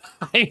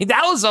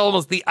was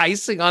almost the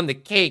icing on the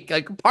cake.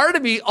 Like, part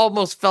of me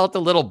almost felt a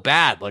little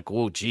bad. Like,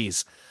 whoa,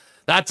 geez,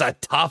 that's a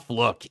tough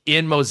look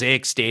in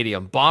Mosaic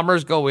Stadium.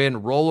 Bombers go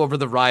in, roll over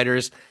the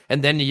Riders,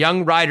 and then the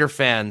young Rider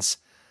fans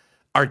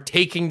are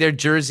taking their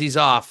jerseys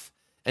off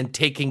and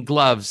taking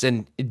gloves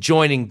and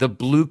joining the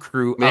Blue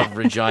Crew of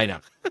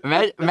Regina.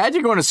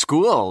 Imagine going to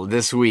school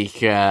this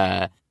week,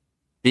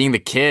 being the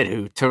kid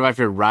who took off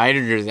your Rider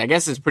jersey. I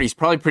guess it's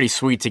probably pretty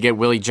sweet to get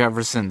Willie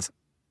Jefferson's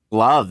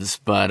gloves,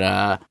 but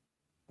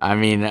I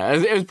mean,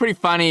 it was a pretty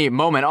funny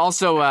moment.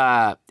 Also,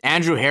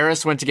 Andrew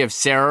Harris went to give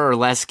Sarah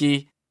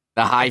Orlesky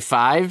the high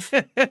five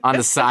on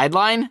the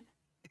sideline,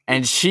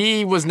 and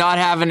she was not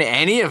having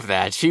any of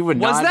that. She would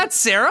not. Was that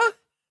Sarah?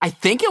 I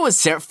think it was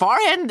Sarah.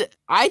 Farhand,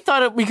 I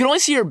thought we could only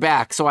see her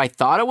back, so I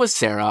thought it was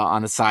Sarah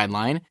on the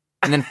sideline.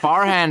 And then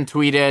Farhand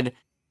tweeted,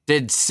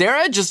 "Did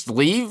Sarah just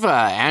leave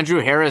Andrew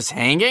Harris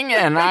hanging?"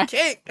 And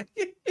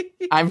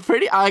I'm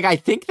pretty I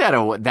think that it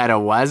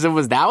was.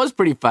 That was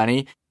pretty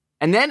funny.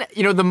 And then,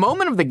 you know, the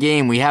moment of the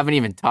game we haven't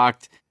even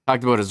talked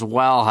about as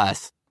well,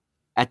 Huss.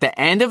 At the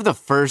end of the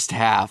first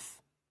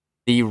half,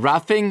 the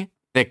roughing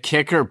the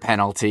kicker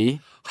penalty,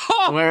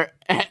 where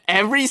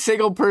every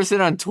single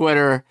person on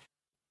Twitter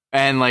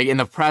And like in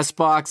the press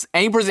box,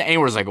 any person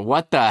anywhere's like,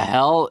 what the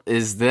hell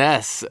is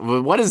this?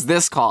 What is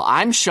this call?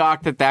 I'm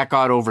shocked that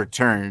got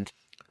overturned.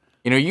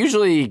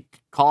 Usually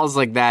calls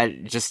like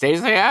that just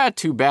stays like,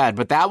 too bad.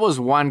 But that was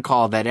one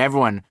call that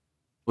everyone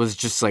was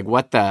just like,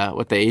 what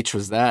the H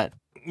was that?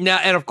 Now,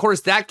 and of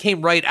course, that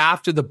came right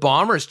after the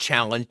Bombers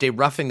challenge, a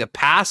roughing the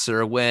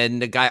passer, when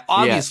the guy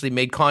obviously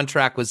made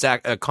contact with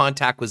Zach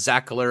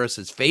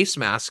Collaros' face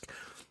mask.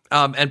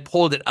 And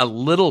pulled it a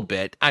little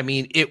bit. I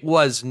mean, it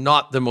was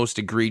not the most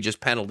egregious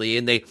penalty,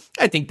 and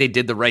I think they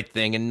did the right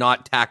thing and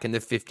not tacking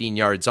the 15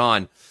 yards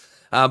on.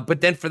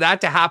 But then for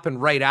that to happen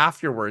right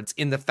afterwards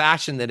in the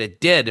fashion that it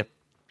did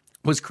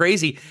was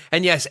crazy.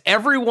 And yes,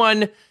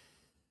 everyone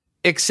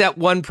except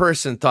one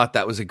person thought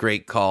that was a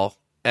great call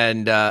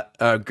and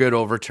a good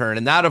overturn.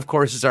 And that, of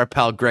course, is our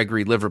pal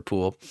Gregory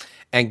Liverpool.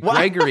 And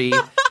Gregory...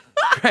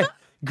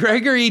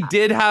 Gregory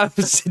did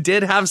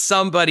have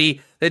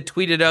somebody that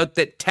tweeted out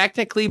that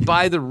technically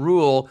by the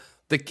rule,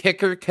 the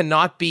kicker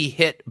cannot be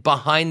hit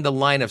behind the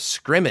line of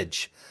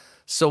scrimmage.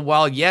 So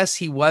while, yes,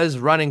 he was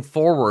running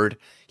forward,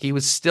 he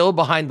was still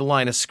behind the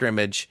line of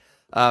scrimmage.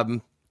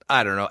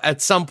 I don't know.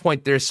 At some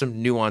point, there's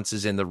some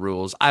nuances in the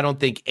rules. I don't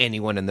think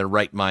anyone in their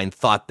right mind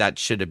thought that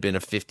should have been a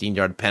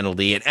 15-yard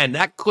penalty. And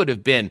that could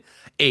have been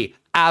a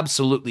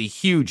absolutely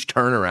huge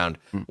turnaround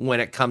when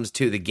it comes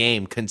to the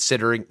game,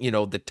 considering,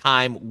 the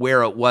time,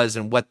 where it was,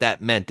 and what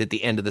that meant at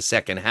the end of the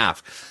second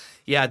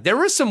half. Yeah, there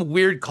were some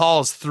weird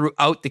calls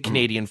throughout the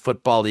Canadian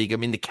Football League. I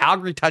mean, the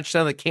Calgary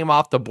touchdown that came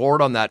off the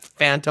board on that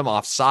phantom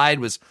offside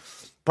was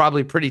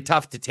probably pretty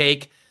tough to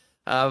take.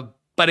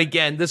 But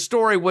again, the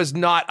story was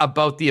not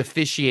about the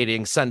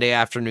officiating Sunday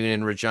afternoon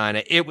in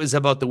Regina. It was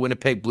about the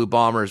Winnipeg Blue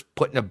Bombers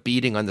putting a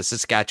beating on the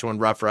Saskatchewan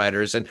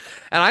Roughriders. And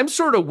I'm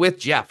sort of with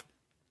Jeff.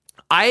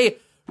 I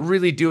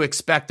really do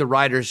expect the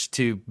Riders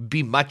to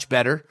be much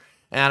better,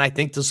 and I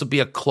think this will be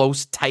a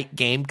close, tight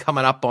game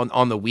coming up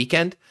on the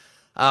weekend,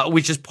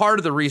 which is part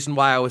of the reason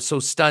why I was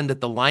so stunned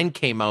that the line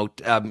came out,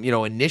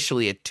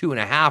 initially at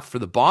 2.5 for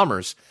the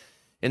Bombers,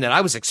 and that I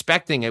was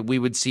expecting it we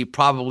would see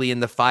probably in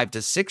the 5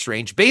 to 6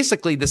 range.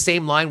 Basically, the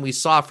same line we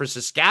saw for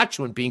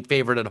Saskatchewan being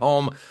favored at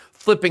home,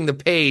 flipping the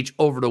page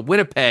over to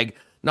Winnipeg.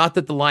 Not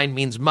that the line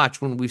means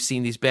much when we've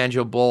seen these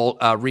Banjo Bowl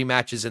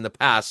rematches in the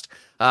past,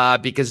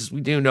 because we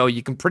do know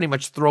you can pretty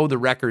much throw the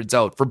records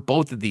out for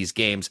both of these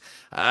games.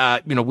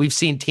 We've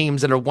seen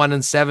teams that are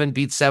 1-7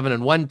 beat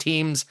 7-1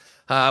 teams.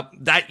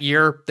 That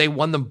year, they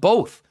won them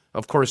both,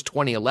 of course,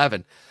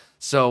 2011.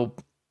 So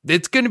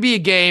it's going to be a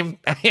game.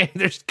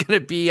 There's going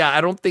to be,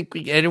 I don't think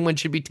anyone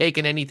should be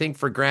taking anything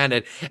for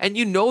granted. And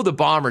the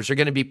Bombers are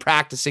going to be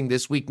practicing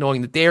this week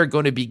knowing that they are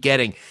going to be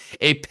getting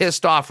a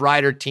pissed off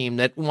Rider team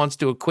that wants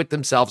to acquit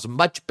themselves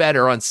much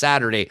better on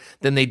Saturday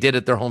than they did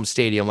at their home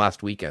stadium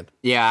last weekend.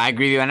 Yeah, I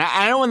agree with you. And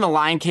I know when the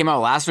line came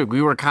out last week,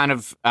 we were kind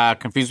of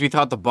confused. We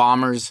thought the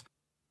Bombers,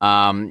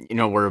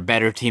 were a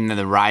better team than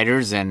the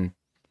Riders, and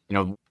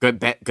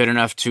good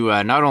enough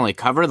to not only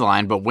cover the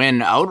line, but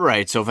win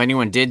outright. So if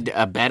anyone did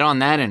bet on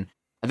that, and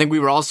I think we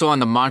were also on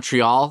the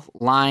Montreal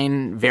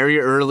line very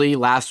early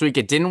last week.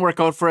 It didn't work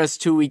out for us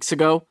 2 weeks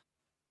ago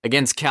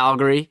against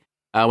Calgary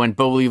when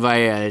Bo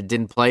Levi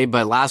didn't play,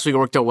 but last week it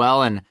worked out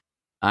well. And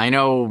I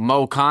know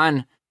Mo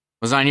Khan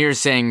was on here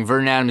saying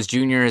Vernon Adams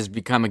Jr. has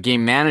become a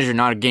game manager,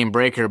 not a game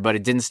breaker, but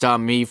it didn't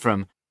stop me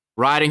from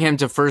riding him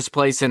to first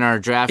place in our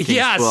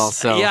DraftKings pool.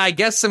 So yeah, I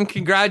guess some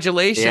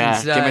congratulations.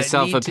 Yeah, give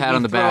myself a pat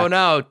on the back. Thrown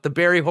out the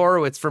Barry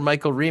Horowitz for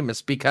Michael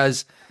Remus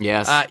because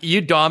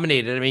you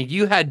dominated. I mean,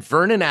 you had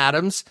Vernon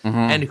Adams,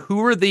 and who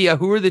were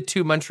the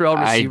two Montreal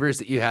receivers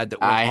that you had?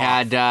 That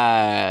went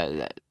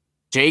had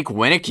Jake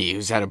Winicky,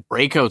 who's had a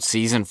breakout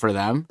season for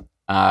them,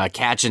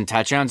 catching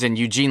touchdowns, and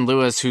Eugene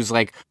Lewis, who's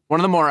like one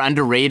of the more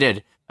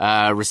underrated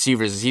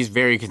receivers. He's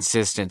very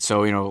consistent.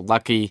 So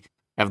lucky.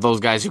 Have those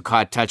guys who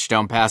caught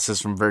touchdown passes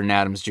from Vernon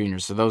Adams Jr.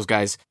 So those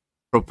guys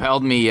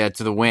propelled me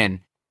to the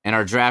win. And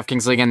our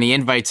DraftKings League, and the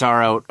invites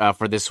are out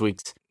for this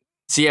week's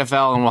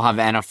CFL, and we'll have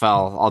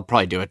NFL. I'll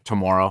probably do it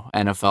tomorrow,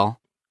 NFL.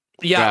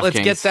 Yeah, let's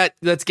get that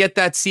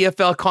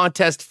CFL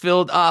contest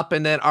filled up,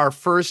 and then our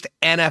first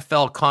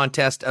NFL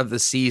contest of the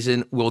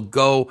season will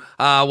go.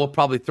 We'll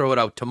probably throw it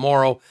out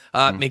tomorrow.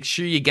 Make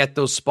sure you get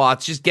those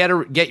spots. Just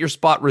get your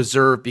spot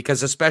reserved,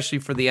 because especially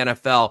for the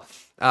NFL,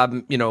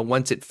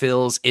 once it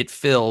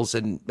fills,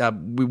 and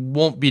we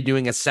won't be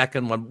doing a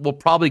second one. We'll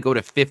probably go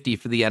to 50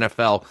 for the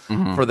NFL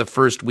for the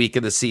first week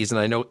of the season.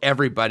 I know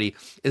everybody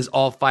is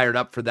all fired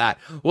up for that.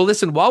 Well,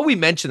 listen, while we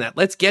mention that,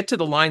 let's get to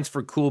the lines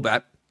for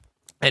CoolBet.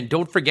 And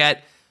don't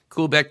forget,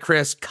 CoolBet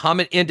Chris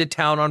coming into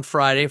town on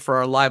Friday for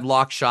our live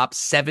lock shop,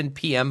 7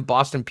 p.m.,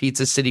 Boston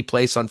Pizza City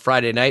Place on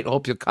Friday night.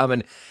 Hope you'll come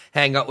and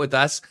hang out with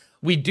us.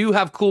 We do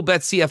have CoolBet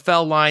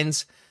CFL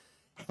lines.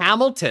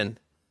 Hamilton,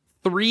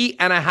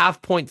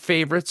 3.5-point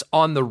favorites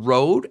on the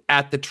road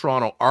at the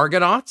Toronto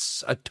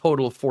Argonauts, a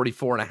total of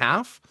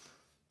 44.5.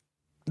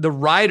 The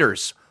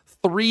Riders,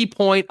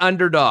 3-point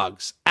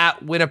underdogs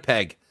at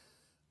Winnipeg.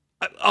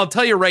 I'll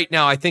tell you right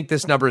now, I think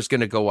this number is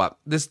going to go up.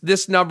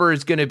 This number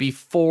is going to be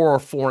 4 or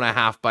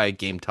 4.5 by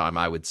game time,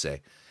 I would say.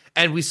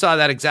 And we saw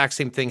that exact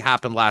same thing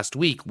happen last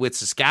week with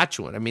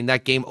Saskatchewan. I mean,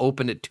 that game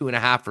opened at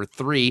 2.5 or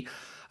 3.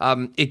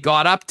 It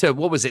got up to,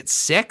 what was it,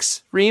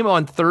 6, Reem,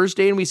 on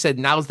Thursday, and we said,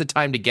 now's the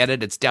time to get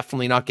it. It's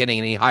definitely not getting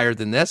any higher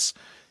than this.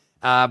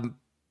 And,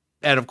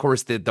 of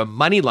course, the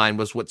money line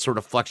was what sort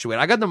of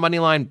fluctuated. I got the money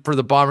line for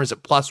the Bombers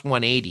at plus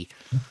 180,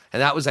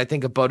 and that was, I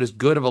think, about as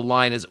good of a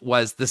line as it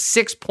was. The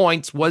 6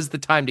 points was the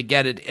time to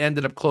get it. It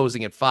ended up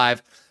closing at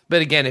 5.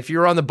 But again, if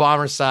you're on the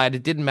Bombers side,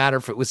 it didn't matter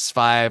if it was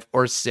 5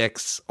 or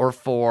 6 or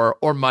 4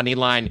 or money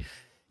line.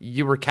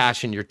 You were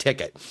cashing your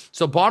ticket.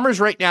 So Bombers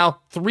right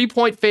now,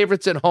 3-point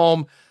favorites at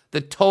home.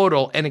 The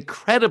total, an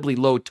incredibly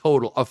low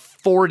total of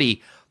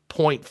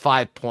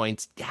 40.5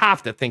 points. You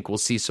have to think we'll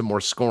see some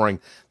more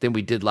scoring than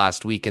we did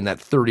last week in that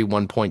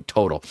 31-point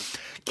total.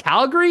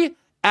 Calgary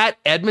at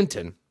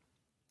Edmonton.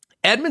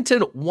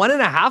 Edmonton,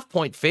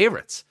 1.5-point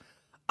favorites.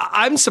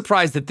 I'm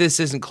surprised that this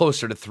isn't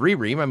closer to 3,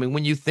 Reem. I mean,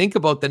 when you think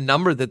about the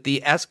number that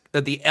the Elks,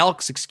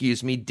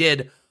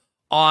 did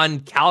on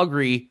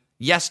Calgary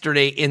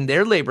yesterday in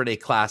their Labor Day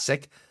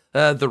Classic,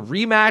 the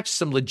rematch,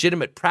 some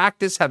legitimate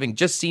practice, having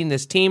just seen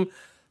this team,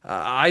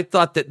 I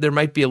thought that there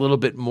might be a little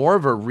bit more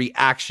of a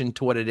reaction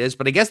to what it is.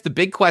 But I guess the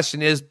big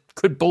question is,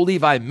 could Bo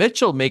Levi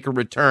Mitchell make a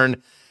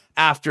return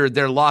after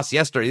their loss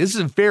yesterday? This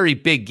is a very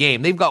big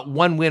game. They've got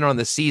 1 win on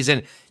the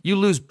season. You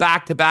lose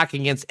back-to-back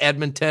against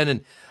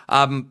Edmonton,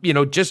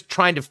 and just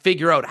trying to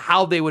figure out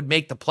how they would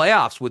make the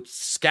playoffs with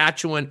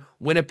Saskatchewan,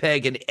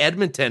 Winnipeg, and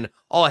Edmonton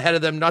all ahead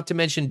of them, not to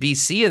mention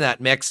BC in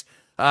that mix.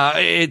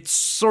 It's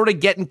sort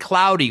of getting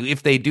cloudy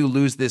if they do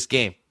lose this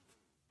game.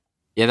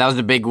 Yeah, that was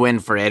a big win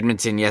for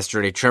Edmonton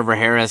yesterday. Trevor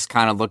Harris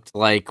kind of looked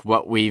like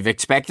what we've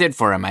expected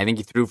for him. I think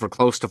he threw for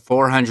close to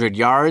 400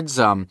 yards.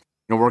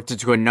 Worked it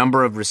to a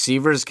number of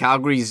receivers.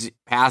 Calgary's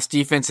pass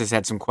defense has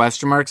had some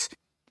question marks.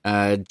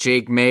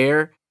 Jake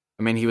Mayer,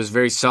 I mean, he was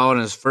very solid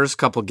in his first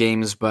couple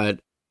games, but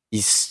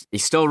he's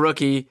still a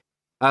rookie.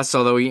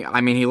 Although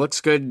he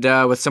looks good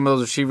with some of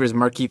those receivers,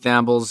 Markeith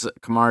Ambles,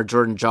 Kamar,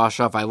 Jordan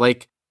Joshoff.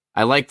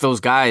 I like those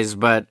guys,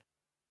 but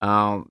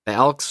the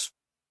Elks,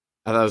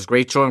 that was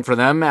great showing for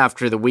them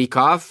after the week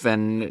off.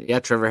 And yeah,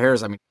 Trevor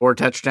Harris, 4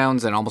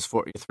 touchdowns and almost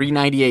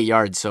 398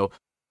 yards. So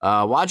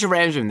watch over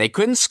Edmonton. They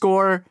couldn't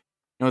score.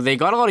 They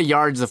got a lot of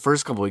yards the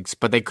first couple weeks,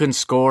 but they couldn't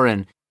score,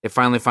 and they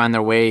finally find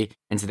their way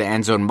into the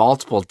end zone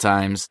multiple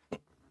times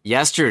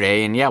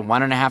yesterday. And yeah,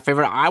 1.5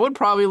 favorite. I would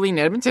probably lean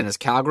Edmonton as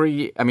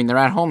Calgary. I mean, they're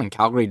at home, and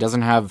Calgary they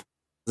have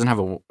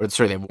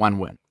 1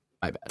 win.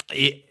 My bad.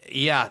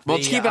 Yeah. Well,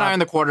 let's keep an eye on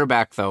the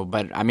quarterback, though.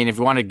 But if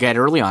you want to get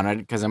early on it,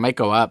 because it might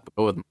go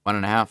with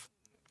 1.5.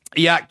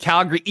 Yeah,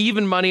 Calgary,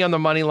 even money on the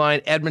money line,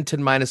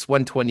 Edmonton minus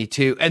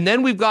 122. And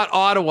then we've got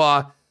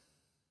Ottawa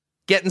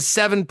getting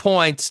 7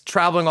 points,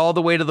 traveling all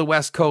the way to the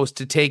West Coast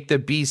to take on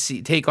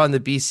the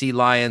BC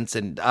Lions.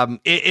 And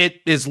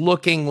it is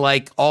looking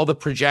like all the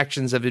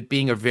projections of it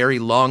being a very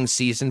long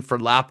season for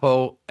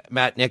Lapo,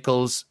 Matt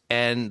Nichols,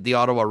 and the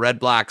Ottawa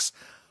Redblacks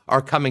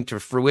are coming to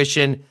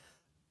fruition.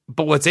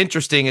 But what's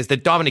interesting is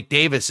that Dominic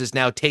Davis is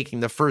now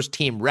taking the first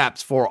team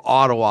reps for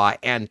Ottawa.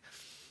 And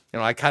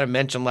I kind of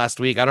mentioned last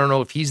week, I don't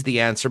know if he's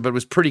the answer, but it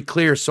was pretty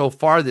clear so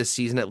far this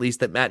season, at least,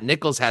 that Matt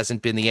Nichols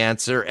hasn't been the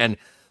answer. And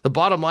the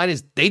bottom line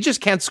is they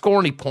just can't score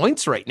any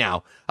points right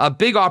now. A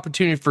big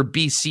opportunity for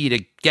BC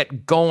to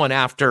get going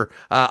after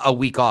a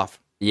week off.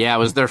 Yeah, it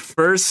was their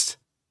first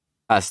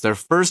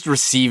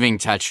receiving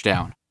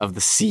touchdown of the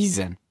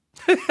season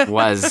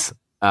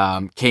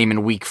came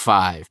in week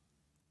 5.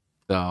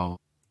 So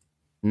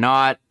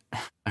not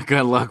a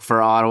good look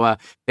for Ottawa.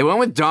 They went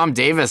with Dom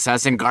Davis.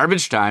 That's in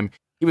garbage time.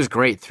 He was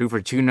great, threw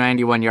for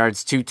 291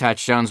 yards, 2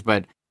 touchdowns,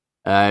 but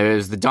it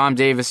was the Dom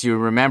Davis you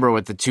remember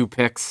with the 2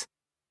 picks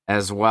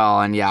as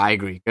well. And yeah, I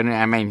agree. He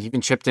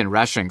even chipped in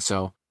rushing.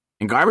 So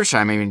in garbage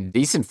time,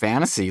 decent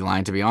fantasy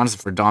line, to be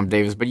honest, for Dom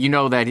Davis. But we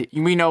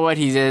know what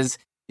he is.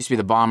 He used to be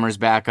the Bombers'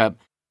 backup.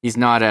 He's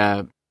not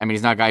a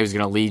guy who's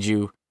going to lead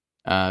you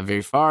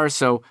very far.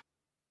 So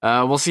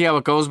we'll see how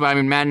it goes. But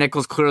Matt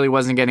Nichols clearly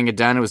wasn't getting it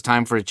done. It was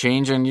time for a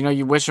change, and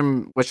you wish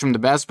him the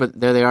best. But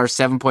there they are,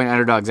 7-point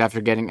underdogs after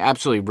getting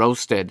absolutely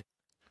roasted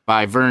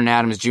by Vernon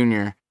Adams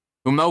Jr.,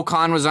 whom Mo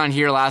Khan was on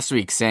here last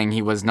week saying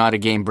he was not a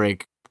game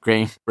breaker,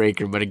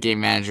 but a game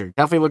manager.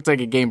 Definitely looked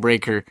like a game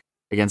breaker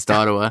against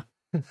Ottawa.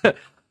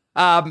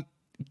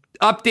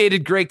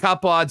 Updated Grey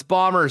Cup odds: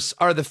 Bombers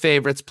are the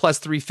favorites, plus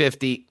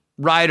 350.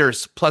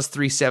 Riders plus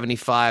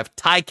 375.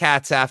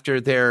 Ticats after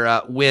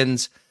their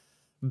wins,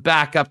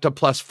 back up to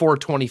plus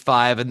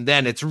 425, and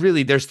then it's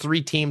really, there's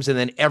 3 teams and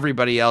then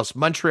everybody else.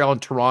 Montreal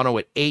and Toronto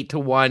at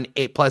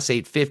 8-1, plus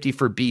 850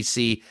 for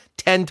BC,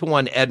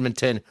 10-1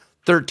 Edmonton,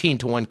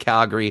 13-1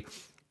 Calgary,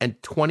 and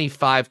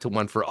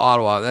 25-1 for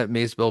Ottawa. That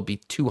may as well be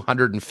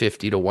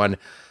 250-1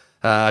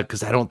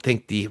 because I don't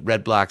think the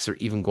Red Blacks are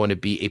even going to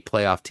be a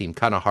playoff team.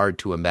 Kind of hard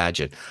to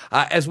imagine.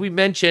 As we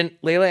mentioned,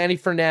 Leila Annie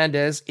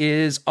Fernandez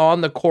is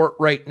on the court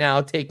right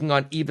now, taking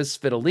on Eva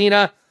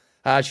Svitolina.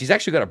 She's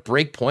actually got a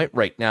break point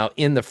right now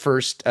in the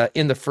first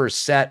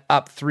set,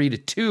 up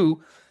 3-2.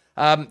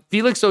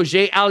 Felix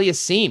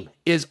Auger-Aliassime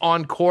is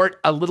on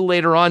court a little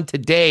later on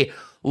today.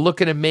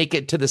 looking to make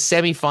it to the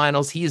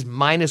semifinals. He is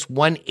minus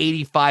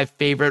 185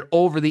 favorite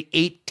over the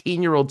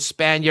 18-year-old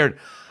Spaniard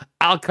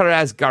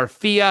Alcaraz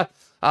Garcia.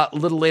 A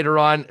little later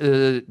on,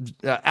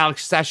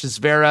 Sasha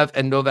Zverev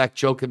and Novak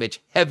Djokovic,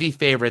 heavy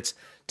favorites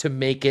to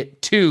make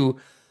it to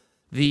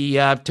the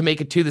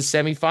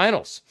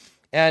semifinals.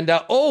 And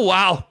oh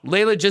wow,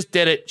 Layla just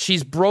did it.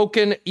 She's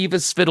broken Eva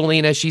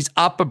Svitolina. She's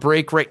up a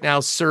break right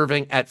now,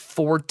 serving at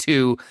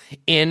 4-2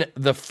 in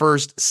the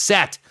first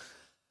set.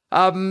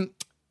 I'll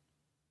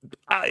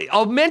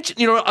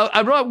mention,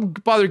 I'm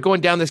not bothered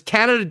going down this.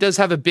 Canada does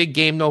have a big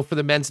game, though, for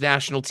the men's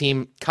national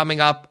team coming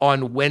up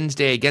on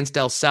Wednesday against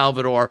El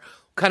Salvador.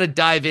 Kind of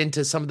dive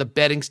into some of the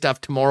betting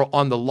stuff tomorrow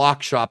on the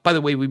Lock Shop. By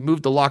the way, we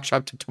moved the Lock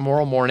Shop to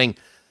tomorrow morning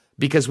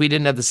because we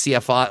didn't have the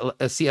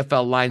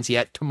CFL lines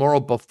yet. Tomorrow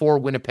before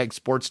Winnipeg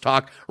Sports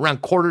Talk,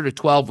 around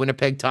 11:45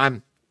 Winnipeg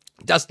time.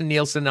 Dustin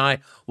Nielsen and I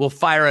will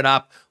fire it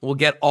up. We'll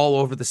get all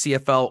over the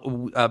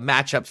CFL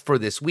matchups for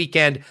this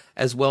weekend,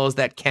 as well as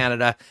that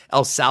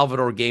Canada-El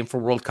Salvador game for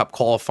World Cup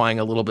qualifying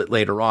a little bit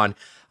later on.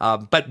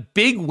 But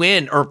big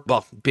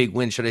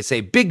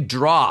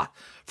draw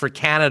for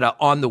Canada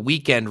on the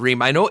weekend,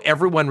 Reem. I know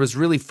everyone was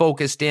really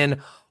focused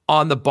in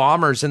on the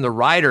Bombers and the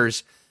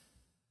Riders.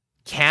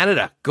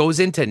 Canada goes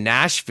into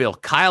Nashville.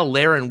 Kyle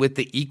Larin with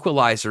the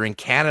equalizer, and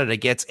Canada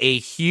gets a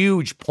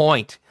huge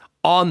point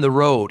on the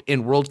road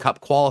in World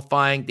Cup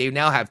qualifying. They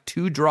now have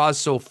 2 draws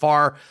so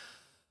far.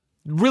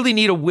 Really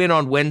need a win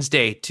on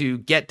Wednesday to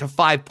get to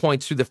 5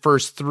 points through the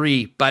first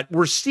 3. But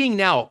we're seeing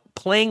now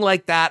playing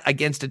like that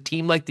against a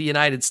team like the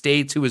United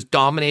States, who has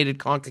dominated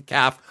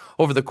CONCACAF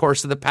over the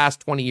course of the past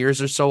 20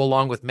 years or so,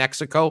 along with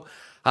Mexico.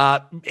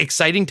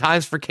 Exciting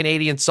times for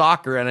Canadian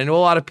soccer. And I know a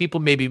lot of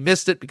people maybe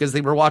missed it because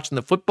they were watching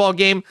the football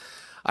game.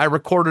 I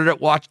recorded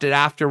it, watched it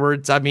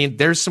afterwards. I mean,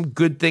 there's some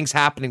good things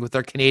happening with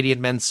our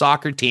Canadian men's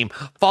soccer team,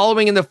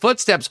 following in the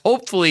footsteps,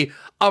 hopefully,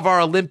 of our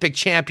Olympic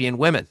champion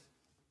women.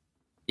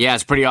 Yeah,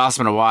 it's pretty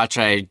awesome to watch.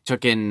 I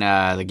took in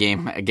the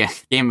game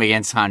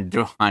against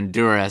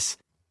Honduras,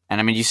 and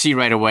I mean, you see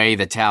right away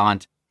the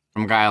talent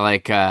from a guy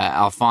like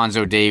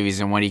Alphonso Davies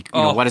and what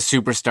what a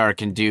superstar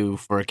can do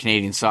for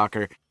Canadian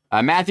soccer.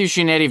 Matthew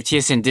Chinetti of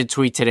TSN did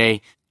tweet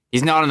today.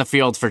 He's not on the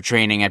field for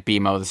training at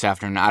BMO this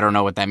afternoon. I don't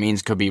know what that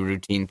means. Could be a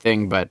routine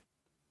thing, but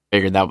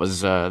figured that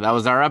was our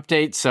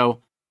update.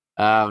 So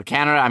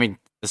Canada, I mean,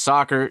 the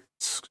soccer,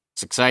 it's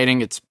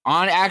exciting. It's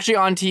on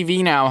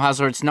TV now,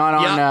 Hustler. It's not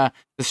on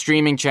the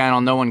streaming channel.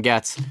 No one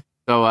gets.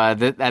 So I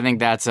think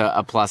that's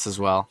a plus as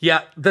well.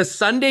 Yeah, the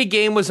Sunday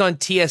game was on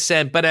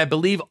TSN, but I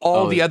believe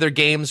all the other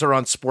games are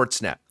on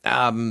Sportsnet.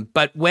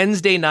 But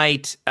Wednesday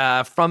night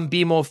from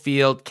BMO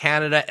Field,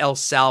 Canada, El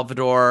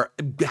Salvador,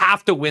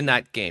 have to win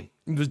that game.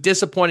 It was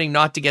disappointing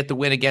not to get the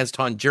win against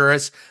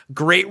Honduras.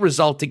 Great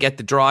result to get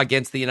the draw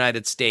against the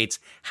United States.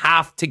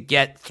 Have to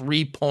get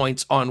 3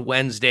 points on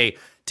Wednesday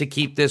to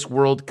keep this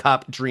World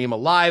Cup dream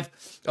alive.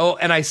 Oh,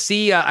 and I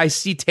see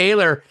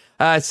Taylor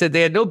said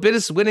they had no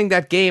business winning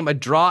that game. A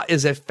draw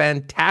is a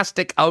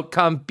fantastic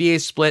outcome. BA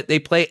split. They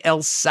play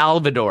El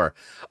Salvador.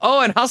 Oh,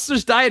 and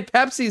Hustler's Diet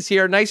Pepsi's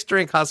here. Nice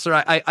drink,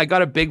 Hustler. I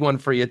got a big one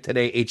for you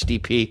today,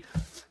 HDP.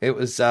 It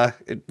was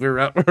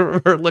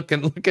we're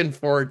looking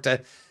forward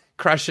to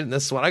crushing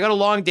this one. I got a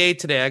long day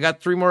today. I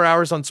got 3 more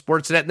hours on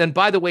Sportsnet. And then,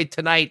 by the way,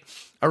 tonight,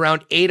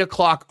 around 8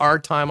 o'clock our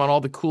time on all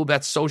the Cool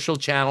Bets social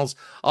channels,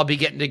 I'll be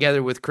getting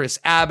together with Chris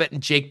Abbott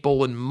and Jake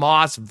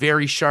Boland-Moss,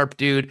 very sharp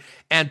dude,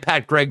 and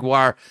Pat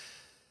Gregoire.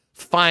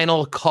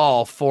 Final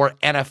call for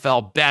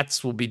NFL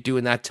bets. We'll be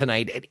doing that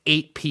tonight at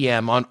 8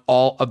 p.m. on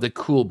all of the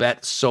Cool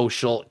Bet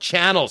social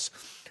channels.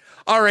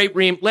 All right,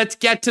 Reem, let's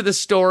get to the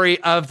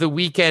story of the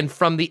weekend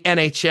from the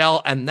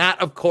NHL. And that,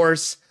 of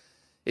course,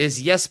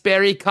 is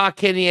Jesperi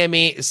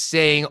Kotkaniemi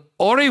saying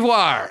au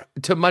revoir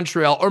to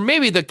Montreal, or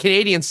maybe the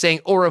Canadians saying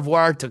au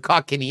revoir to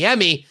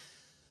Kotkaniemi,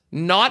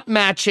 not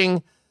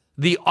matching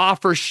the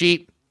offer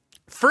sheet.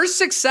 First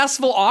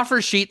successful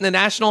offer sheet in the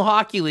National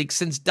Hockey League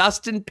since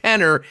Dustin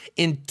Penner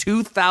in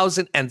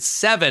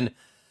 2007.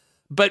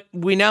 But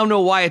we now know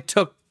why it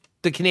took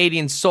the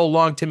Canadians so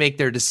long to make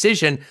their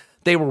decision.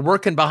 They were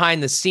working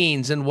behind the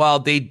scenes, and while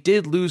they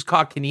did lose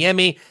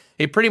Kotkaniemi,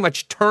 they pretty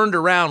much turned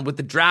around with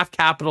the draft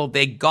capital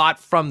they got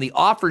from the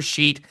offer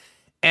sheet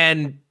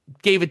and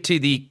gave it to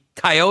the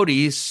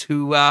Coyotes,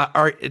 who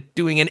are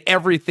doing an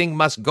everything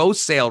must go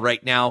sale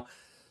right now.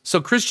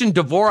 So Christian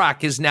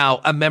Dvorak is now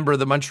a member of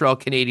the Montreal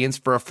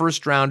Canadiens for a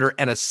first rounder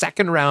and a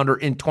second rounder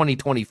in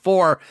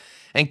 2024.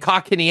 And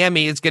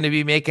Kotkaniemi is going to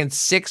be making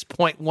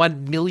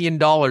 $6.1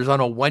 million on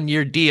a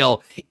 1-year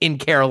deal in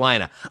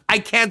Carolina. I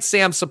can't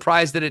say I'm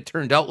surprised that it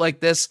turned out like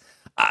this.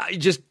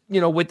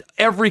 With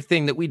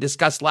everything that we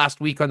discussed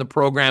last week on the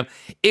program,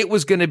 it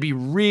was going to be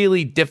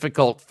really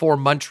difficult for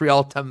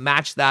Montreal to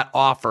match that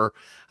offer.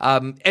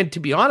 And to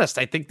be honest,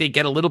 I think they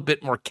get a little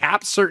bit more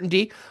cap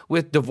certainty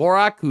with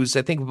Dvorak, who's,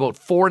 I think, about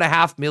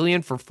 $4.5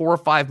 million for 4 or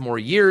 5 more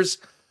years.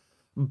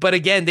 But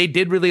again, they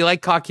did really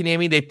like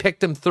Kotkaniemi. They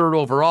picked him 3rd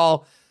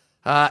overall.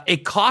 A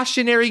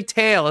cautionary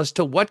tale as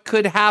to what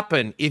could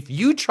happen if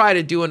you try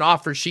to do an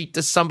offer sheet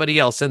to somebody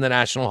else in the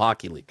National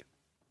Hockey League.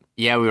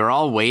 Yeah, we were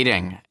all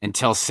waiting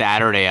until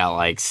Saturday at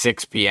like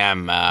 6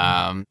 p.m.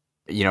 Or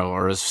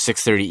it was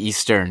 6:30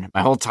 Eastern.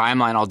 My whole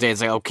timeline all day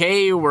is like,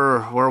 okay,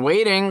 we're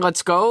waiting.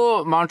 Let's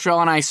go, Montreal.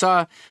 And I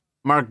saw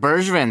Marc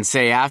Bergevin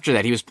say after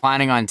that he was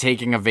planning on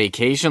taking a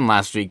vacation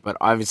last week, but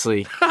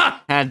obviously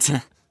had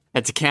to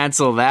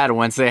cancel that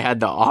once they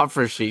had the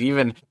offer sheet.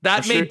 Even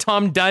that made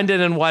Tom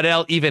Dundon and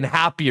Waddell even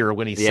happier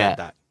when he said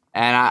that.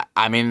 And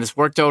I mean, this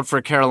worked out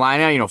for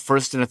Carolina.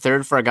 First and a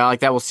third for a guy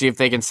like that. We'll see if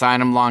they can sign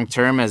him long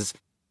term, as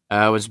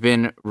was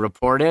been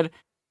reported.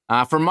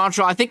 For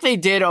Montreal, I think they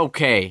did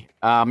okay.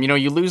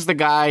 You lose the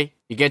guy,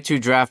 you get 2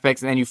 draft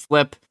picks, and then you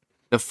flip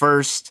the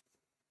first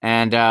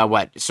and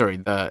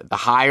the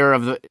higher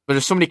of the. But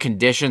there's so many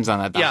conditions on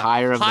that. The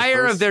higher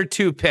of their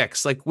 2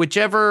 picks, like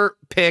whichever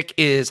pick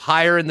is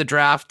higher in the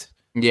draft.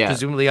 Yeah,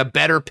 presumably a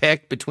better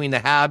pick between the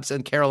Habs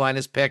and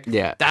Carolina's pick.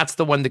 Yeah, that's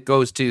the one that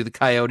goes to the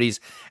Coyotes,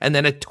 and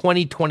then a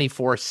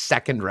 2024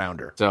 second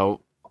rounder. So,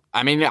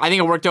 I mean, I think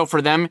it worked out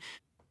for them.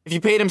 If you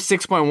paid him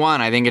 6.1,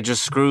 I think it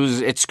just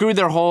screwed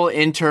their whole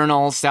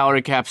internal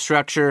salary cap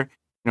structure.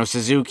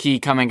 Suzuki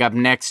coming up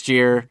next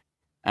year,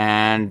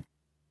 and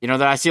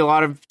that I see a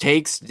lot of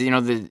takes.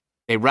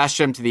 They rushed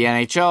him to the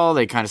NHL.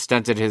 They kind of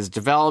stunted his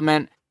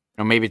development.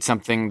 Maybe it's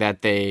something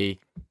that they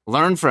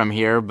learned from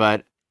here,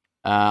 but.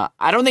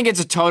 I don't think it's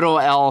a total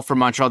L for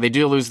Montreal. They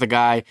do lose the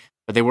guy,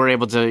 but they were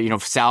able to,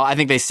 I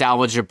think they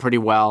salvaged it pretty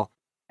well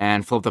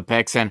and flip the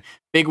picks. And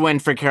big win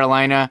for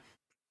Carolina.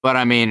 But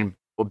I mean,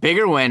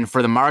 bigger win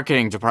for the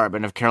marketing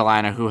department of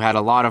Carolina, who had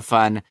a lot of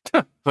fun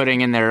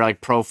putting in their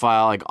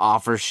profile,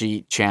 offer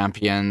sheet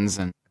champions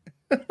and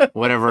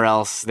whatever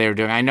else they were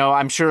doing.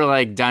 I'm sure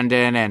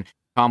Dundon and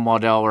Tom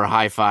Waddell were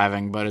high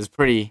fiving, but it's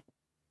pretty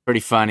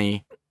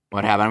funny.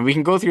 What happened? We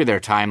can go through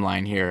their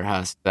timeline here.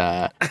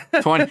 That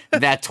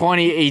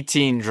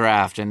 2018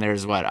 draft, and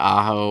there's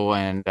Aho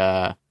and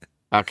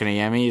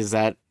Kotkaniemi. Is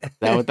that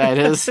what that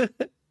is?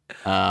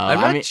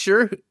 I'm not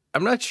sure.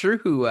 I'm not sure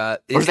who. Or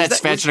is that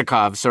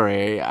Svechnikov?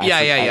 Sorry.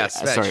 Yeah.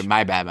 Sorry,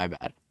 my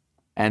bad.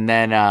 And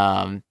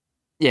then,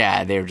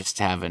 they were just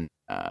having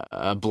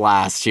a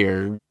blast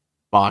here,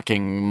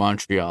 balking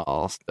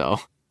Montreal. So.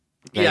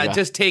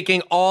 Just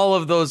taking all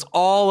of those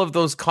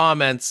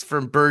comments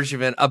from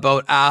Bergevin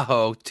about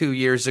Aho 2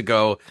 years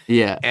ago,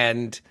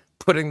 and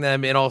putting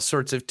them in all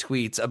sorts of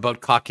tweets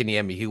about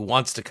Kotkaniemi, who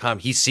wants to come.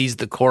 He sees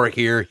the core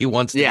here. He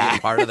wants to be a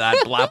part of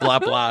that. Blah blah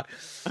blah,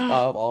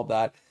 all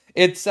that.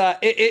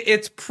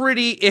 It's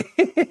pretty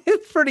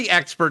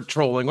expert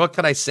trolling. What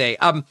can I say?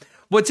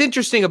 What's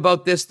interesting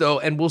about this though,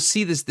 and we'll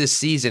see this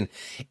season,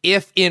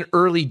 if in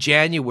early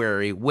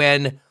January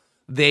when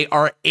they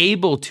are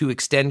able to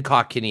extend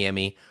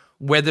Kotkaniemi.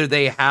 Whether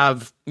they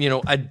have,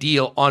 a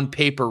deal on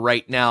paper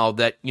right now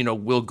that,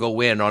 will go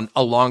in on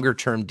a longer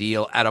term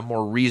deal at a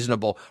more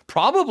reasonable,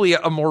 probably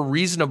a more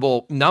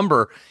reasonable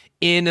number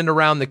in and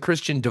around the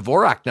Christian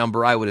Dvorak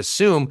number, I would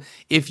assume,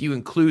 if you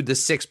include the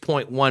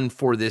 6.1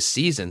 for this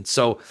season.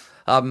 So,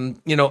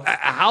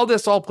 how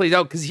this all plays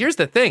out, because here's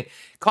the thing,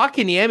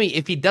 Kotkaniemi,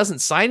 if he doesn't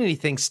sign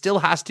anything, still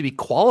has to be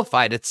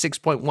qualified at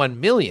 6.1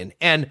 million.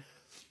 And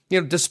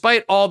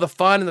despite all the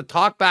fun and the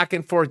talk back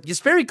and forth,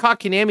 Jesperi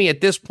Kotkaniemi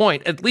at this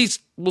point, at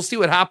least we'll see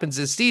what happens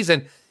this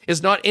season,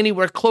 is not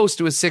anywhere close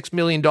to a $6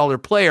 million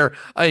player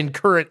in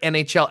current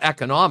NHL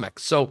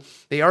economics. So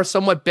they are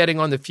somewhat betting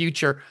on the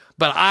future,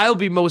 but I'll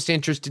be most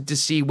interested to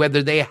see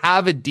whether they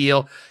have a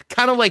deal,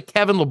 kind of like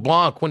Kevin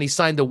LeBlanc when he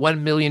signed the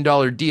 $1 million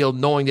deal,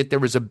 knowing that there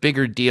was a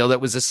bigger deal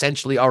that was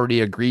essentially already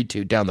agreed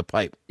to down the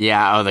pipe.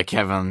 Yeah, the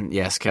Kevin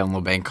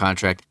LeBlanc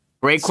contract.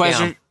 Great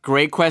question. Yeah.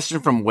 Great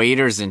question from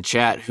waiters in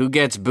chat. Who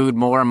gets booed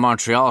more in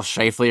Montreal,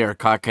 Scheifele or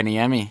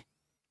Kotkaniemi?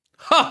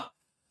 Huh.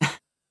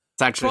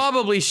 It's actually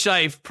probably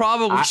Scheif.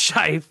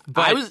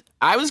 But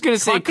I was going to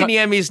say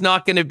Kotkaniemi's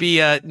not going to be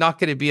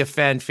a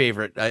fan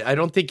favorite. I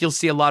don't think you'll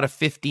see a lot of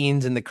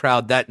 15s in the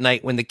crowd that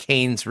night when the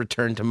Canes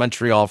return to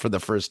Montreal for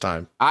the first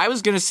time. I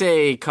was going to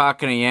say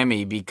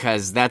Kotkaniemi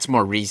because that's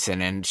more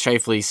recent, and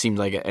Scheifele seemed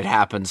like it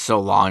happened so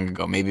long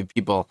ago. Maybe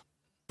people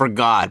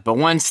forgot, but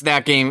once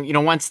that game,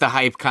 once the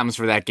hype comes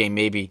for that game,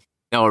 maybe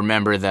they'll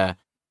remember the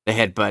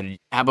hit. But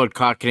how about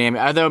Kotkaniemi?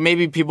 Although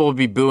maybe people will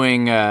be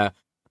booing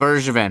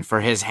Bergevin for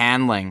his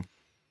handling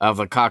of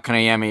the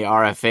Kotkaniemi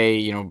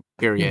RFA,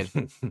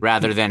 period,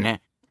 rather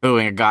than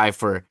booing a guy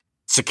for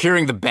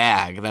securing the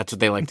bag. That's what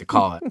they like to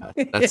call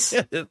it. That's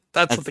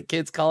what the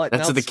kids call it.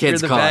 That's what the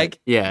kids call it.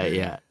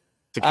 Yeah.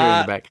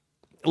 Securing the bag.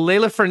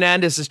 Layla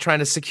Fernandez is trying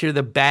to secure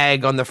the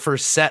bag on the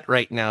first set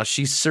right now.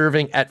 She's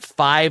serving at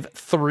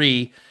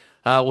 5-3.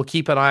 We'll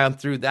keep an eye on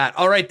through that.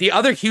 All right, the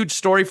other huge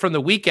story from the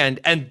weekend,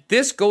 and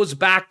this goes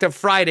back to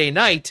Friday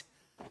night.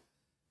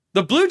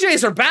 The Blue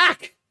Jays are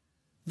back.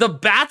 The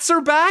Bats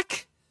are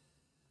back.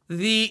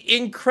 The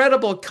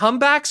incredible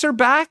comebacks are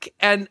back.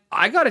 And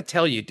I got to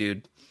tell you,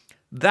 dude,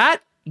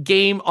 that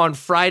game on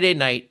Friday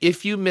night,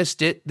 if you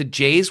missed it, the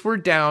Jays were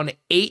down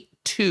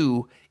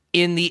 8-2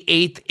 in the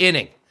 8th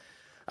inning.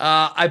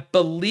 I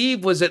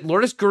believe, was it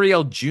Lourdes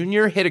Gurriel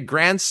Jr. hit a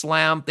grand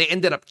slam. They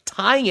ended up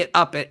tying it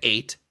up at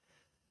 8.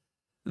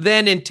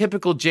 then in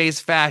typical Jays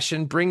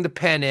fashion, bring the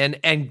pen in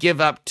and give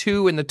up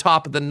 2 in the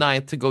top of the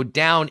 9th to go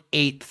down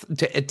 8th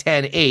to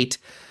 10-8.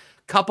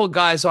 Couple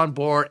guys on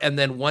board, and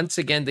then once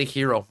again the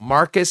hero,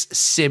 Marcus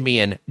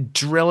Semien,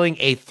 drilling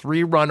a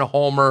 3-run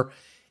homer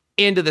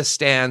into the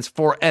stands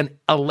for an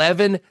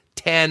 11-10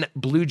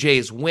 Blue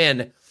Jays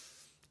win.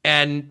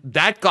 And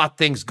that got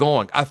things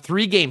going. A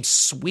 3-game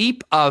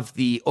sweep of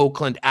the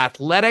Oakland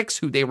Athletics,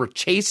 who they were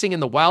chasing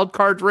in the wild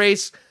card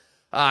race.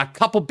 A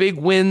couple big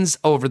wins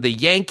over the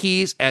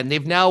Yankees, and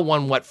they've now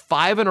won,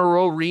 5 in a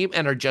row, Reem,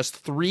 and are just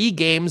 3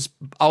 games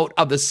out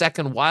of the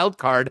second wild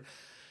card.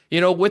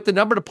 With the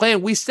number to play,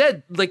 and we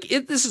said,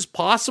 this is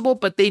possible,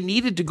 but they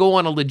needed to go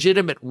on a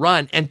legitimate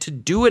run, and to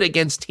do it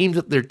against teams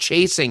that they're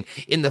chasing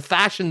in the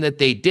fashion that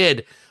they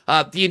did,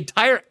 the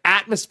entire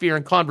atmosphere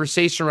and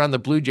conversation around the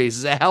Blue Jays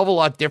is a hell of a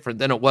lot different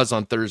than it was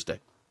on Thursday.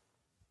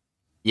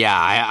 Yeah,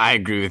 I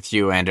agree with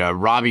you. And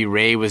Robbie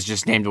Ray was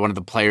just named one of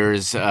the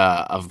players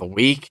of the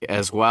week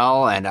as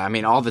well. And I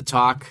mean, all the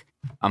talk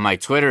on my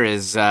Twitter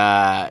is,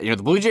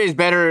 the Blue Jays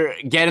better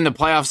get in the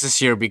playoffs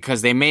this year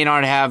because they may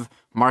not have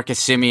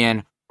Marcus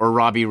Semien or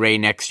Robbie Ray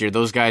next year.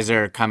 Those guys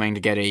are coming to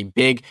get a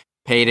big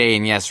payday.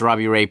 And yes,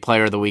 Robbie Ray,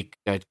 player of the week,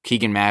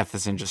 Keegan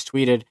Matheson just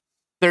tweeted.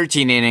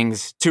 13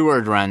 innings, 2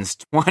 earned runs,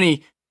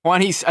 20,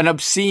 an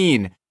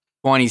obscene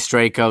 20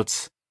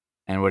 strikeouts,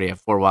 and what do you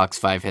have? 4 walks,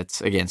 5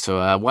 hits again.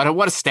 So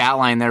what a stat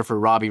line there for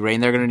Robbie Ray.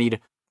 And they're going to need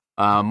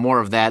more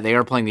of that. They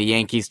are playing the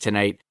Yankees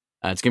tonight.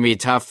 It's going to be a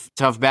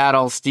tough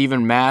battle.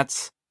 Steven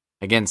Matz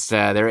against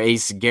their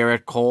ace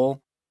Garrett Cole.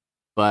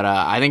 But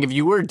I think if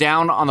you were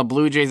down on the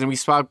Blue Jays, and we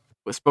spoke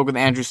with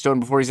Andrew Stone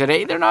before, he said,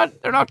 hey, they're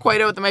not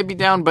quite out. They might be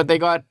down, but they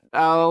got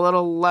a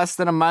little less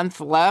than a month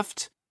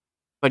left.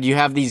 But you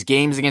have these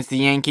games against the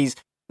Yankees.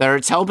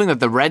 It's helping that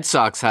the Red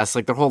Sox has,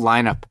 their whole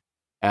lineup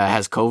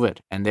has COVID.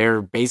 And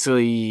they're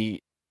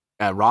basically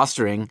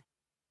rostering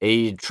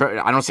I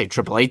don't say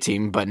AAA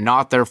team, but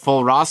not their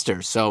full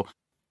roster. So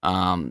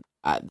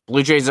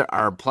Blue Jays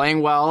are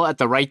playing well at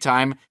the right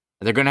time.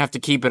 They're going to have to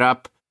keep it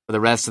up for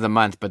the rest of the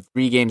month. But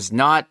 3 games, it's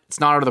not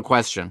out of the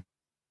question.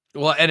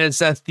 Well, and as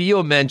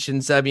Theo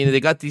mentions, I mean, they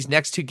got these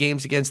next 2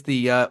 games against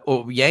the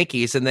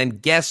Yankees. And then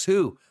guess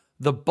who?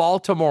 The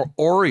Baltimore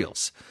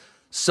Orioles.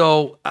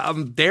 So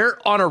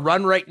they're on a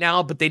run right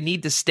now, but they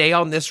need to stay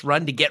on this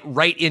run to get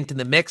right into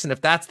the mix. And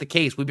if that's the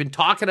case, we've been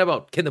talking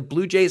about, can the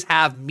Blue Jays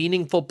have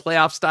meaningful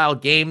playoff-style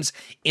games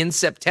in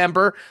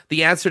September?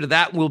 The answer to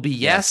that will be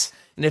yes.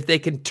 And if they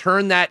can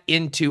turn that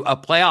into a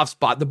playoff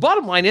spot, the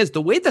bottom line is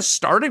the way the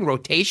starting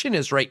rotation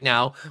is right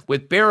now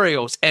with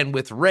Berrios and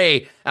with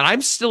Ray, and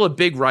I'm still a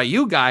big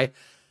Ryu guy,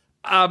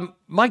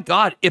 my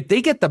God, if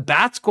they get the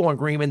bats going,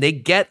 Green, and they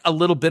get a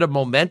little bit of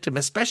momentum,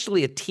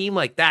 especially a team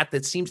like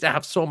that seems to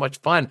have so much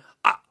fun,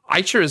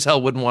 I sure as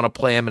hell wouldn't want to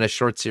play them in a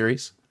short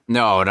series.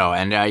 No.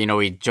 And,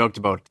 we joked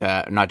about,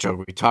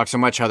 we talked so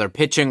much how their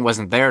pitching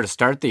wasn't there to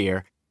start the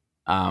year.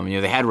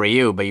 They had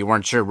Ryu, but you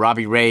weren't sure.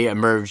 Robbie Ray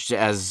emerged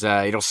as,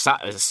 a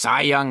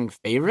Cy Young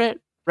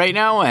favorite right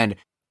now. And,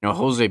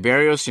 Jose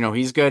Berrios,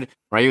 he's good.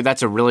 Ryu,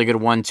 that's a really good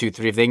 1, 2,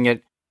 3. If they can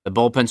get the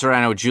bullpen sorted,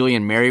 I know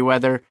Julian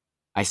Merriweather,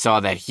 I saw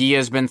that he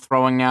has been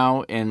throwing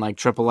now in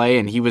AAA,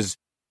 and he was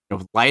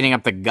lighting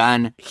up the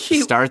gun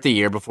to start the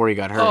year before he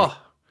got hurt. Oh,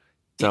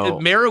 so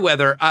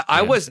Merriweather,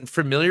 I wasn't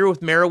familiar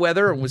with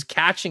Merriweather and was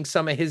catching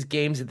some of his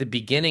games at the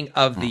beginning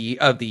of the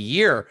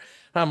year.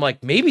 And I'm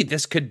like, maybe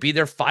this could be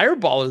their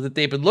fireballer that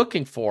they've been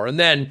looking for, and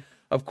then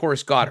of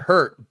course got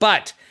hurt.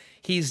 But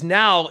he's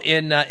now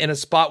in a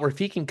spot where if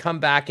he can come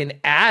back and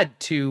add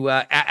to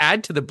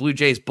the Blue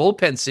Jays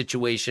bullpen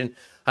situation.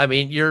 I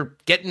mean, you're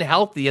getting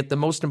healthy at the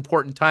most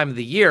important time of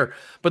the year.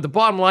 But the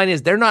bottom line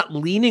is they're not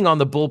leaning on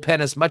the bullpen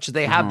as much as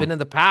they have been in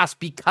the past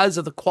because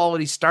of the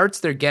quality starts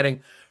they're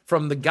getting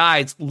from the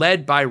guys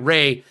led by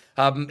Ray.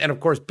 And,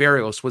 of course,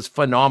 Berrios was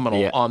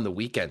phenomenal on the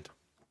weekend.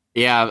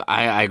 Yeah,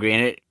 I agree.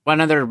 And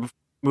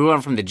move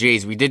on from the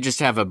Jays. We did just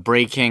have a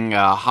breaking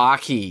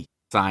hockey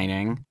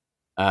signing.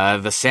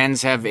 The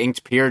Sens have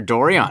inked Pierre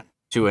Dorion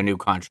to a new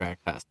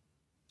contract test.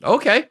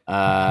 Okay.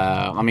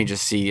 Let me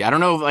just see. I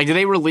don't know. Do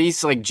they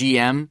release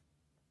GM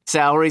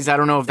salaries? I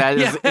don't know if that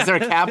is there a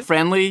cap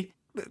friendly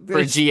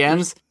for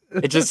GMs?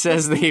 It just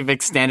says they've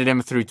extended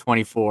him through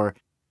 25.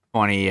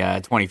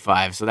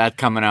 So that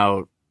coming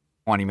out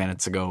 20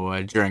 minutes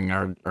ago during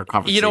our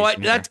conversation. You know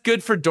what? That's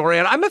good for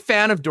Dorian. I'm a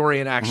fan of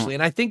Dorian, actually.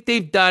 And I think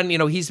they've done,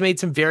 he's made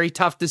some very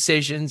tough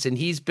decisions and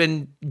he's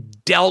been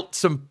dealt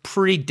some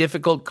pretty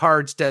difficult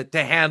cards to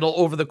handle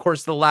over the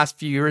course of the last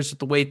few years with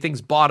the way things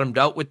bottomed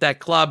out with that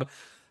club.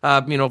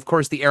 Of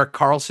course, the Erik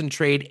Karlsson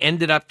trade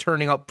ended up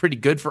turning out pretty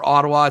good for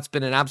Ottawa. It's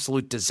been an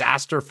absolute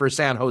disaster for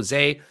San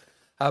Jose.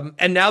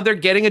 And now they're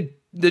getting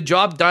the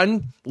job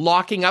done,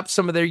 locking up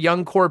some of their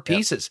young core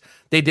pieces. Yep.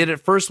 They did it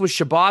first with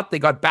Shabbat. They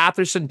got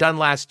Batherson done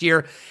last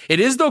year. It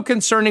is, though,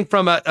 concerning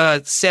from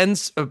a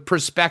Sens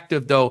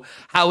perspective, though,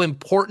 how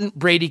important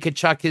Brady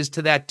Tkachuk is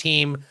to that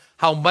team,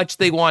 how much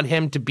they want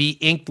him to be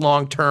inked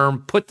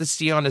long-term, put the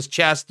C on his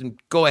chest, and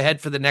go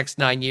ahead for the next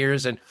 9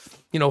 years. And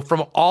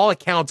from all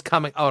accounts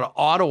coming out of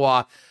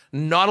Ottawa,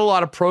 not a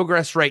lot of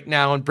progress right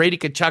now, and Brady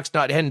Tkachuk's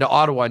not heading to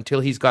Ottawa until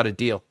he's got a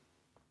deal.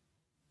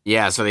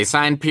 Yeah, so they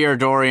signed Pierre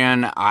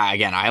Dorian.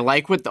 I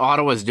like what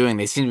Ottawa's doing.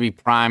 They seem to be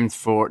primed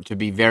to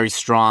be very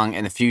strong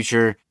in the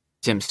future.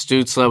 Tim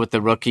Stützle with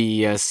the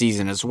rookie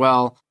season as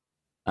well.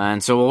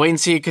 And so we'll wait and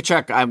see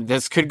Tkachuk.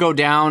 This could go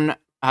down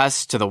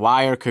us to the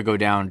wire, could go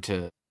down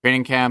to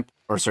training camp,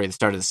 the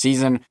start of the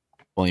season.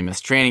 Well, he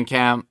missed training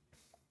camp.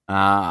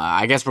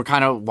 I guess we're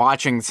kind of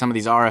watching some of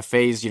these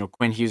RFAs,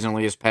 Quinn Hughes and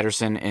Elias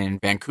Pettersson in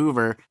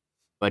Vancouver.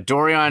 But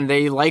Dorian,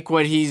 they like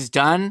what he's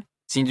done,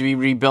 seem to be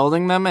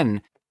rebuilding them,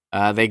 and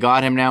they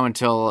got him now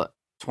until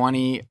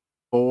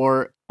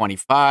 24,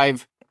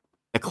 25.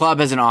 The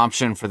club has an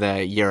option for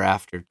the year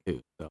after,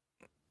 too. So,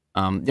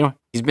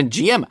 he's been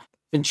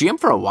GM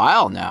for a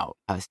while now.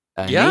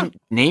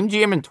 Named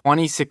GM in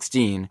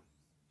 2016.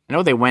 I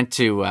know they went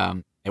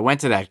to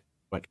that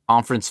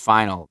conference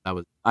final that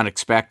was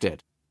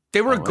unexpected. They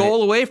were a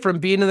goal away from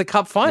being in the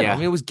Cup final. Yeah. I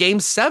mean, it was Game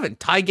 7,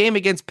 tie game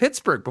against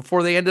Pittsburgh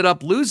before they ended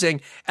up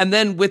losing. And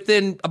then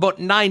within about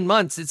 9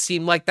 months, it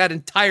seemed like that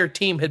entire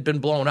team had been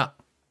blown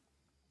up.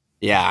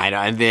 Yeah, I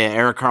know. The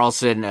Erik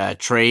Karlsson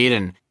trade,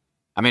 and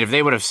I mean, if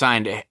they would have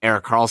signed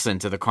Erik Karlsson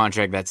to the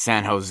contract that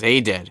San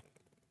Jose did,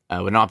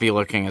 would not be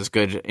looking as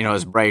good,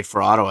 as bright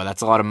for Ottawa.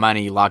 That's a lot of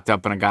money locked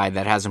up in a guy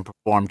that hasn't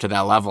performed to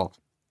that level.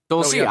 So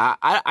we'll see. Yeah.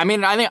 I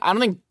don't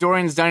think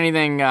Dorian's done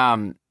anything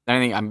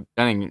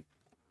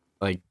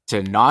like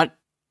to not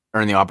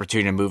earn the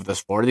opportunity to move this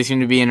forward. They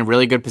seem to be in a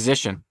really good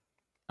position.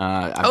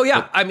 They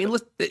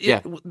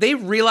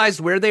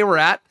realized where they were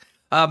at.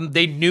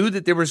 They knew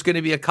that there was going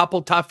to be a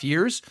couple tough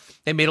years.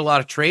 They made a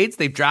lot of trades.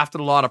 They've drafted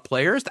a lot of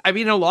players. I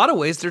mean, in a lot of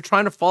ways, they're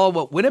trying to follow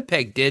what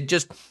Winnipeg did.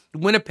 Just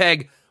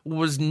Winnipeg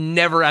was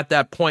never at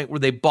that point where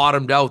they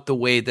bottomed out the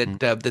way that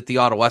that the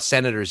Ottawa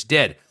Senators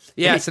did.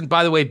 Yes, and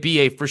by the way,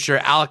 BA for sure,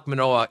 Alec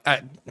Manoah,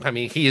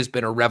 he has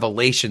been a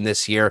revelation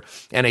this year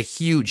and a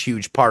huge,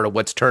 huge part of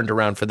what's turned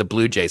around for the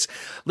Blue Jays.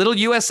 Little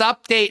U.S.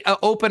 update,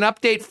 open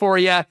update for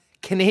you.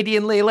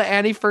 Canadian Leylah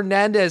Annie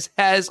Fernandez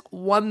has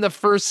won the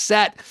first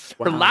set.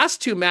 Wow. Her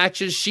last 2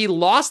 matches, she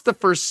lost the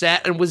first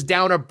set and was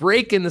down a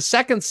break in the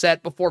second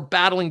set before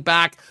battling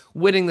back,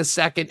 winning the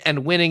second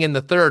and winning in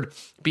the third.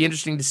 Be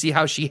interesting to see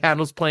how she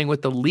handles playing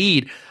with the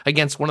lead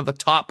against one of the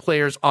top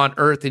players on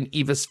earth in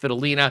Eva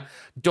Svitolina.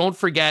 Don't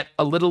forget,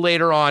 a little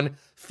later on,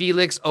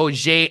 Felix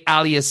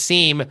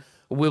Auger-Aliassime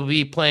will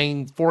be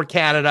playing for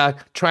Canada,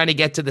 trying to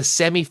get to the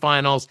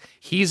semifinals.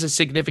 He's a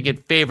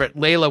significant favorite.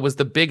 Leylah was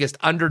the biggest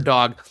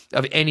underdog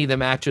of any of the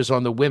matches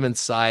on the women's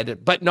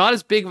side, but not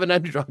as big of an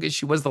underdog as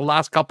she was the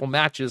last couple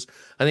matches.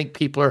 I think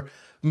people are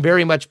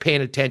very much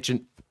paying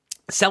attention.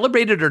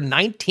 Celebrated her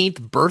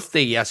 19th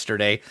birthday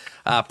yesterday,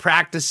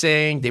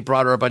 practicing. They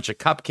brought her a bunch of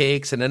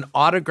cupcakes and an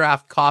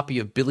autographed copy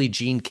of Billie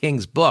Jean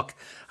King's book.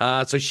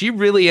 So she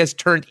really has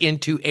turned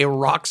into a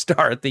rock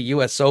star at the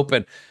U.S.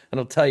 Open. And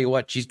I'll tell you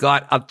what, she's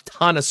got a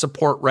ton of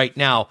support right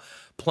now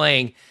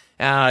playing,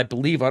 I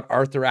believe, on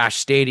Arthur Ashe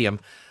Stadium,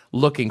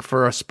 looking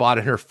for a spot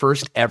in her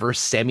first ever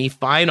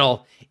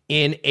semifinal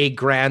in a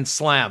Grand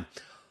Slam.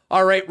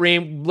 All right,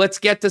 Reem, let's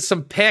get to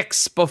some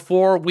picks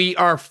before we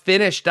are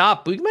finished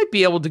up. We might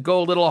be able to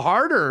go a little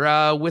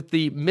harder with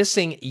the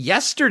missing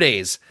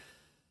yesterday's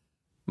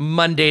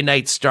Monday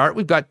night start.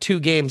 We've got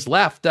 2 games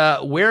left.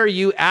 Where are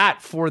you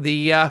at for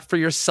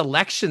your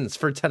selections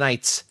for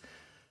tonight's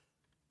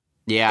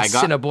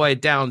Assiniboia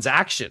Downs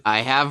action?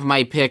 I have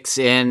my picks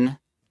in.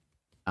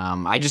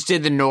 I just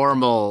did the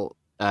normal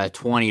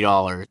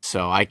 $20,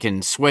 so I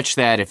can switch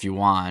that if you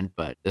want,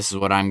 but this is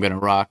what I'm going to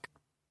rock.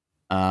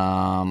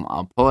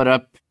 I'll pull it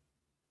up,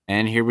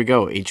 and here we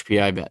go.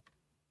 HPI bet.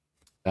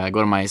 Go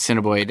to my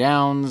Assiniboia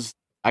Downs.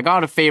 I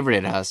got a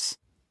favorite at us.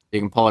 You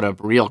can pull it up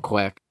real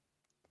quick.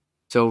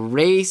 So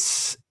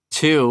race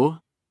 2.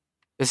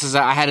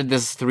 I had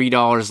this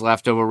 $3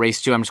 left over race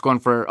 2. I'm just going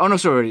for. Oh no,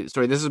 sorry.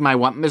 This is my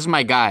one. This is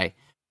my guy.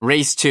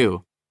 Race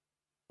 2.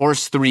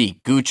 Horse 3.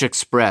 Gooch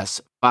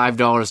Express.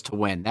 $5 to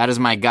win. That is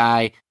my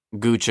guy.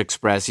 Gooch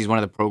Express. He's one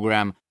of the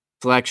program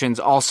selections.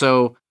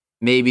 Also,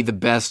 maybe the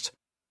best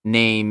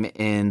name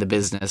in the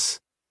business.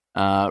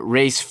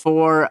 Race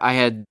 4, I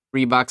had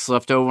 $3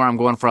 left over. I'm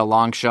going for a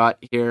long shot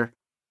here.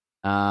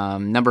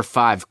 Number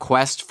 5,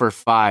 Quest for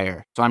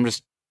Fire. So I'm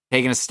just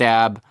taking a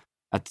stab.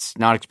 That's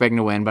not expecting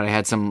to win, but I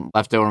had some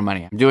leftover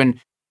money.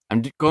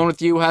 I'm going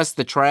with you, Huss.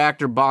 The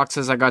triactor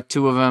boxes, I got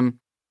 2 of them.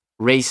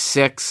 Race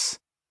 6,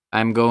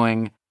 I'm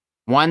going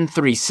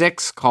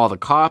 136, Call the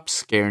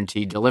Cops,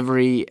 Guaranteed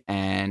Delivery,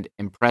 and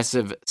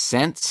Impressive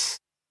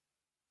Sense.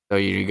 So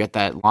you get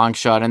that long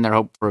shot in there,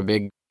 hope for a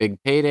big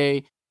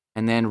payday.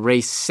 And then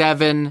race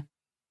 7,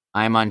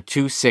 I'm on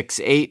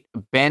 268,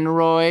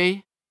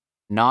 Benroy,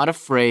 Not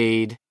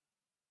Afraid,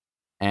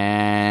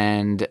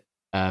 and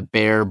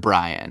Bear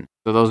Brian.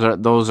 So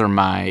those are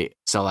my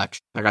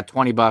selections. I got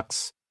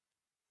 $20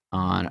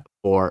 on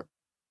 4.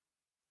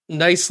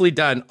 Nicely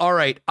done. All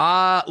right,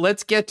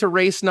 let's get to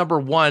race number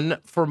 1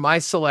 for my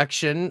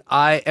selection.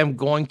 I am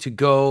going to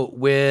go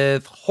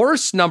with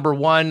horse number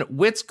 1,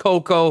 Wits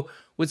Coco.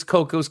 Wits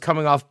Coco's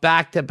coming off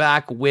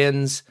back-to-back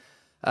wins.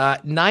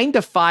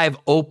 9-5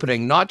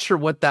 opening. Not sure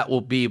what that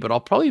will be, but I'll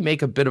probably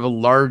make a bit of a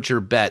larger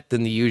bet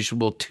than the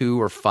usual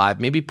 2 or 5.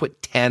 Maybe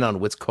put 10 on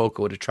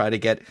Witz-Coco to try to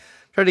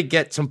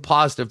get some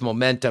positive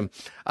momentum.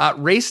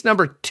 Race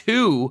number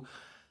 2,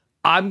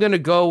 I'm going to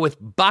go with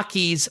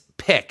Bucky's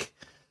Pick.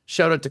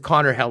 Shout out to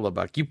Connor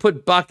Hellebuck. You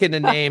put Buck in a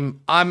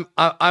name, I'm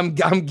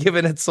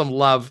giving it some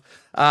love.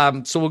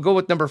 So we'll go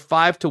with number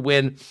 5 to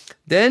win.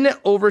 Then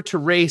over to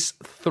race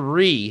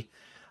 3.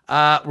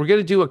 We're going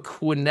to do a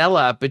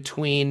quinella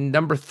between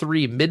number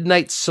 3,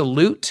 Midnight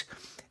Salute,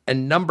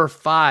 and number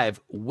 5,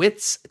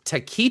 Wits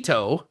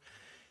Taquito.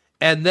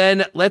 And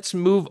then let's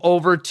move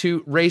over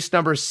to race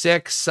number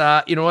 6.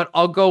 You know what?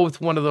 I'll go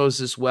with one of those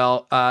as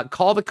well.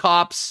 Call the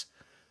Cops,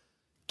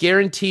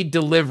 Guaranteed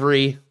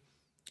Delivery,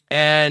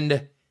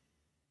 and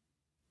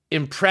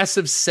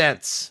Impressive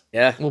Sense.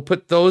 Yeah. We'll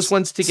put those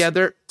ones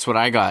together. That's what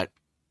I got.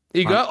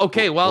 You go?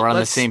 Okay, well, we're on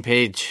the same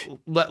page.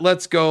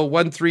 Let's go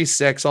 1, 3,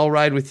 6. I'll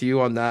ride with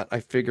you on that. I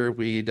figure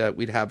we'd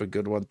have a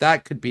good one.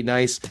 That could be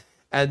nice.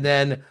 And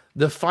then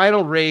the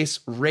final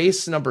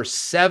race number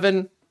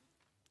 7.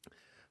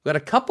 We've got a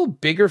couple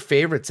bigger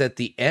favorites at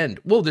the end.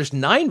 Well, there's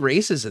 9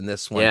 races in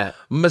this one. Yeah.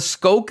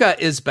 Muskoka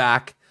is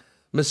back.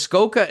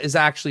 Muskoka has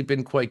actually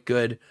been quite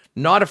good.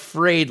 Not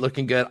Afraid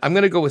looking good. I'm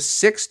going to go with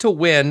 6 to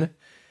win.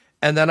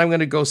 And then I'm going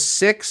to go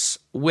 6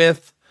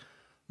 with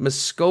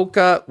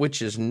Muskoka,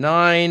 which is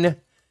 9.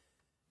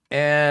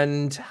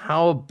 And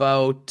how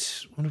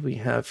about, what do we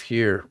have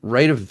here?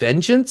 Right of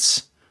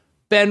Vengeance?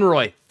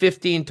 Benroy,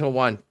 15 to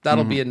 1.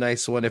 That'll be a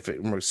nice one if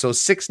it works. So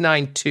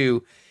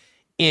 6-9-2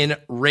 in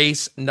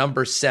race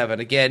number 7.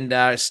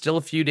 Again, still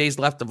a few days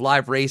left of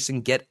live racing.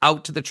 Get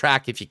out to the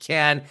track if you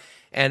can.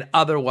 And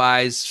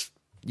otherwise,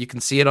 you can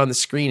see it on the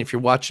screen if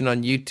you're watching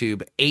on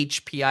YouTube,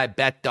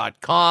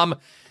 hpibet.com.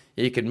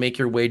 You can make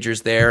your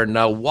wagers there.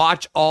 Now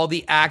watch all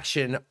the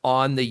action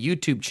on the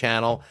YouTube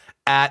channel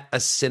at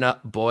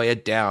Assiniboia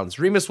Downs.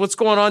 Remus, what's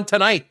going on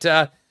tonight?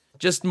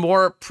 Just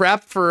more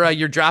prep for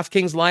your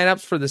DraftKings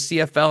lineups for the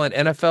CFL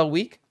and NFL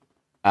week?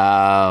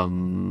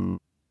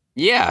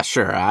 Yeah,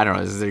 sure. I don't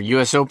know. Is there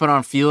U.S. Open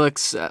on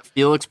Felix?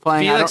 Felix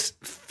playing?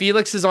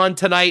 Felix is on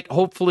tonight,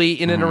 hopefully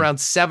in and around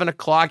 7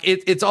 o'clock.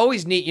 It's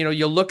always neat. You know,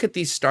 you look at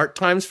these start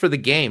times for the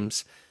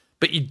games,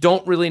 but you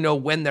don't really know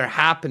when they're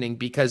happening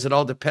because it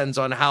all depends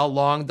on how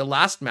long the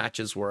last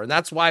matches were. And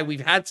that's why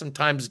we've had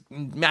sometimes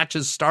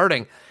matches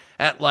starting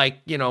at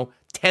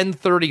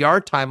 10:30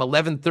 our time,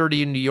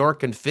 11:30 in New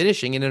York, and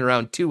finishing in and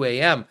around 2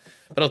 a.m.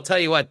 But I'll tell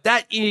you what,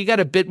 that you got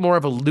a bit more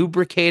of a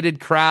lubricated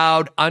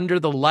crowd under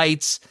the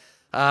lights.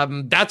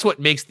 That's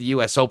what makes the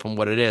U.S. Open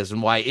what it is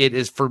and why it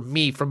is, for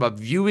me, from a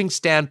viewing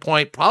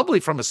standpoint, probably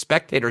from a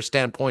spectator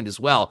standpoint as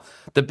well,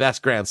 the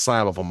best Grand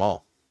Slam of them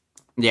all.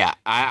 Yeah,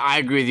 I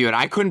agree with you. And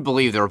I couldn't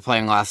believe they were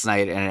playing last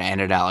night and it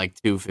ended at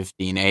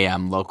 2:15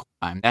 a.m. local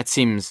time. That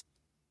seems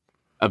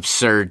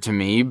absurd to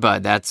me,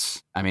 but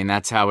that's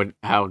how it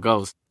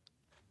goes.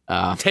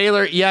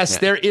 Taylor, yes,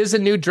 there is a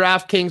new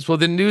DraftKings. Well,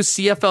 the new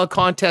CFL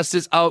contest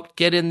is out.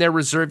 Get in there,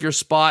 reserve your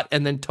spot,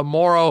 and then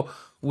tomorrow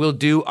we'll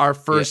do our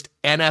first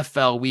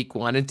NFL week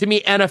 1. And to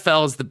me,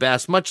 NFL is the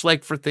best, much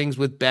like for things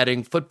with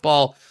betting.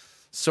 Football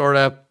sort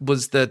of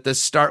was the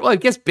start. Well, I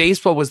guess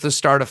baseball was the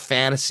start of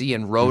fantasy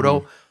and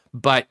roto.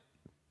 But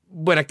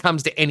when it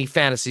comes to any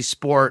fantasy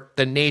sport,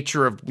 the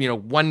nature of,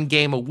 one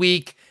game a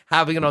week,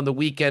 having it on the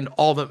weekend,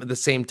 all of them at the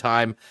same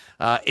time,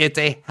 it's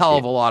a hell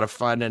of a lot of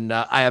fun. And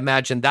I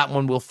imagine that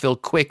one will fill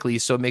quickly.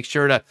 So make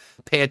sure to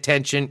pay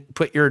attention,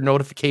 put your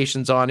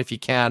notifications on if you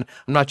can.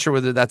 I'm not sure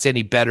whether that's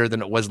any better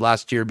than it was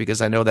last year because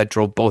I know that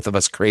drove both of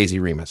us crazy,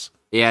 Remus.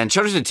 Yeah, and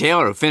shout out to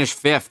Taylor, who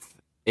finished 5th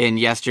in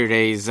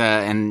yesterday's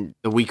and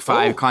the week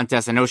 5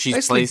 contest. I know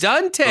she's placed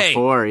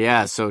before.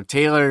 Yeah, so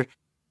Taylor,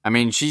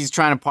 she's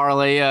trying to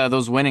parlay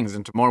those winnings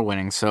into more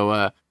winnings.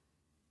 So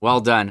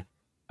well done.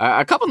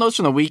 A couple notes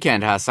from the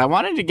weekend, Huss. I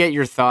wanted to get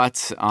your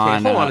thoughts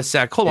on... Hold on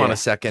a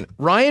second.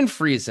 Ryan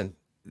Friesen.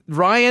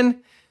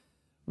 Ryan,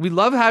 we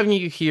love having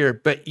you here,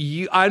 but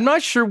I'm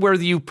not sure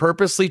whether you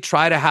purposely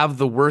try to have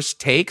the worst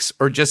takes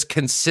or just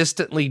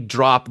consistently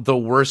drop the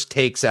worst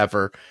takes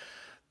ever.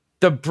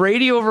 The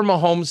Brady over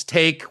Mahomes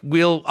take,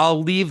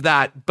 I'll leave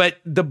that. But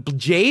the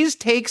Jays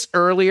takes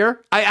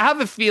earlier, I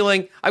have a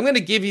feeling I'm going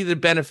to give you the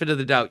benefit of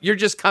the doubt. You're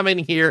just coming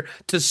here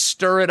to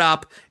stir it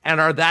up and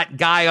are that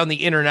guy on the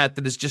internet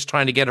that is just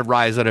trying to get a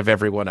rise out of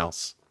everyone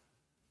else.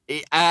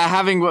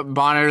 Having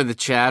monitored the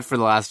chat for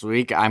the last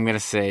week, I'm going to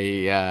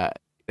say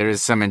there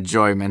is some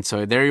enjoyment.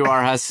 So there you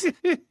are, Huss,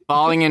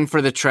 falling in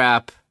for the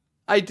trap.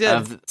 I did.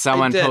 Of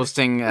someone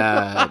posting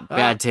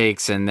bad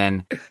takes and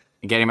then...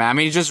 getting mad.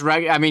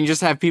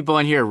 Just have people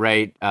in here,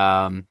 right?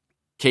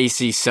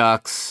 Casey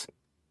sucks.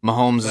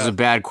 Mahomes is a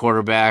bad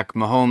quarterback.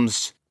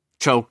 Mahomes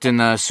choked in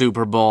the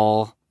Super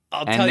Bowl.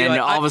 All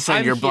of a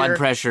sudden your blood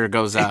pressure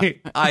goes up.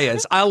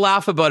 Yes, I'll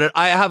laugh about it.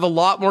 I have a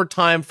lot more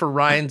time for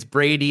Ryan's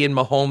Brady and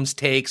Mahomes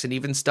takes and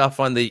even stuff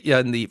on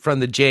from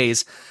the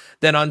Jays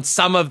than on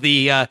some of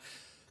the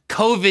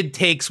COVID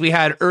takes we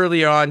had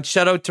earlier on.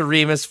 Shout out to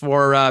Remus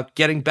for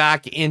getting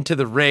back into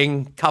the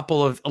ring.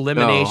 Couple of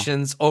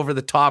eliminations over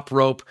the top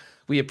rope.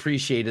 we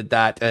appreciated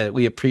that.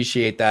 We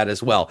appreciate that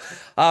as well.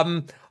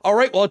 All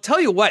right. Well, I'll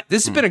tell you what,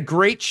 this has been a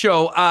great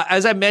show.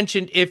 As I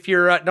mentioned, if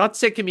you're not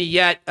sick of me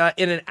yet,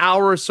 in an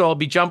hour or so, I'll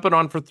be jumping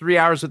on for 3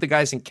 hours with the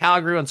guys in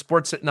Calgary on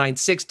Sportsnet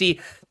 960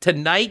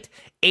 tonight,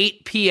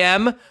 8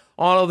 p.m. on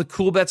all the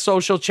Cool Bet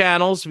social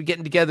channels. We're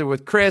getting together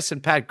with Chris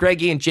and Pat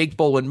Greggy and Jake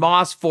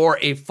Boland-Moss for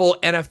a full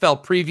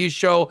NFL preview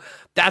show.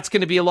 That's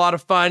going to be a lot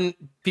of fun.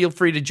 Feel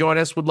free to join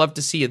us. Would love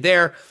to see you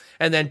there.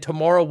 And then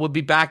tomorrow we'll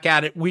be back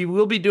at it. We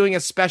will be doing a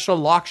special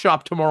lock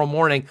shop tomorrow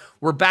morning.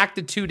 We're back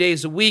to 2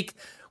 days a week.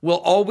 We'll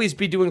always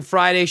be doing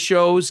Friday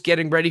shows,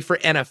 getting ready for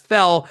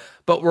NFL,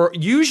 but we're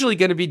usually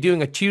going to be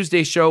doing a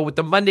Tuesday show with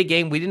the Monday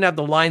game. We didn't have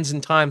the lines in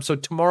time, so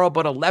tomorrow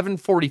about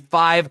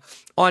 11:45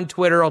 on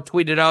Twitter. I'll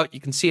tweet it out. You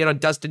can see it on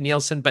Dustin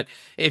Nielsen, but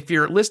if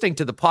you're listening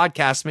to the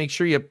podcast, make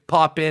sure you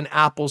pop in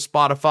Apple,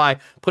 Spotify,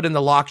 put in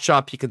the lock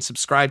shop. You can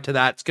subscribe to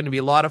that. It's going to be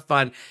a lot of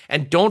fun.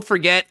 And don't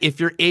forget, if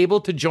you're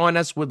able to join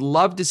us, would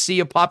love to see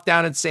you pop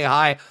down and say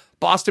hi.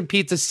 Boston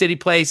Pizza City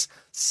Place,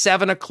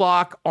 7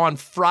 o'clock on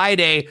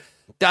Friday.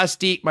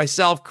 Dusty,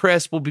 myself,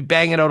 Chris will be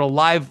banging out a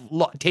live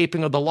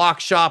taping of the Lock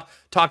Shop,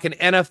 talking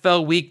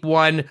NFL Week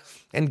 1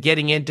 and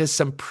getting into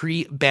some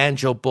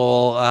pre-Banjo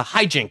Bowl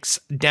hijinks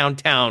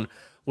downtown.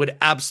 Would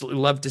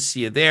absolutely love to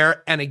see you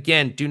there. And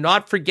again, do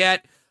not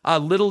forget, a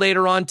little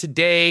later on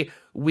today,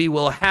 we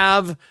will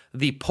have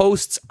the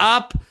posts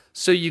up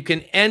so you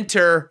can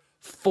enter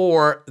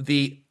for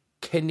the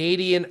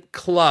Canadian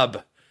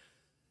Club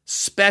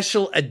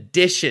Special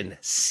Edition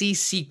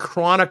CC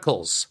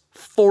Chronicles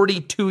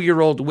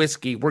 42-year-old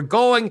whiskey. We're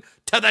going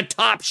to the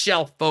top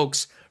shelf,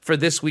 folks, for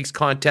this week's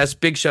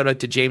contest. Big shout out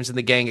to James and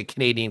the gang at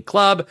Canadian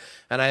Club,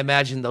 and I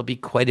imagine there'll be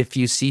quite a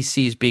few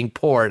CCs being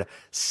poured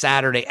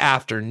Saturday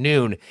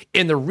afternoon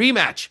in the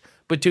rematch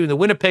between the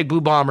Winnipeg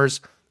Blue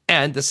Bombers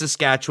and the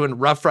Saskatchewan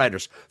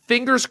Roughriders.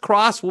 Fingers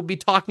crossed we'll be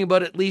talking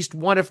about at least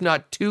one, if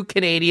not two,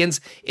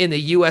 Canadians in the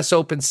U.S.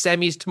 Open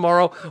semis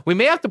tomorrow. We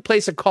may have to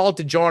place a call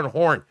to John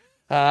Horn,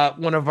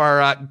 one of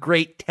our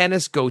great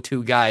tennis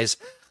go-to guys,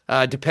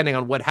 depending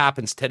on what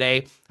happens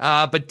today.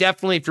 But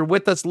definitely, if you're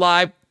with us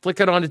live, flick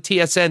it on to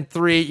TSN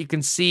 3. You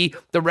can see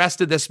the rest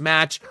of this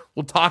match.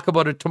 We'll talk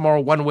about it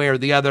tomorrow one way or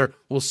the other.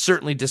 We'll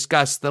certainly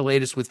discuss the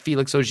latest with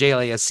Felix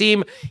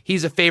Auger-Aliassime.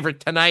 He's a favorite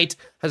tonight,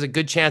 has a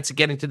good chance of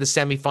getting to the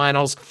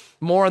semifinals.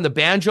 More on the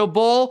Banjo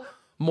Bowl,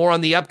 more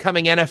on the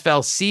upcoming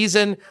NFL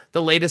season,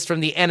 the latest from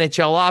the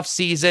NHL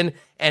offseason,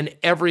 and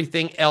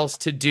everything else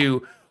to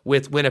do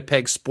with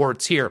Winnipeg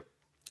sports here.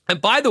 And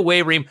by the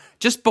way, Reem,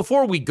 just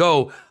before we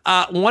go,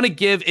 I want to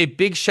give a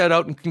big shout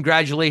out and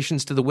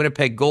congratulations to the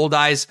Winnipeg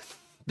Goldeyes.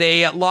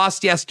 They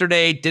lost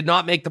yesterday, did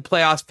not make the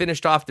playoffs,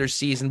 finished off their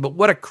season, but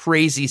what a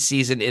crazy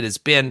season it has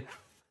been.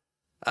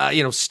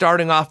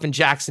 Starting off in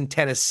Jackson,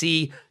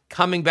 Tennessee,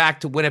 coming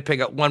back to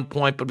Winnipeg at one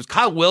point, but it was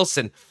Kyle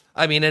Wilson.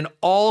 I mean, an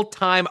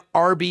all-time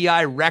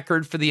RBI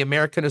record for the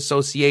American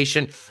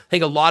Association. I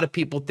think a lot of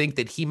people think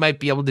that he might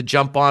be able to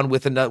jump on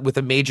with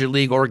a major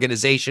league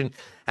organization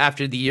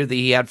after the year that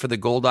he had for the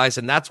Goldeyes,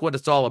 and that's what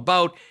it's all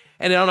about.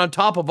 And then on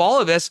top of all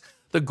of this,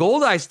 the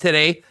Goldeyes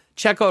today,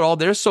 check out all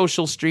their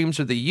social streams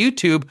or the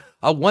YouTube,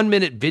 a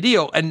 1-minute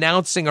video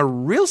announcing a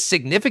real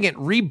significant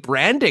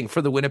rebranding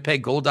for the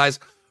Winnipeg Goldeyes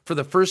for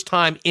the first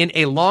time in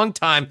a long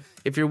time.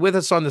 If you're with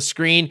us on the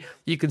screen,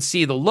 you can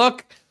see the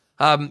look.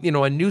 A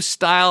new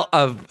style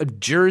of a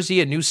jersey,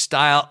 a new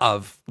style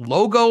of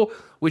logo,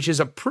 which is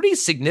a pretty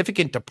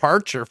significant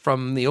departure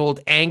from the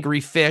old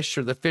angry fish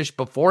or the fish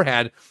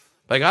beforehand.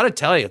 But I got to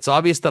tell you, it's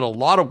obvious that a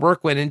lot of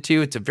work went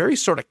into. It's a very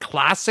sort of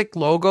classic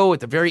logo.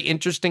 It's a very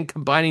interesting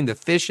combining the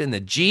fish and the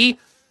G.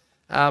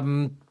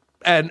 And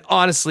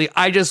honestly,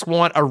 I just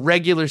want a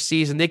regular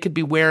season. They could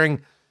be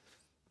wearing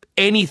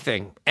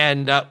anything,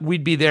 and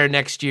we'd be there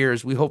next year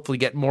as we hopefully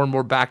get more and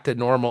more back to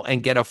normal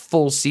and get a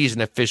full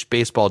season of fish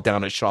baseball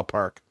down at Shaw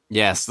Park.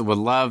 Yes, would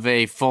love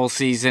a full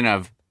season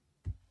of,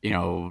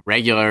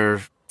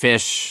 regular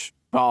fish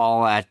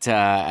ball at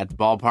the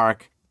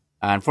ballpark.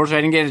 Unfortunately,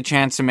 I didn't get a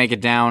chance to make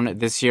it down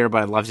this year,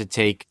 but I'd love to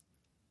take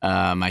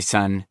my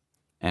son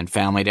and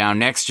family down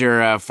next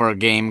year for a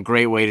game.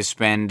 Great way to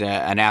spend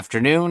an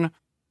afternoon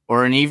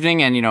or an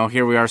evening, and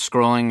here we are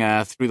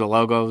scrolling through the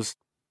logos.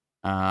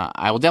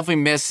 I will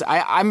definitely miss.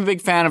 I'm a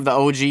big fan of the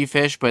OG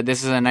fish, but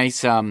this is a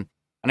nice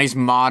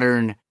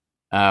modern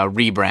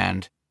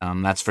rebrand.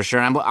 That's for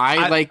sure.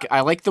 I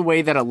like the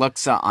way that it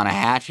looks on a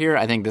hat here.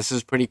 I think this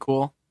is pretty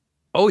cool.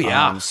 Oh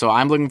yeah. So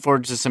I'm looking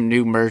forward to some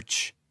new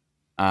merch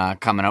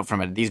coming out from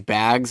it. These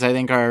bags I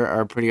think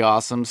are pretty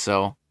awesome.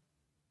 So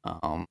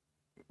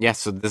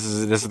so this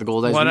is the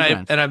Goldeyes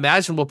rebrand. And I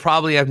imagine we'll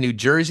probably have new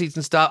jerseys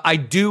and stuff. I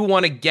do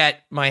want to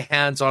get my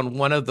hands on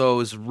one of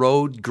those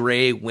road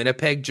gray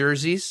Winnipeg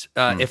jerseys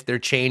if they're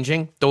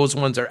changing. Those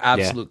ones are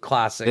absolute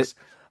classics.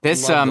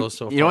 This you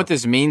know what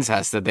this means,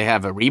 Hess, that they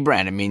have a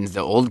rebrand. It means the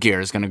old gear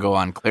is going to go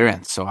on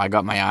clearance. So I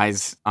got my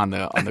eyes on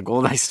the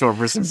Goldeyes store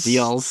for some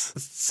deals.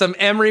 Some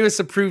Emery-Wis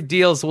approved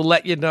deals. We'll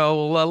let you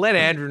know. We'll let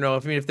Andrew know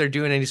if they're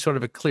doing any sort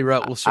of a clear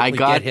out. We'll certainly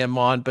get him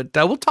on. But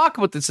we'll talk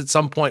about this at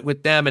some point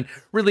with them and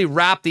really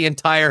wrap the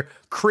entire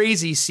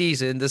crazy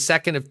season, the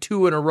second of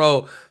 2 in a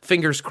row.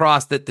 Fingers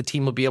crossed that the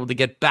team will be able to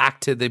get back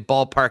to the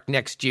ballpark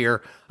next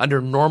year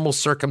under normal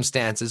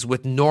circumstances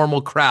with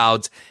normal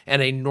crowds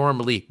and a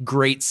normally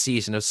great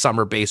season of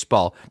summer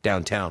baseball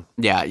downtown.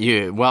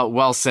 Yeah,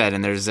 well said.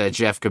 And there's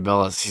Jeff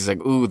Cabillas. He's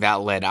like, ooh,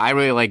 that lid. I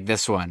really like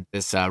this one,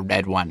 this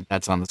red one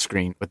that's on the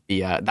screen with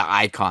the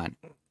icon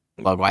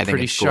logo. I think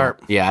pretty it's cool.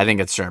 sharp. Yeah, I think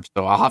it's sharp.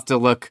 So I'll have to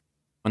look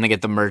when they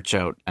get the merch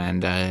out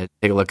and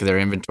take a look at their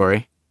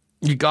inventory.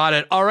 You got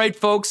it. All right,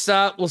 folks.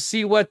 We'll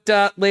see what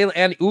Layla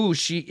and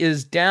she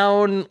is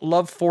down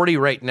love 40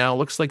 right now.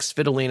 Looks like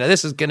Svitolina.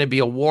 This is going to be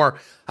a war.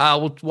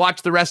 We'll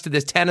watch the rest of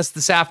this tennis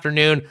this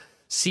afternoon.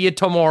 See you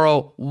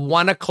tomorrow,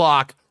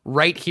 1:00,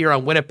 right here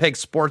on Winnipeg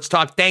Sports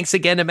Talk. Thanks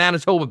again to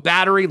Manitoba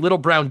Battery, Little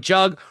Brown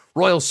Jug,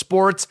 Royal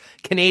Sports,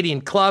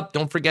 Canadian Club.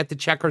 Don't forget to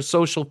check our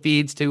social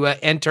feeds to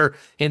enter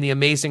in the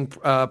amazing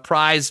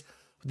prize,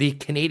 the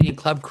Canadian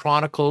Club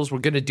Chronicles. We're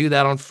going to do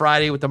that on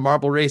Friday with the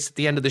marble race at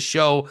the end of the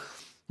show.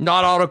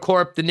 Not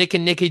Autocorp, the Nick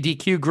and Nicky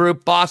DQ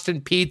Group,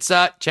 Boston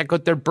Pizza. Check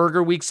out their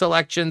Burger Week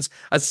selections,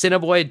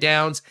 Assiniboia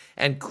Downs,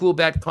 and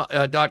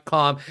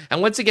coolbet.com.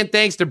 And once again,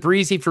 thanks to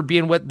Breezy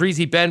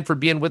Ben for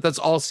being with us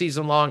all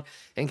season long.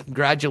 And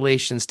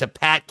congratulations to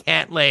Pat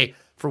Cantlay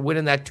for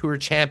winning that Tour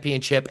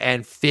Championship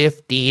and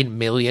 $15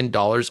 million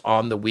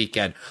on the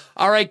weekend.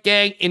 All right,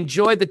 gang,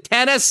 enjoy the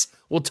tennis.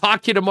 We'll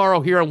talk to you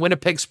tomorrow here on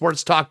Winnipeg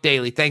Sports Talk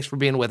Daily. Thanks for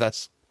being with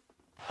us.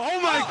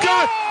 Oh, my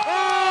God.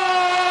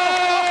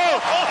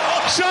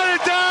 Shut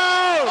it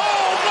down!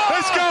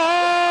 Let's go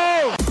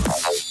home!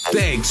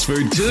 Thanks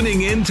for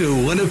tuning in to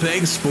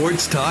Winnipeg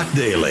Sports Talk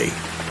Daily.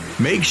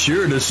 Make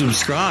sure to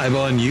subscribe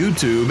on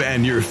YouTube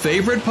and your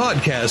favorite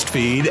podcast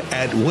feed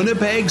at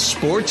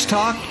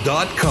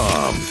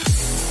winnipegsportstalk.com.